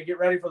Hooker having to get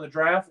ready for the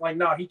draft, like,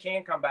 no, he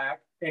can come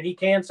back and he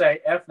can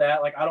say, F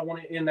that. Like, I don't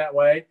want it in that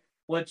way.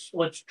 Let's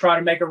try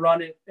to make a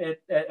run at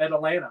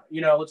Atlanta.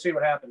 You know, let's see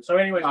what happens. So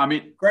anyways,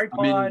 great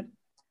pod.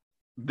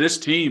 This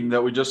team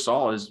that we just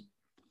saw is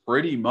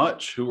pretty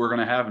much who we're going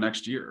to have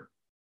next year.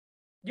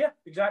 Yeah,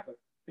 exactly.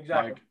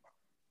 Like,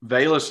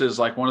 Velus is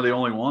like one of the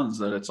only ones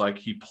that it's like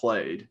he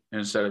played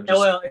instead of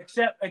just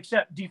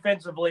except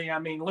defensively. I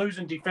mean,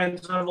 losing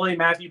defensively,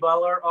 Matthew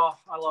Butler. Oh,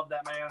 I love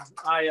that man.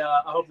 I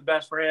hope the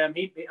best for him.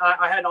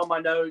 I had on my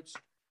notes.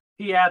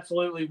 He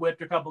absolutely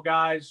whipped a couple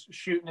guys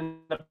shooting in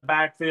the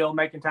backfield,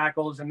 making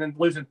tackles, and then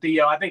losing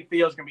Theo. I think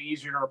Theo's going to be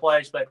easier to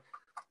replace, but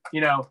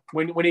you know,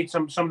 we need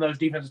some of those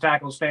defensive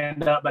tackles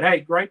stand up. But hey,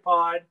 great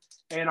pod.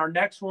 And our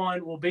next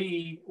one will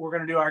be, we're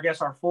going to do, I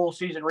guess, our full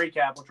season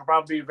recap, which will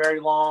probably be very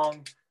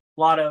long.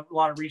 A lot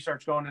of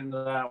research going into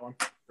that one.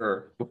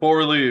 Sure. Before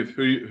we leave,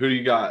 who do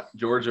you got,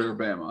 Georgia or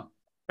Bama?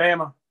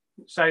 Bama,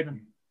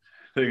 Saban.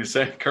 Think you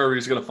say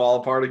Kirby's going to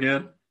fall apart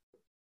again?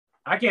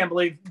 I can't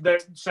believe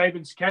that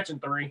Saban's catching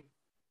 3.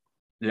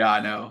 Yeah, I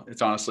know.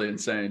 It's honestly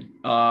insane.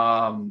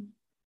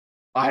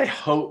 I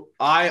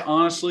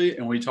honestly,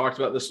 and we talked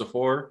about this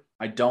before,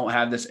 I don't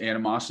have this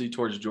animosity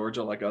towards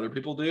Georgia like other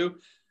people do.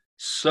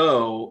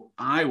 So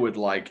I would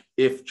like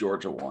if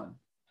Georgia won.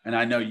 And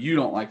I know you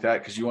don't like that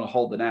because you want to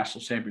hold the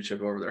national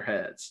championship over their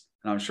heads.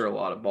 And I'm sure a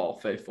lot of Ball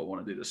faithful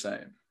want to do the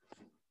same.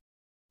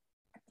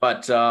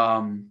 But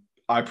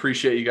I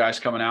appreciate you guys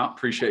coming out.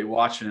 Appreciate you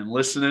watching and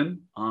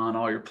listening on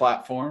all your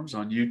platforms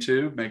on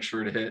YouTube. Make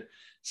sure to hit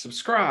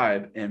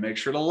subscribe and make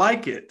sure to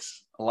like it.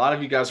 A lot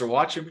of you guys are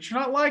watching, but you're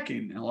not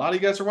liking. And a lot of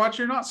you guys are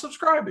watching, you're not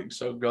subscribing.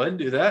 So go ahead and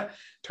do that.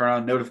 Turn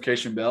on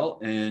notification bell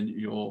and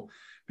you'll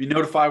be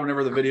notified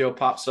whenever the video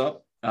pops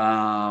up.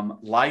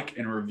 Like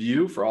and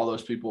review for all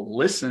those people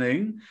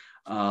listening.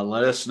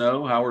 Let us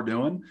know how we're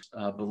doing.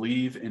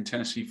 Believe in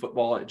Tennessee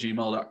football at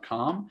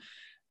gmail.com.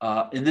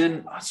 And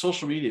then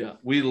social media.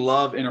 We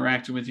love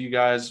interacting with you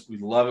guys. We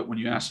love it when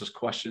you ask us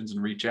questions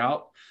and reach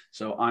out.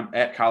 So I'm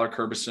at Kyler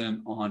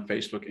Kerbison on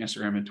Facebook,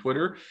 Instagram, and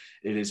Twitter.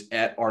 It is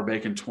at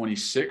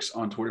rbacon26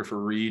 on Twitter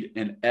for Reed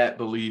and at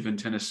Believe in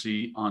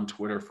Tennessee on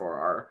Twitter for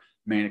our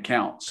main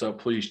account. So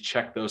please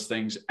check those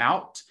things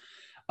out.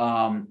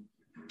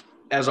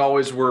 as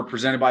always, we're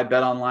presented by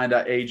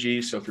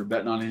betonline.ag. So if you're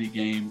betting on any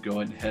game,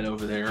 go ahead and head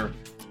over there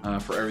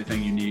for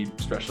everything you need,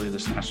 especially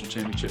this national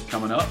championship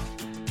coming up.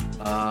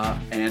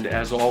 And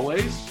as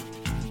always,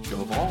 go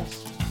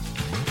Vols.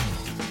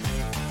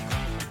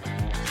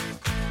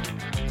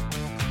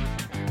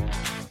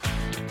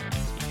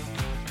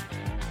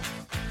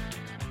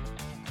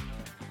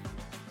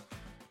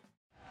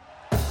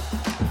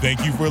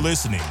 Thank you for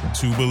listening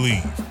to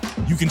Believe.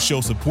 You can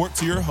show support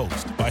to your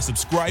host by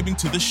subscribing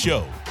to the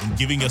show and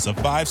giving us a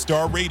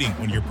 5-star rating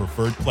on your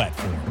preferred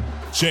platform.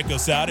 Check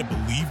us out at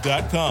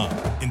Believe.com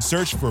and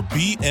search for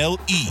BLEAV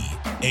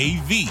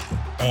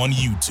on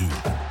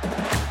YouTube.